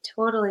 I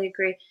totally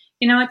agree.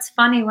 It's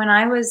funny, when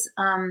I was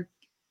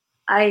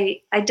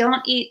I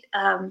don't eat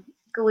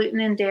gluten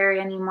and dairy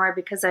anymore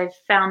because I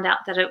found out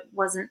that it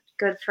wasn't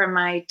good for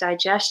my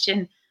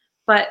digestion.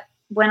 But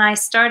when I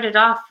started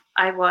off,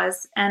 I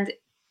was. And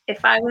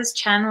if I was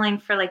channeling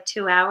for like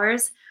 2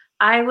 hours,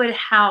 I would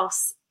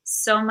house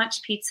so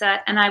much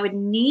pizza and I would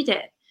need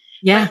it.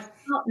 Yeah.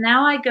 But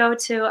now I go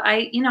to,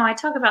 I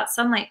talk about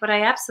sunlight, but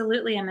I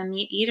absolutely am a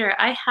meat eater.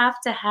 I have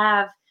to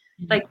have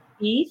like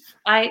beef.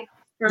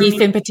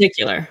 Beef in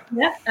particular.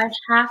 Yep, I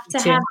have to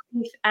Me too. have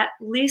beef at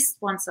least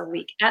once a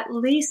week. At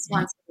least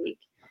once a week.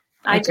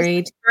 I just Agreed.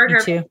 ate a burger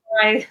Me too.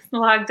 before I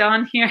logged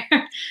on here.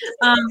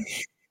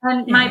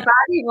 And my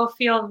body will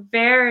feel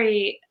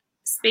very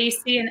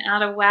spacey and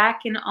out of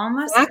whack and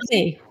almost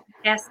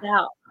pass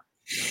out.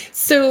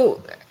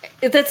 So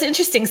that's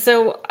interesting.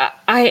 So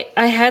I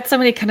had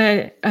somebody kind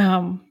of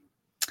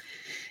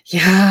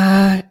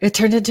it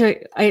turned into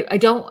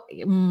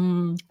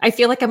I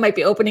feel like I might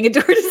be opening a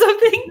door to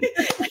something.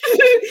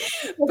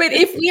 But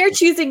if we are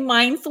choosing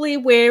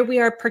mindfully where we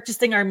are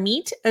purchasing our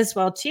meat as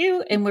well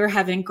too, and we're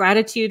having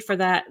gratitude for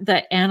that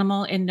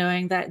animal and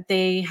knowing that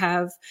they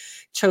have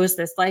chose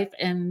this life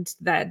and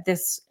that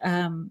this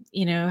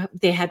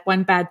they had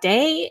one bad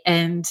day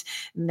and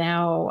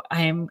now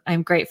I'm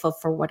grateful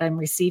for what I'm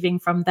receiving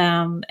from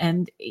them.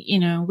 And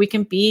we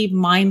can be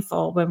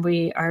mindful when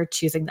we are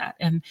choosing that.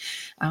 And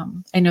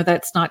I know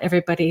that's not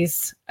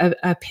everybody's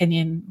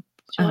opinion.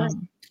 Sure.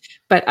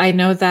 But I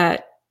know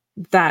that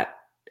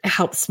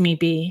helps me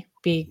be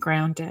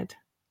grounded.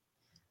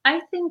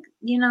 I think,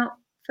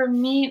 for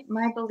me,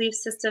 my belief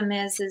system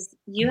is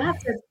you have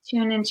to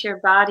tune into your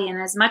body.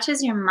 And as much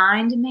as your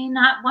mind may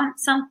not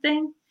want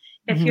something,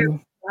 if your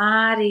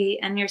body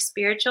and your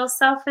spiritual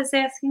self is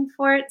asking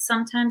for it,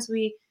 sometimes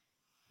we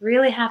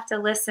really have to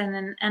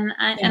listen. And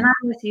I'm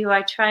with you.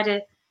 I try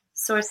to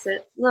source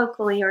it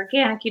locally,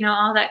 organic,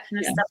 all that kind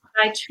of stuff.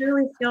 But I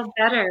truly feel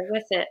better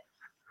with it.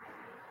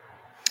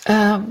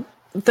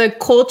 The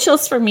cold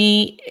chills for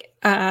me,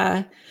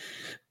 when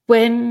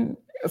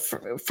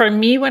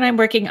I'm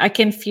working, I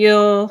can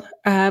feel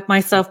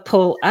myself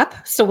pull up.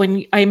 So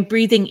when I'm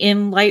breathing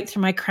in light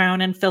through my crown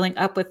and filling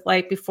up with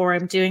light before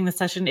I'm doing the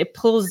session, it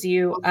pulls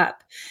you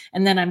up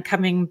and then I'm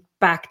coming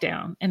back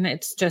down. And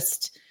it's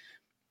just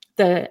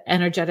the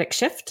energetic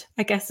shift,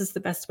 I guess is the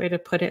best way to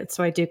put it.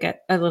 So I do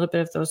get a little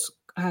bit of those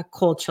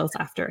cold chills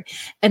after,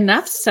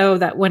 enough so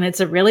that when it's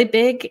a really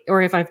big,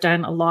 or if I've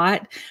done a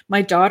lot,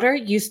 my daughter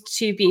used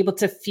to be able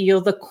to feel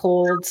the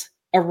cold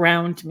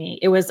around me.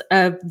 It was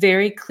a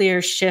very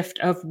clear shift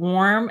of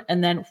warm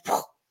and then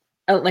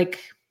like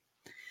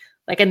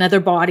another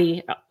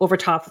body over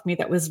top of me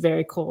that was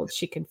very cold.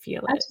 She can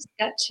feel it. I just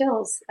got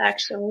chills,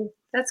 actually.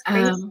 That's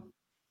crazy.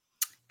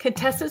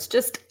 Contessa's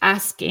just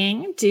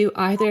asking, do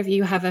either of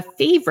you have a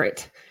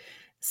favorite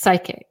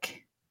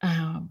psychic?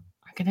 I'm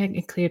going to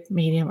include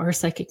medium or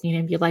psychic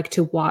medium you like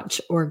to watch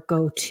or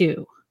go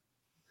to.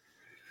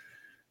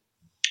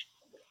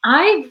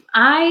 I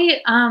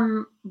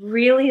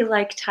really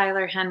like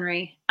Tyler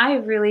Henry. I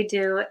really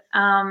do.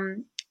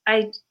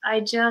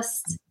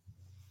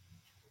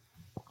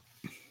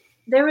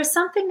 There was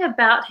something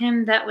about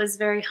him that was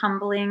very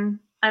humbling.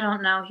 I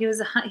don't know. He's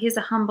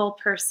a humble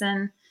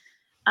person.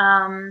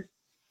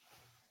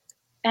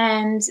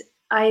 And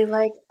I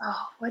like,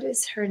 what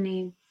is her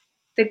name?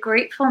 The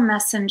Grateful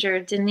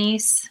Messenger,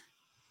 Denise.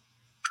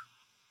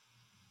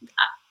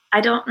 I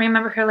don't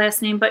remember her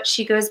last name, but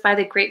she goes by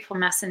the Grateful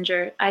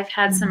Messenger. I've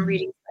had some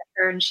readings with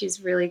her and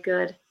she's really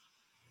good.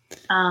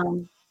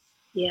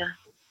 Yeah.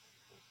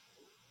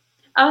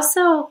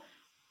 Also,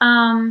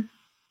 I've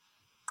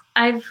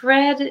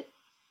read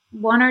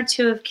one or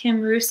two of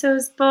Kim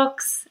Russo's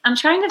books. I'm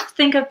trying to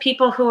think of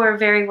people who are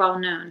very well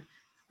known.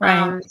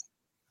 Right.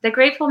 The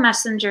Grateful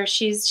Messenger,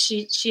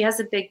 she has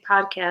a big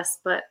podcast,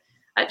 but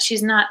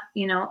she's not,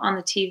 on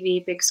the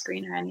TV, big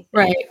screen or anything.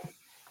 Right.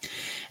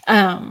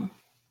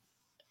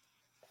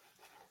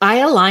 I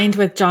aligned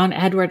with John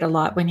Edward a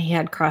lot when he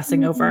had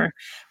Crossing Over.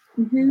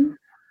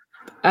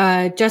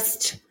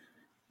 Just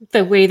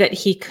the way that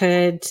he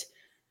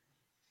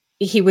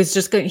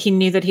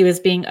knew that he was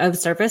being of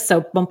service.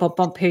 So bump, bump,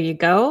 bump, here you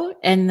go.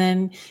 And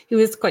then he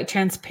was quite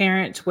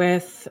transparent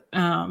with,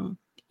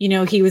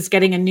 he was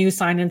getting a new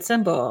sign and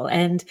symbol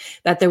and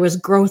that there was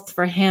growth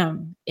for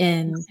him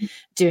in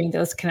doing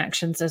those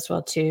connections as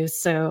well too.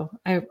 So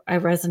I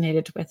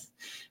resonated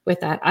with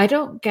that. I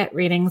don't get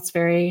readings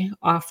very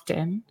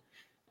often.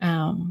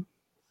 Same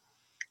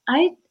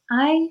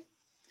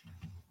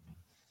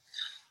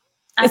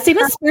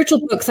as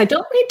spiritual books. I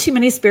don't read too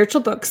many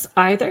spiritual books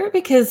either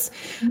because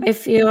I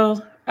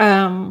feel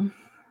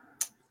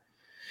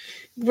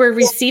we're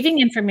receiving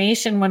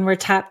information when we're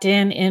tapped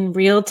in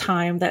real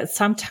time that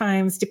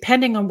sometimes,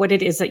 depending on what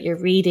it is that you're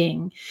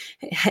reading,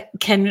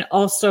 can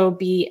also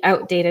be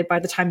outdated by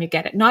the time you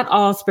get it. Not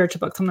all spiritual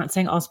books. I'm not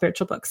saying all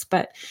spiritual books,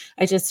 but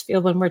I just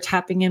feel when we're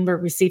tapping in, we're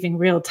receiving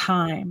real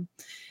time.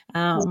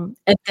 And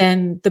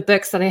then the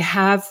books that I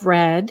have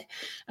read,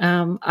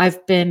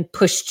 I've been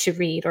pushed to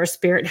read, or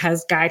spirit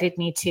has guided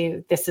me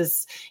to. This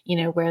is,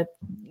 where,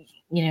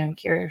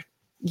 you're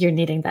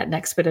needing that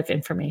next bit of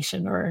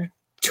information or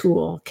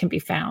tool can be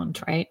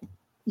found, right?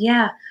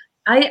 Yeah,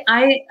 I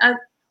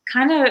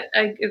kind of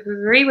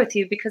agree with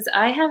you, because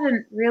I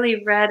haven't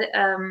really read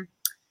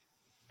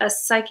a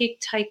psychic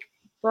type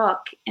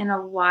book in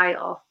a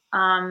while.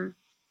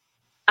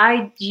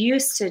 I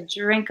used to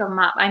drink them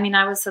up. I mean,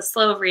 I was a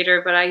slow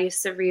reader, but I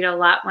used to read a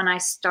lot when I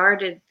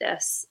started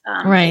this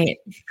Right.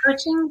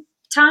 coaching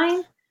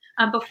time,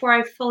 before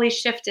I fully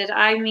shifted.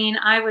 I mean,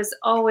 I was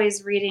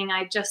always reading.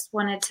 I just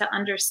wanted to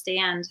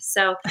understand.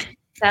 So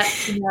that,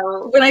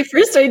 When I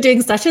first started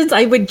doing sessions,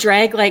 I would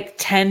drag like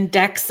 10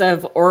 decks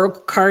of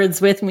oracle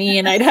cards with me,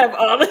 and I'd have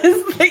all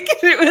this, like,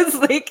 it was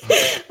like,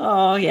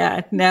 oh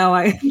yeah, now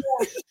I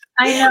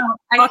know.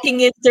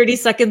 walking in 30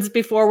 seconds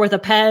before with a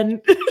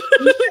pen.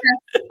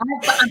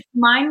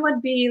 Mine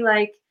would be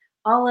like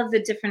all of the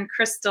different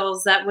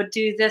crystals that would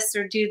do this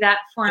or do that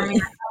for me,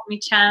 or help me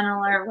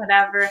channel or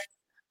whatever.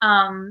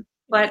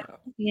 But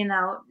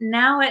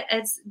now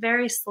it's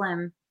very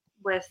slim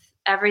with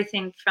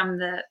everything from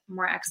the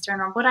more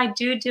external. What I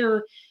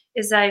do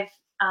is I've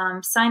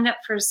signed up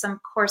for some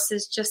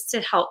courses just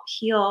to help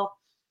heal,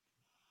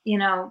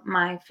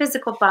 my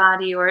physical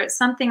body or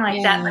something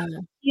like that, like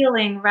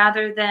healing,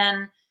 rather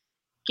than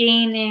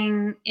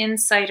gaining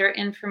insight or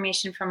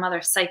information from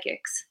other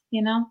psychics,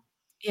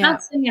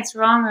 Not saying it's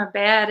wrong or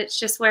bad. It's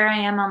just where I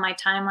am on my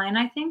timeline,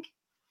 I think.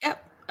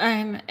 Yep.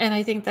 And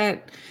I think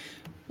that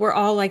we're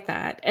all like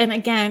that. And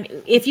again,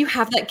 if you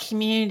have that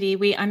community,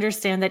 we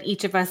understand that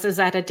each of us is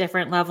at a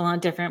different level and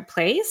a different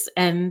place,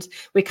 and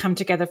we come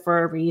together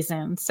for a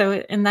reason.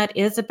 So, and that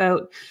is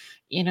about,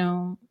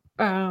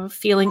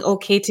 feeling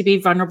okay to be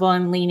vulnerable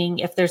and leaning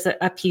if there's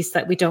a piece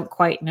that we don't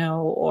quite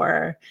know,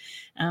 or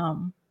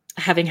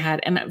having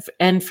had.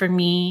 And for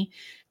me,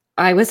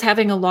 I was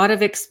having a lot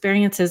of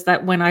experiences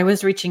that when I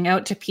was reaching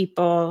out to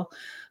people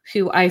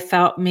who I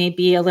felt may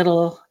be a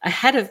little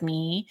ahead of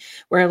me,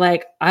 were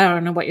like, I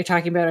don't know what you're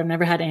talking about. I've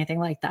never had anything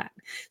like that.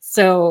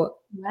 So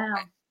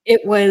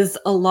it was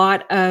a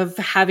lot of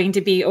having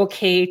to be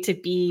okay to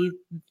be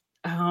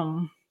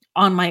on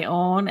my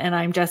own.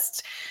 And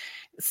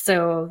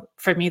so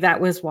for me,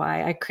 that was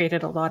why I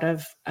created a lot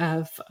of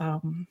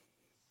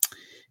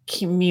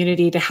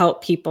community to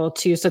help people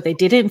too, so they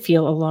didn't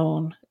feel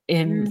alone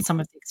in some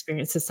of the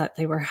experiences that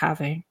they were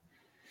having.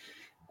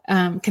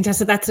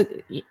 Contessa, that's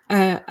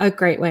a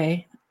great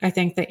way. I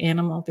thanked the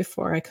animal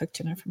before I cooked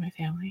dinner for my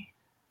family.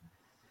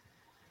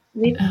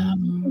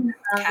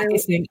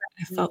 Kathy's saying,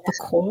 I felt the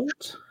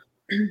cold.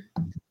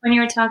 When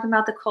you were talking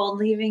about the cold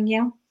leaving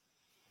you?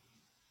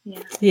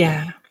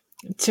 Yeah.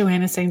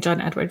 Joanna saying John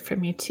Edward for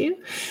me too.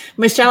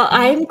 Michelle,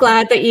 I'm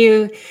glad that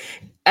you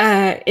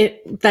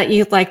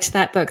liked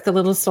that book, The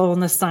Little Soul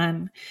in the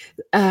Sun.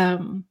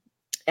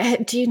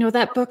 Do you know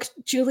that book,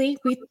 Julie?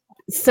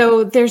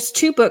 So there's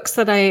two books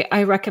that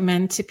I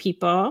recommend to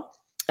people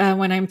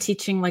when I'm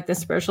teaching like the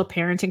spiritual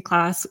parenting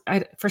class.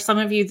 For some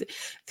of you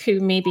who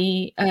may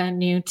be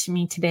new to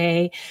me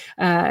today,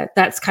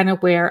 that's kind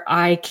of where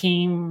I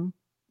came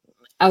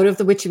out of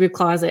the witchy woo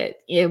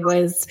closet. It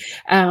was,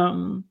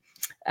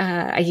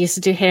 I used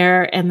to do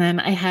hair, and then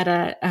I had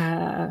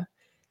a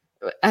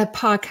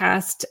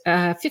podcast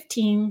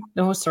 17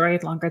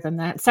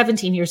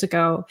 years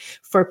ago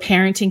for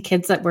parenting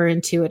kids that were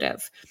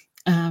intuitive,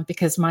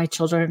 because my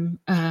children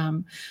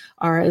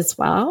are as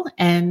well.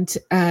 And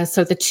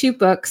so the two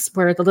books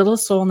were The Little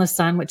Soul in the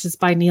Sun, which is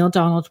by Neale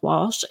Donald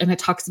Walsch, and it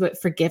talks about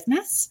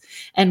forgiveness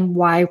and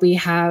why we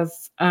have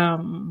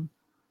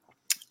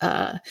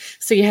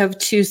so you have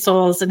two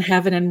souls in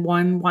heaven, and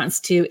one wants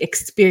to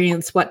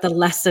experience what the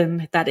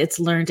lesson that it's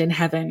learned in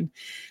heaven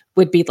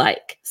would be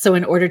like. So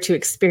in order to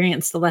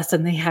experience the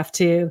lesson, they have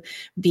to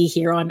be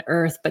here on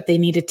earth, but they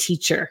need a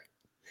teacher.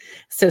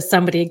 So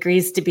somebody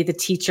agrees to be the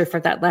teacher for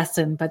that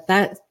lesson, but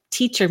that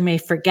teacher may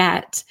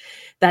forget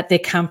that they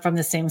come from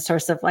the same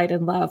source of light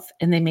and love,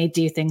 and they may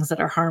do things that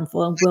are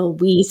harmful. And will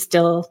we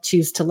still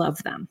choose to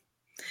love them?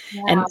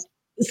 Wow. And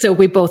so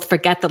we both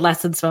forget the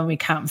lessons when we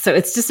come. So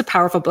it's just a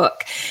powerful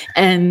book,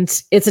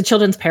 and it's a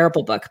children's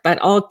parable book, but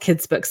all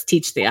kids' books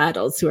teach the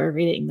adults who are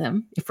reading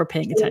them if we're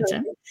paying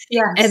attention.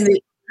 Yes.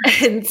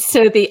 And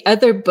so the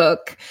other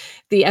book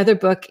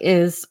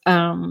is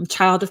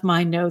Child of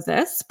Mine Know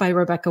This by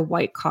Rebecca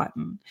White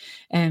Cotton.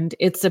 And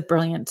it's a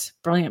brilliant,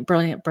 brilliant,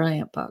 brilliant,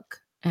 brilliant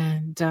book.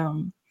 And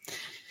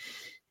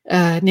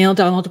Neale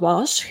Donald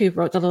Walsch, who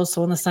wrote The Little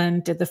Soul in the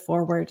Sun, did the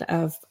foreword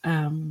of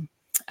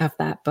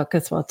that book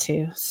as well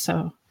too.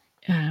 So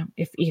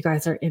if you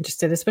guys are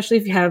interested, especially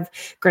if you have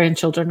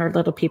grandchildren or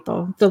little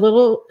people, the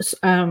little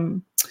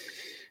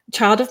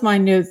Child of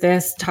Mine Know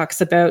This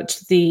talks about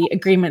the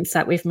agreements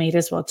that we've made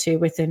as well too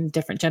within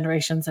different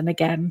generations, and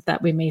again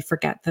that we may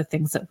forget the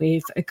things that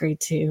we've agreed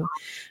to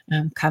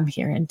come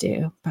here and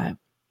do. But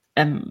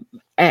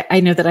I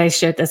know that I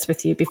shared this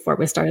with you before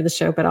we started the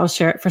show, but I'll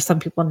share it for some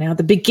people now.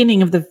 The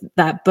beginning of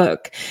that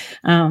book,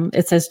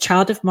 it says,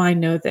 "Child of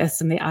mine, know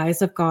this: in the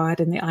eyes of God,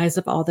 in the eyes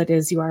of all that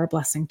is, you are a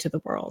blessing to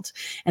the world."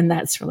 And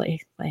that's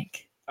really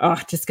like,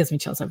 it just gives me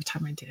chills every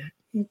time I do it.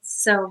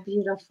 It's so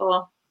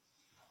beautiful.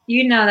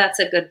 You know, that's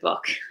a good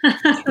book.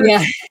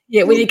 Yeah.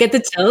 Yeah. When you get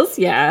the chills.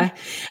 Yeah.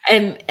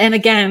 And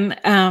again,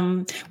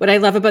 what I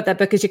love about that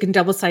book is you can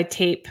double side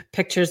tape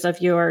pictures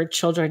of your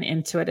children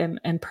into it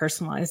and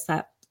personalize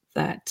that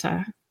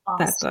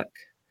Awesome.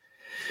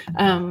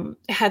 book.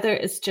 Heather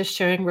is just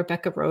showing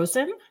Rebecca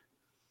Rosen.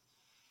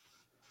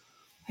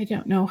 I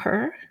don't know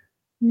her.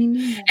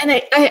 And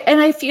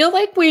I feel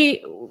like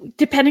we,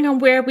 depending on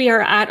where we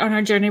are at on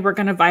our journey, we're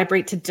going to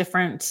vibrate to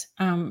different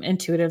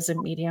intuitives and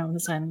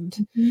mediums,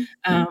 and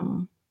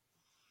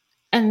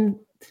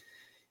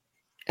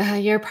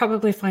you're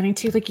probably finding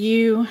too, like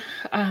you.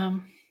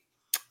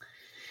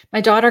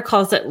 My daughter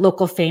calls it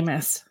local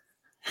famous.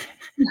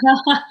 We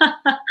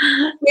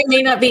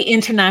may not be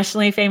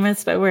internationally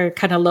famous, but we're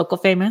kind of local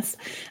famous,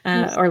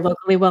 or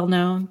locally well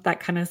known, that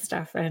kind of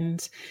stuff.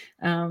 And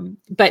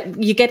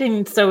but you get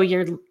in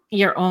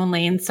your own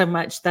lane so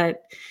much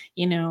that,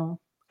 you know,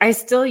 I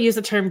still use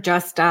the term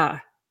just and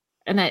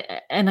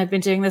I've been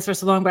doing this for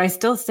so long, but I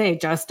still say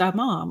just a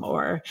mom,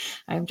 or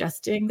I'm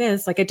just doing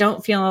this. Like, I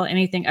don't feel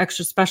anything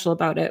extra special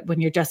about it when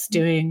you're just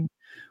doing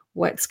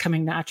what's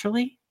coming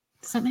naturally.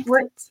 Does that make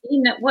sense?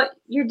 You know what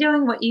you're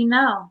doing, what you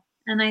know.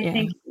 And I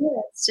think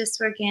it's just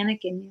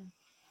organic in you.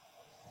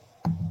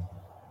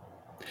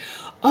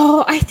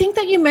 Oh, I think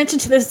that you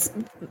mentioned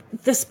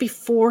this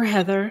before,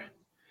 Heather.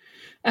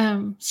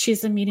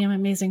 She's a Medium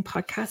Amazing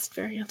podcast,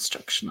 very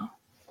instructional.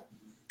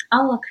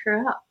 I'll look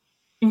her up.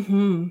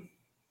 Mm-hmm.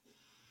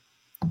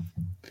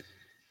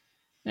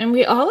 And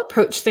we all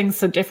approach things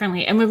so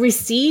differently, and we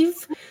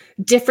receive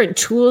different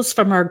tools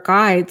from our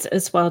guides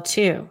as well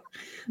too,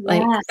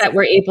 like that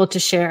we're able to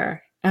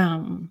share.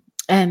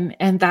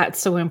 And that's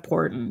so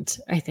important,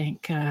 I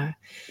think,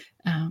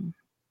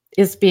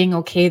 is being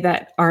okay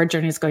that our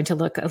journey is going to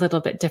look a little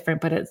bit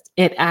different, but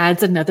it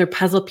adds another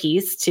puzzle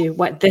piece to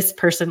what this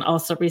person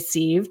also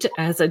received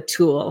as a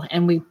tool,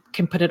 and we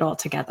can put it all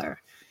together.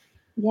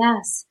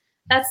 Yes.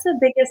 That's the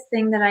biggest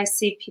thing that I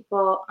see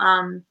people.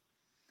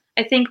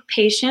 I think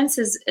patience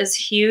is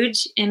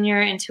huge in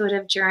your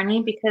intuitive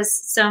journey, because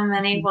so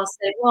many will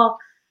say, well,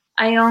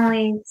 I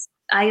only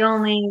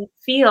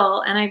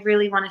feel, and I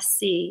really want to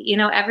see. You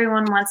know,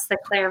 everyone wants the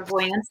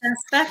clairvoyance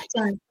aspect,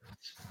 and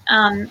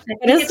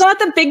but it's not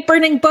the big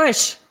burning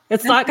bush.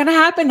 It's not going to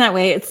happen that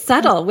way. It's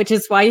subtle, which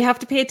is why you have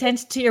to pay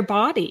attention to your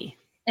body.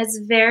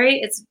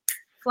 It's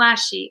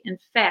flashy and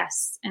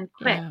fast and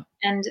quick. Yeah.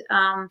 And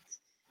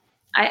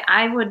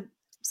I would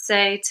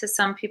say to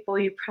some people,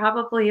 you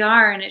probably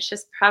are, and it's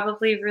just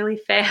probably really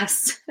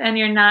fast, and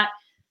you're not,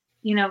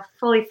 you know,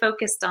 fully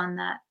focused on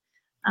that.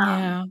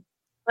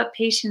 But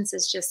patience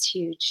is just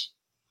huge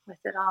with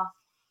it all.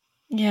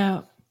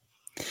 Yeah.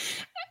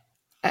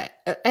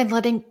 And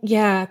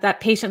that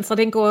patience,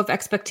 letting go of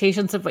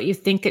expectations of what you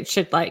think it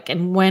should like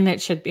and when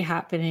it should be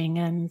happening.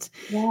 And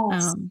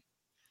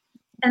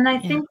and I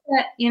think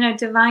that, you know,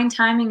 divine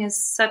timing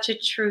is such a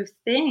true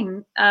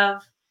thing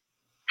of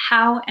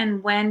how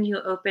and when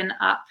you open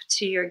up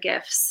to your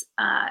gifts,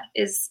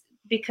 is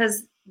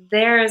because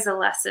there is a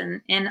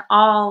lesson in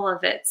all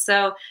of it.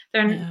 So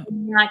they're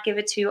not give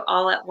it to you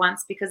all at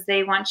once, because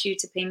they want you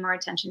to pay more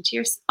attention to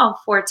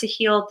yourself, or to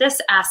heal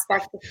this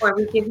aspect before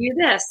we give you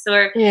this.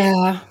 Or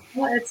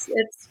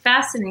it's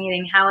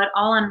fascinating how it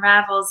all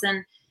unravels,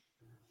 and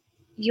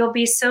you'll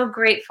be so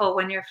grateful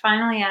when you're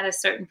finally at a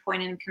certain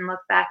point and can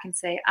look back and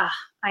say,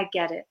 I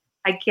get it.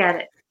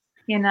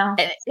 You know,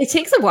 it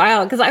takes a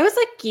while, because I was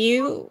like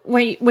you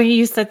when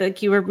you said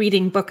that you were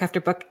reading book after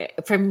book.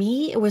 For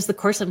me, it was The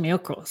Course in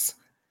Miracles.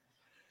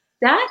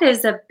 That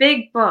is a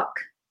big book.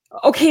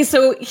 Okay,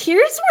 so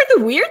here's where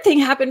the weird thing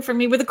happened for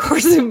me with The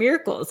Course in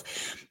Miracles.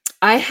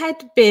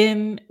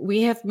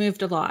 We have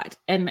moved a lot,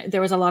 and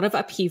there was a lot of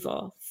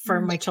upheaval for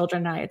my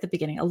children and I at the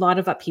beginning, a lot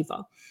of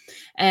upheaval.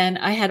 And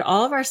I had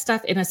all of our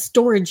stuff in a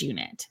storage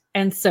unit.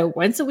 And so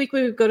once a week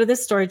we would go to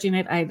this storage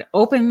unit. I'd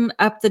open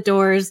up the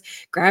doors,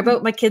 grab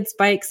out my kids'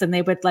 bikes, and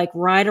they would like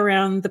ride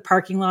around the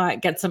parking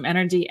lot, get some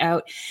energy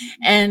out.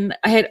 And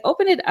I had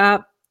opened it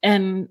up,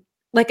 and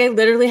like I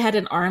literally had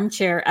an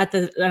armchair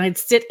and I'd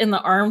sit in the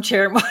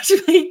armchair and watch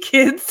my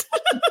kids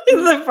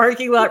in the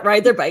parking lot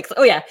ride their bikes.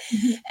 Oh yeah.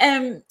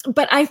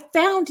 But I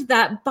found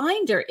that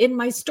binder in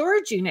my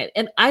storage unit,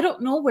 and I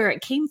don't know where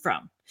it came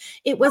from.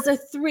 It was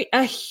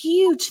a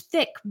huge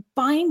thick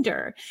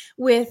binder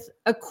with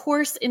A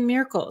Course in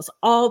Miracles,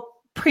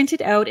 all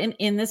printed out and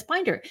in this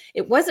binder.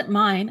 It wasn't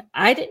mine.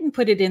 I didn't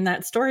put it in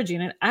that storage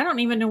unit. I don't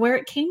even know where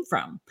it came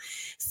from.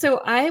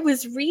 So I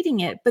was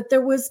reading it, but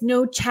there was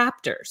no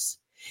chapters.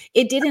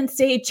 It didn't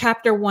say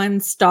chapter 1,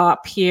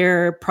 stop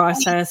here,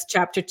 process,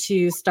 chapter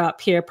 2,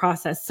 stop here,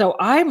 process. So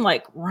I'm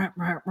like, rump,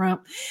 rump,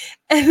 rump.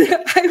 And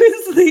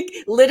I was like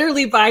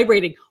literally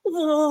vibrating.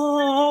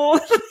 Oh,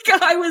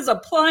 like I was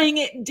applying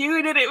it and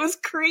doing it. It was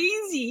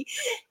crazy.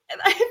 And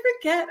I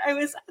forget, I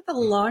was at the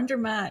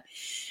laundromat,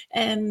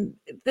 and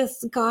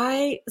this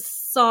guy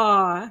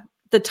saw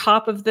the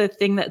top of the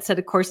thing that said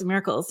A Course in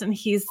Miracles. And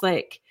he's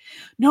like,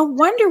 no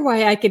wonder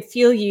why I could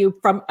feel you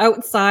from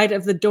outside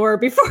of the door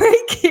before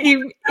I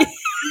came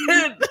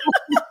in.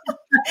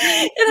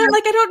 And I'm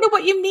like, I don't know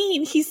what you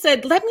mean. He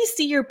said, let me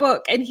see your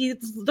book. And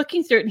he's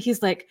looking through it and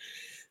he's like,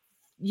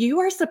 you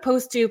are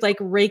supposed to like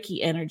Reiki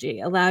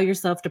energy, allow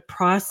yourself to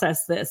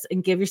process this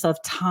and give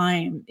yourself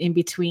time in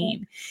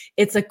between.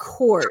 It's a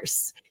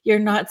course. You're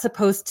not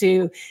supposed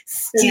to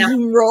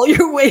steamroll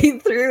your way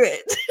through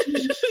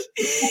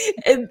it.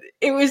 And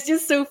it was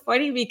just so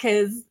funny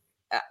because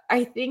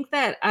I think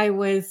that I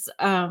was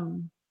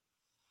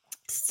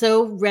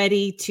so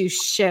ready to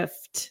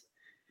shift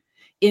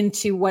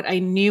into what I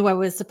knew I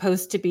was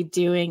supposed to be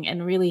doing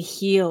and really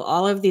heal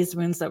all of these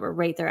wounds that were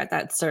right there at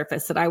that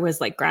surface, that I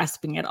was like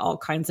grasping at all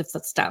kinds of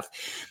stuff.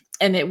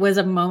 And it was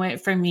a moment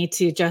for me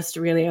to just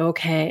really,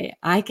 okay,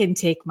 I can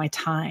take my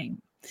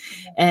time.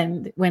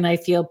 And when I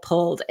feel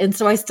pulled, and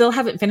so I still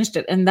haven't finished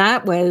it. And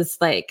that was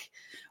like,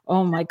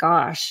 oh my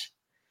gosh,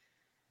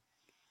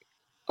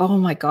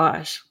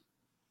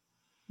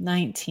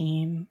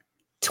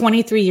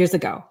 23 years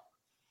ago.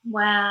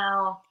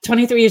 Wow.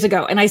 23 years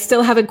ago. And I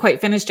still haven't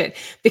quite finished it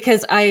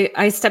because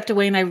I stepped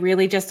away and I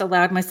really just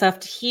allowed myself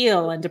to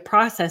heal and to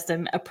process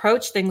and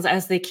approach things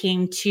as they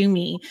came to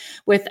me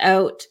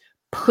without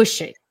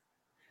pushing,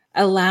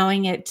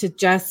 allowing it to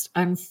just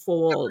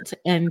unfold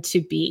and to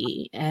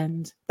be.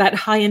 And that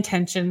high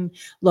intention,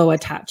 low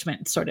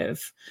attachment sort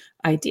of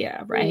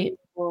idea, right?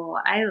 Oh,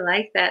 I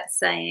like that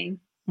saying.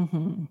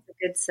 Mm-hmm. It's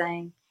a good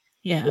saying.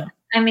 Yeah.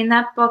 I mean,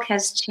 that book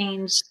has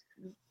changed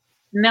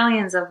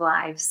millions of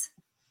lives.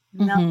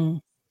 Mm-hmm.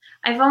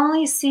 I've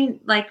only seen,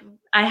 like,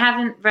 I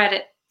haven't read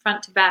it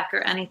front to back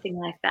or anything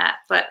like that,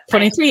 but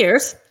 23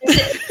 years.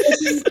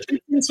 It's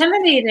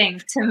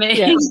intimidating to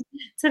me,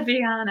 to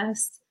be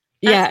honest.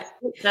 That's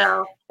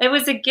so it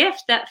was a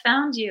gift that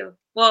found you.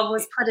 Well, it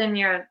was put in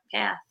your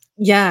path.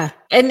 Yeah.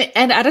 And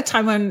at a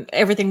time when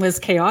everything was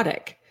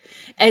chaotic.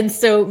 And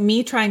so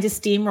me trying to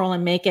steamroll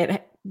and make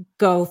it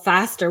go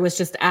faster was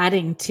just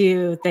adding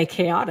to the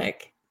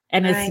chaotic.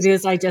 And as soon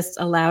as I just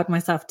allowed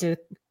myself to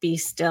be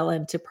still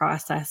and to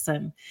process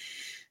and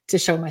to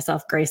show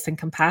myself grace and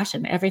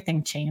compassion,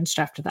 everything changed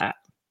after that.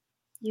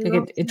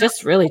 It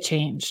just really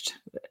changed.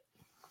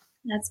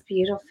 That's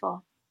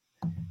beautiful.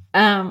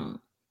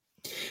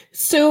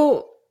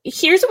 So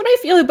here's what I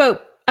feel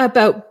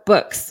about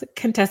books,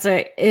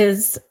 Contessa,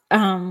 is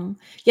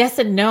yes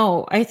and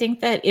no. I think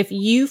that if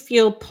you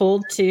feel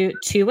pulled to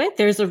it,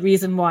 there's a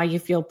reason why you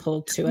feel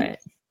pulled to it.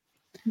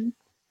 Mm-hmm.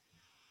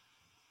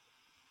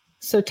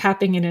 So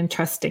tapping in and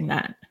trusting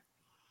that.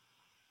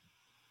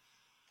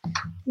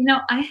 You know,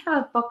 I have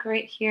a book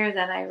right here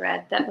that I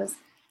read that was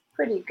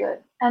pretty good.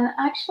 And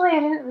actually, I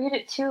didn't read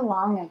it too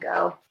long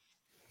ago.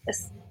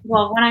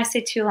 Well, when I say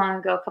too long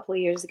ago, a couple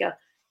of years ago.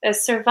 A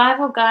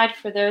survival guide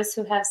for those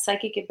who have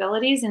psychic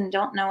abilities and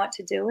don't know what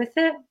to do with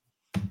it.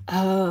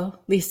 Oh,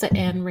 Lisa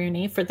Ann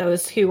Rooney. For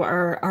those who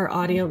are our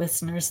audio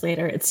listeners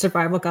later, it's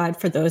Survival Guide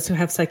for Those Who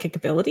Have Psychic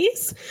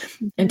Abilities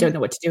and Don't Know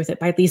What to Do With It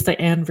by Lisa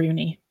Ann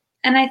Rooney.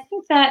 And I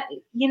think that,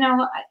 you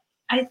know,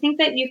 I think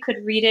that you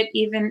could read it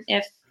even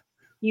if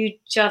you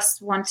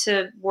just want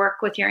to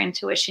work with your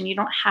intuition. You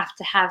don't have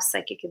to have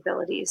psychic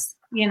abilities,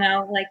 you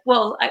know, like,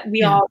 well,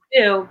 we all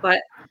do,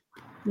 but,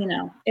 you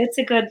know, it's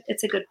a good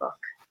book.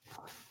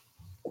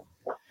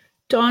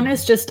 Dawn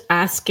is just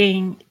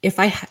asking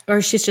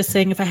she's just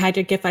saying, if I had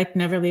your gift, I'd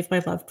never leave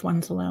my loved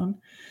ones alone.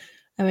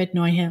 I would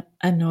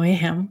annoy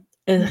him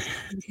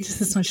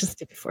just as much as I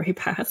did before he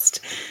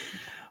passed.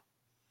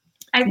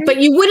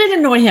 But you wouldn't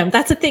annoy him.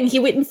 That's the thing. He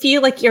wouldn't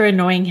feel like you're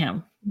annoying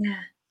him.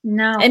 Yeah,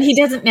 no. And he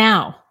doesn't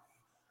now.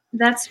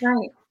 That's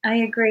right. I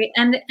agree.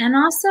 And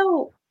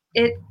also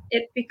it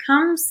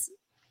becomes,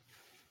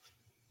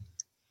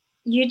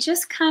 you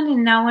just kind of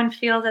know and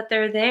feel that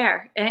they're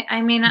there.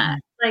 I mean,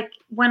 like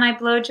when I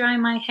blow dry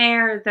my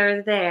hair,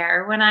 they're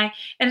there. And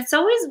it's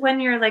always when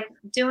you're like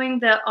doing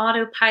the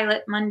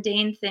autopilot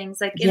mundane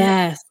things, like,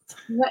 I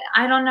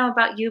don't know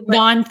about you, but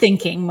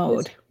non-thinking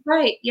mode.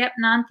 Right. Yep.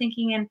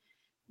 Non-thinking. And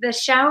the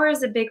shower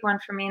is a big one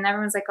for me. And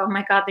everyone's like, oh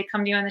my God, they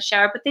come to you in the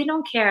shower, but they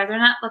don't care. They're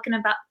not looking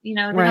about, you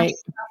know, they don't think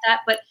about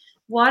that. But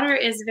water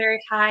is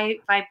very high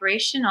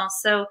vibrational.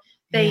 So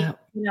they,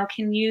 you know,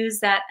 can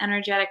use that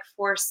energetic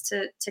force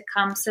to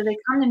come. So they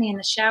come to me in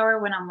the shower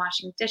when I'm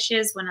washing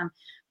dishes, when I'm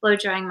blow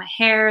drying my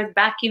hair,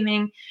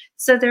 vacuuming.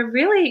 So they're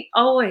really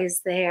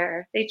always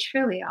there. They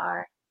truly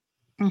are.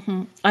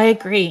 Mm-hmm. I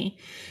agree.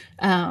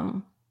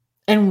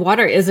 And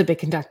water is a big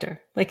conductor.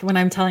 Like when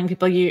I'm telling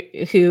people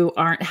who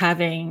aren't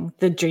having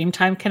the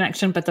Dreamtime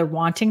connection, but they're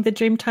wanting the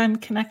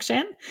Dreamtime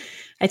connection,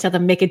 I tell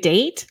them, make a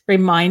date,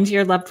 remind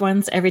your loved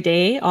ones every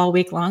day, all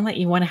week long, that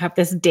you want to have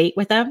this date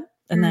with them,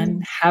 and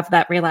then have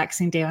that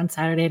relaxing day on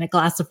Saturday and a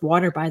glass of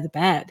water by the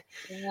bed.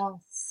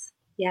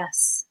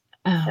 Yes.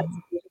 That's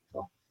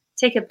beautiful.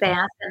 Take a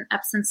bath, an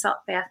Epsom salt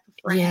bath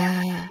before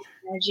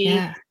energy.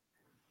 Yeah.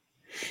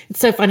 It's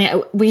so funny.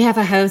 We have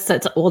a house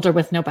that's older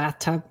with no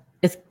bathtub.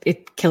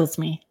 It kills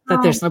me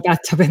that there's no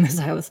bathtub in this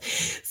house.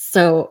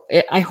 So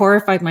I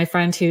horrified my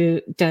friend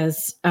who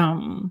does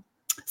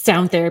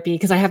sound therapy,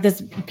 because I have this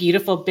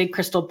beautiful big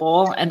crystal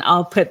bowl, and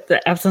I'll put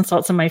the Epsom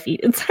salts on my feet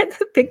inside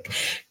the big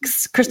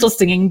crystal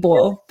singing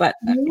bowl. But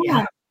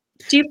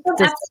do you put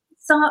Epsom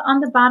salt on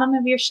the bottom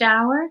of your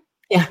shower?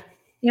 Yeah.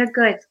 Yeah,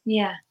 good.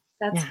 Yeah,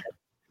 that's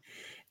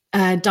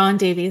good. Dawn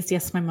Davies.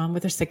 Yes, my mom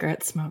with her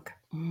cigarette smoke.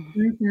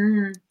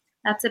 Mm-hmm.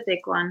 That's a big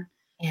one.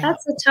 Yeah.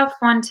 That's a tough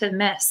one to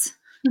miss.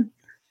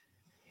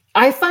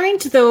 I find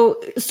though,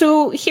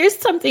 so here's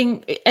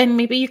something, and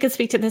maybe you can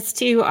speak to this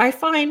too. I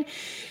find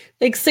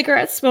like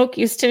cigarette smoke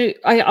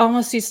I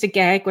almost used to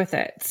gag with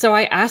it. So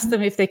I asked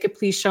them if they could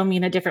please show me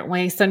in a different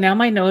way. So now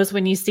my nose,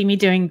 when you see me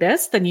doing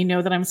this, then you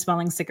know that I'm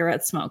smelling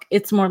cigarette smoke.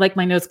 It's more like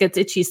my nose gets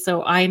itchy.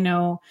 So I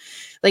know,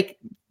 like,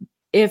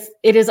 if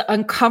it is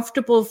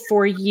uncomfortable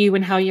for you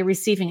and how you're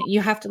receiving it, you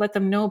have to let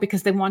them know,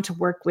 because they want to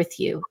work with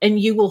you,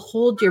 and you will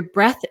hold your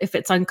breath if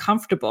it's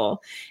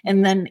uncomfortable,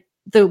 and then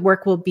the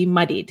work will be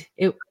muddied.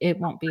 It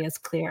won't be as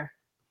clear.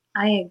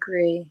 I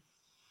agree.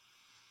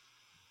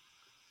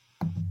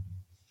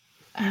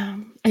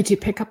 I do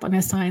pick up on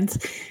his signs.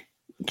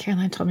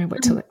 Caroline told me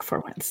what to look for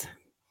once.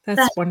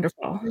 That's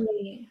wonderful.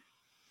 Great.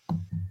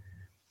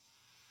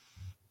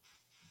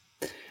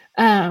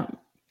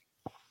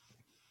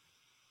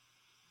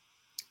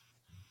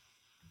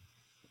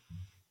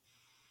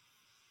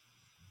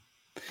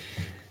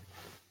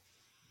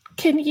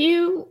 Can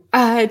you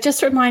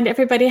just remind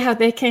everybody how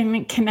they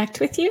can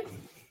connect with you?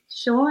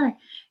 Sure.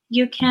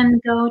 You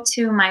can go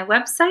to my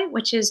website,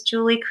 which is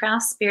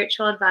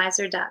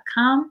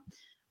juliekrausspiritualadvisor.com,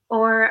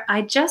 or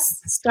I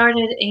just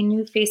started a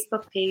new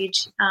Facebook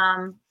page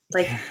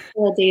like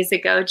 4 days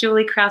ago,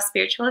 Julie Kraus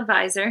Spiritual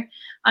Advisor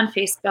on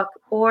Facebook,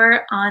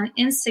 or on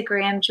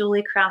Instagram,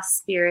 Julie Kraus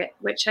Spirit,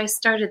 which I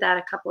started that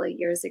a couple of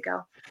years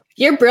ago.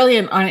 You're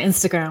brilliant on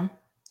Instagram,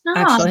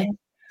 actually.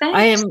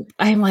 Thanks.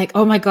 I'm like,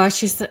 oh my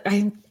gosh,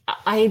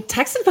 I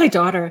texted my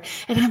daughter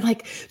and I'm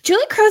like,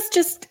 Julie Kraus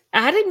just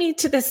added me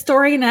to this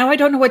story. Now I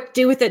don't know what to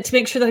do with it to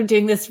make sure that I'm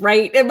doing this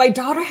right. And my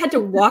daughter had to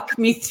walk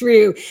me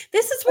through,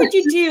 this is what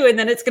you do. And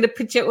then it's going to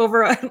put you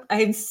over.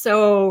 I'm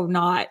so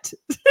not.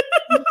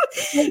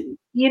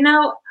 You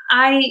know,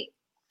 I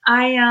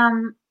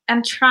am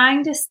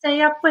trying to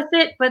stay up with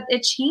it, but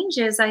it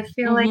changes. I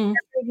feel like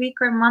every week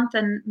or month,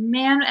 and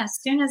man, as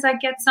soon as I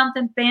get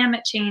something, bam,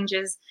 it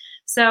changes.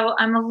 So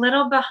I'm a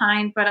little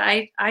behind, but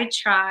I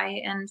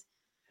try. And,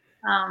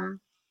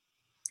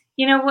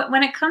 you know,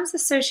 when it comes to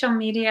social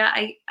media,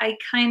 I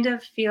kind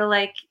of feel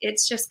like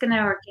it's just going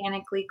to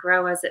organically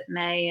grow as it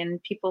may,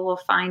 and people will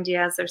find you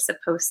as they're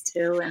supposed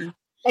to. And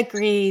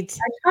agreed.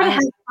 I try to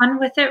have fun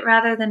with it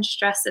rather than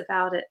stress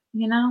about it,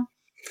 you know?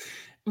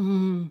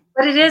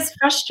 But it is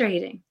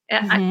frustrating.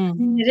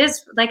 It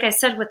is, like I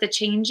said, with the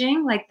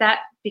changing, like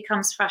that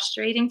becomes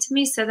frustrating to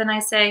me. So then I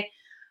say,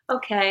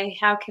 okay,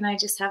 how can I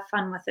just have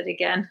fun with it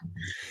again?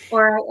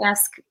 Or I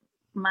ask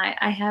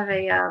I have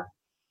a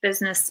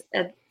business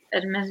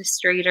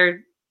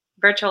administrator,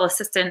 virtual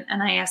assistant,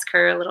 and I ask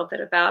her a little bit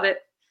about it.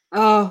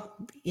 Oh,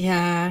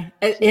 yeah.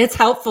 It's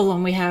helpful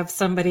when we have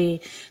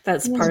somebody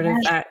that's part of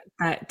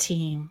that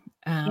team.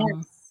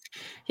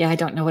 Yeah, I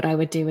don't know what I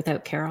would do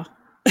without Carol.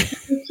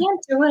 You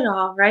can't do it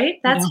all, right?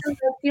 That's how I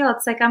feel.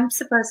 It's like I'm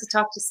supposed to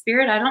talk to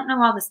spirit. I don't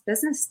know all this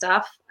business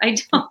stuff. I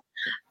don't.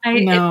 No.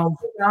 It's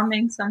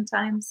overwhelming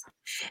sometimes.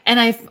 And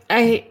I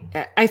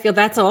feel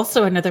that's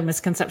also another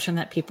misconception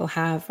that people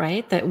have,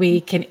 right? That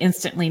we can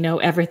instantly know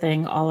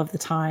everything all of the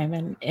time,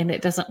 and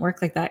it doesn't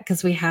work like that,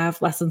 because we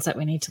have lessons that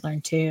we need to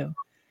learn too.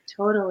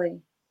 Totally.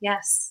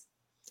 Yes.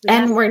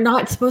 And we're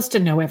not supposed to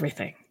know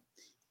everything.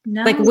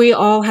 No. Like, we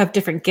all have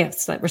different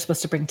gifts that we're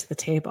supposed to bring to the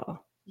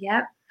table.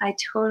 Yep. I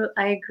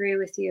agree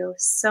with you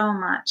so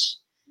much.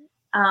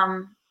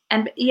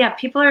 And yeah,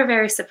 people are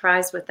very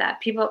surprised with that.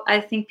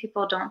 I think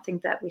people don't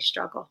think that we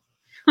struggle.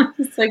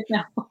 It's like,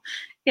 no,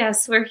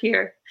 yes, we're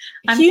here.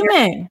 I'm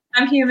human.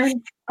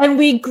 And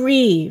we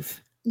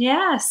grieve.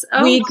 Yes.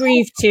 We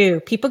grieve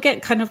too. People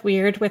get kind of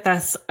weird with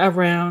us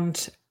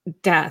around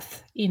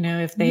death. You know,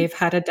 if they've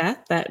had a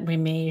death, that we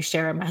may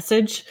share a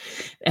message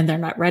and they're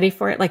not ready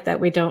for it, like that.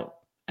 We don't,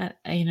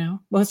 you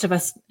know, most of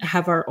us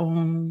have our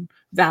own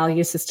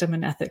value system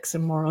and ethics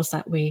and morals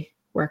that we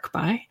work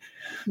by.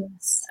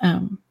 Yes.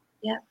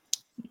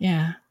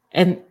 Yeah.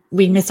 And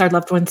we miss our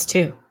loved ones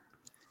too.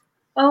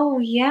 Oh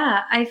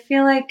yeah. I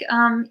feel like,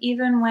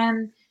 even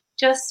when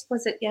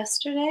was it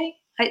yesterday?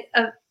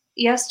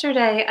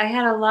 Yesterday I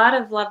had a lot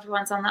of loved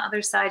ones on the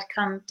other side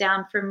come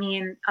down for me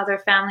and other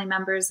family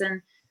members.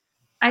 And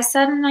I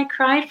sat and I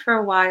cried for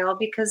a while,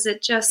 because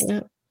it just,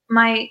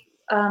 my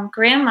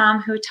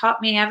grandmom, who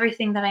taught me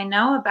everything that I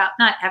know about,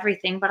 not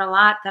everything, but a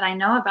lot that I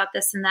know about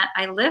this and that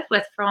I lived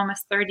with for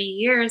almost 30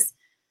 years.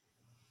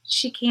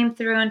 She came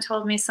through and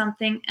told me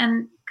something,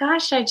 and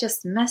gosh, I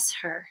just miss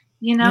her.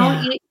 You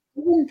know,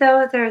 even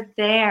though they're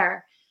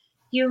there,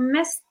 you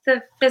miss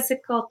the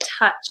physical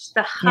touch,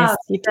 the hug,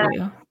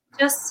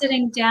 just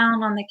sitting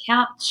down on the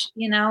couch,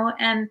 you know?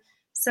 And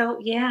so,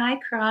 yeah, I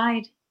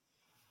cried,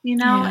 you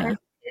know,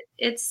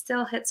 it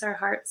still hits our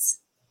hearts.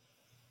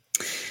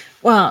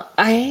 Well,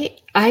 I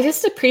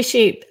just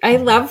appreciate, I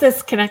love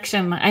this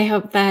connection. I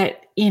hope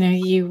that, you know,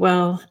 you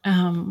will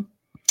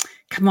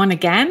come on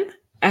again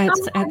at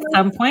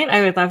some point.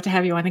 I would love to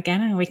have you on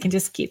again, and we can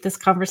just keep this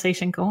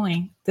conversation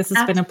going. This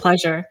has been a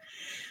pleasure.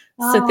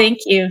 So thank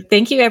you.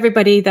 Thank you,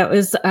 everybody that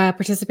was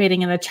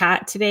participating in the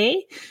chat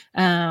today,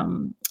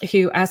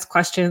 who asked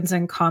questions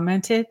and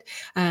commented.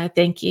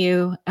 Thank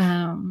you.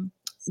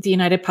 The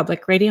United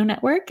Public Radio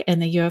Network and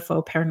the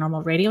UFO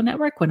Paranormal Radio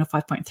Network,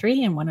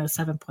 105.3 and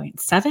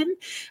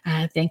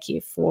 107.7. Thank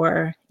you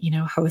for,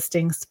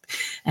 hosting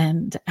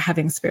and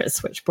having Spirit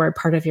Switchboard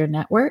part of your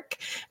network.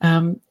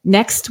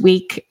 Next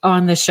week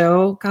on the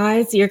show,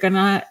 guys,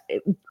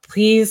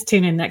 please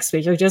tune in next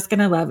week. You're just going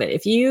to love it.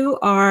 If you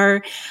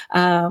are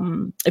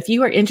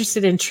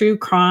interested in true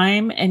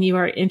crime and you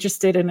are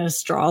interested in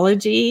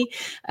astrology,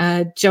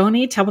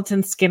 Joni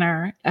Templeton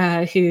Skinner,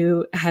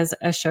 who has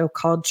a show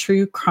called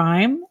True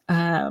Crime,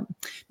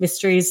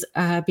 Mysteries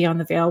Beyond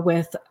the Veil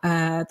with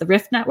the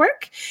Rift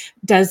Network,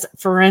 does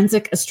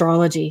forensic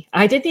astrology.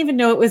 I didn't even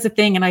know it was a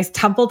thing, and I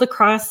stumbled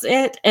across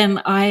it,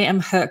 and I am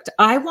hooked.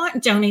 I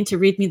want Joni to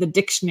read me the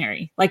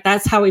dictionary. Like,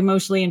 that's how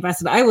emotionally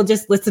invested. I will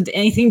just listen to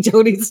anything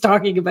Joni's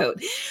talking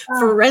about.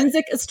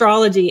 Forensic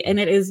astrology, and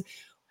it is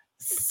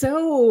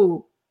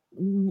so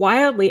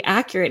wildly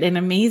accurate and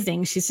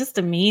amazing. She's just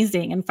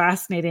amazing and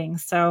fascinating.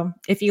 So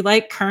if you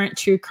like current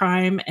true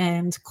crime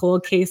and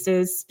cold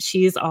cases,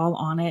 she's all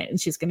on it,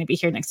 and she's going to be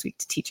here next week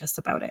to teach us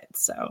about it.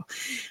 So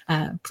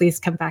please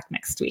come back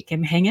next week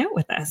and hang out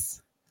with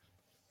us.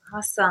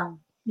 Awesome.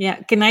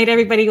 Yeah. Good night,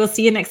 everybody. We'll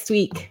see you next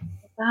week.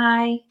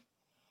 Bye.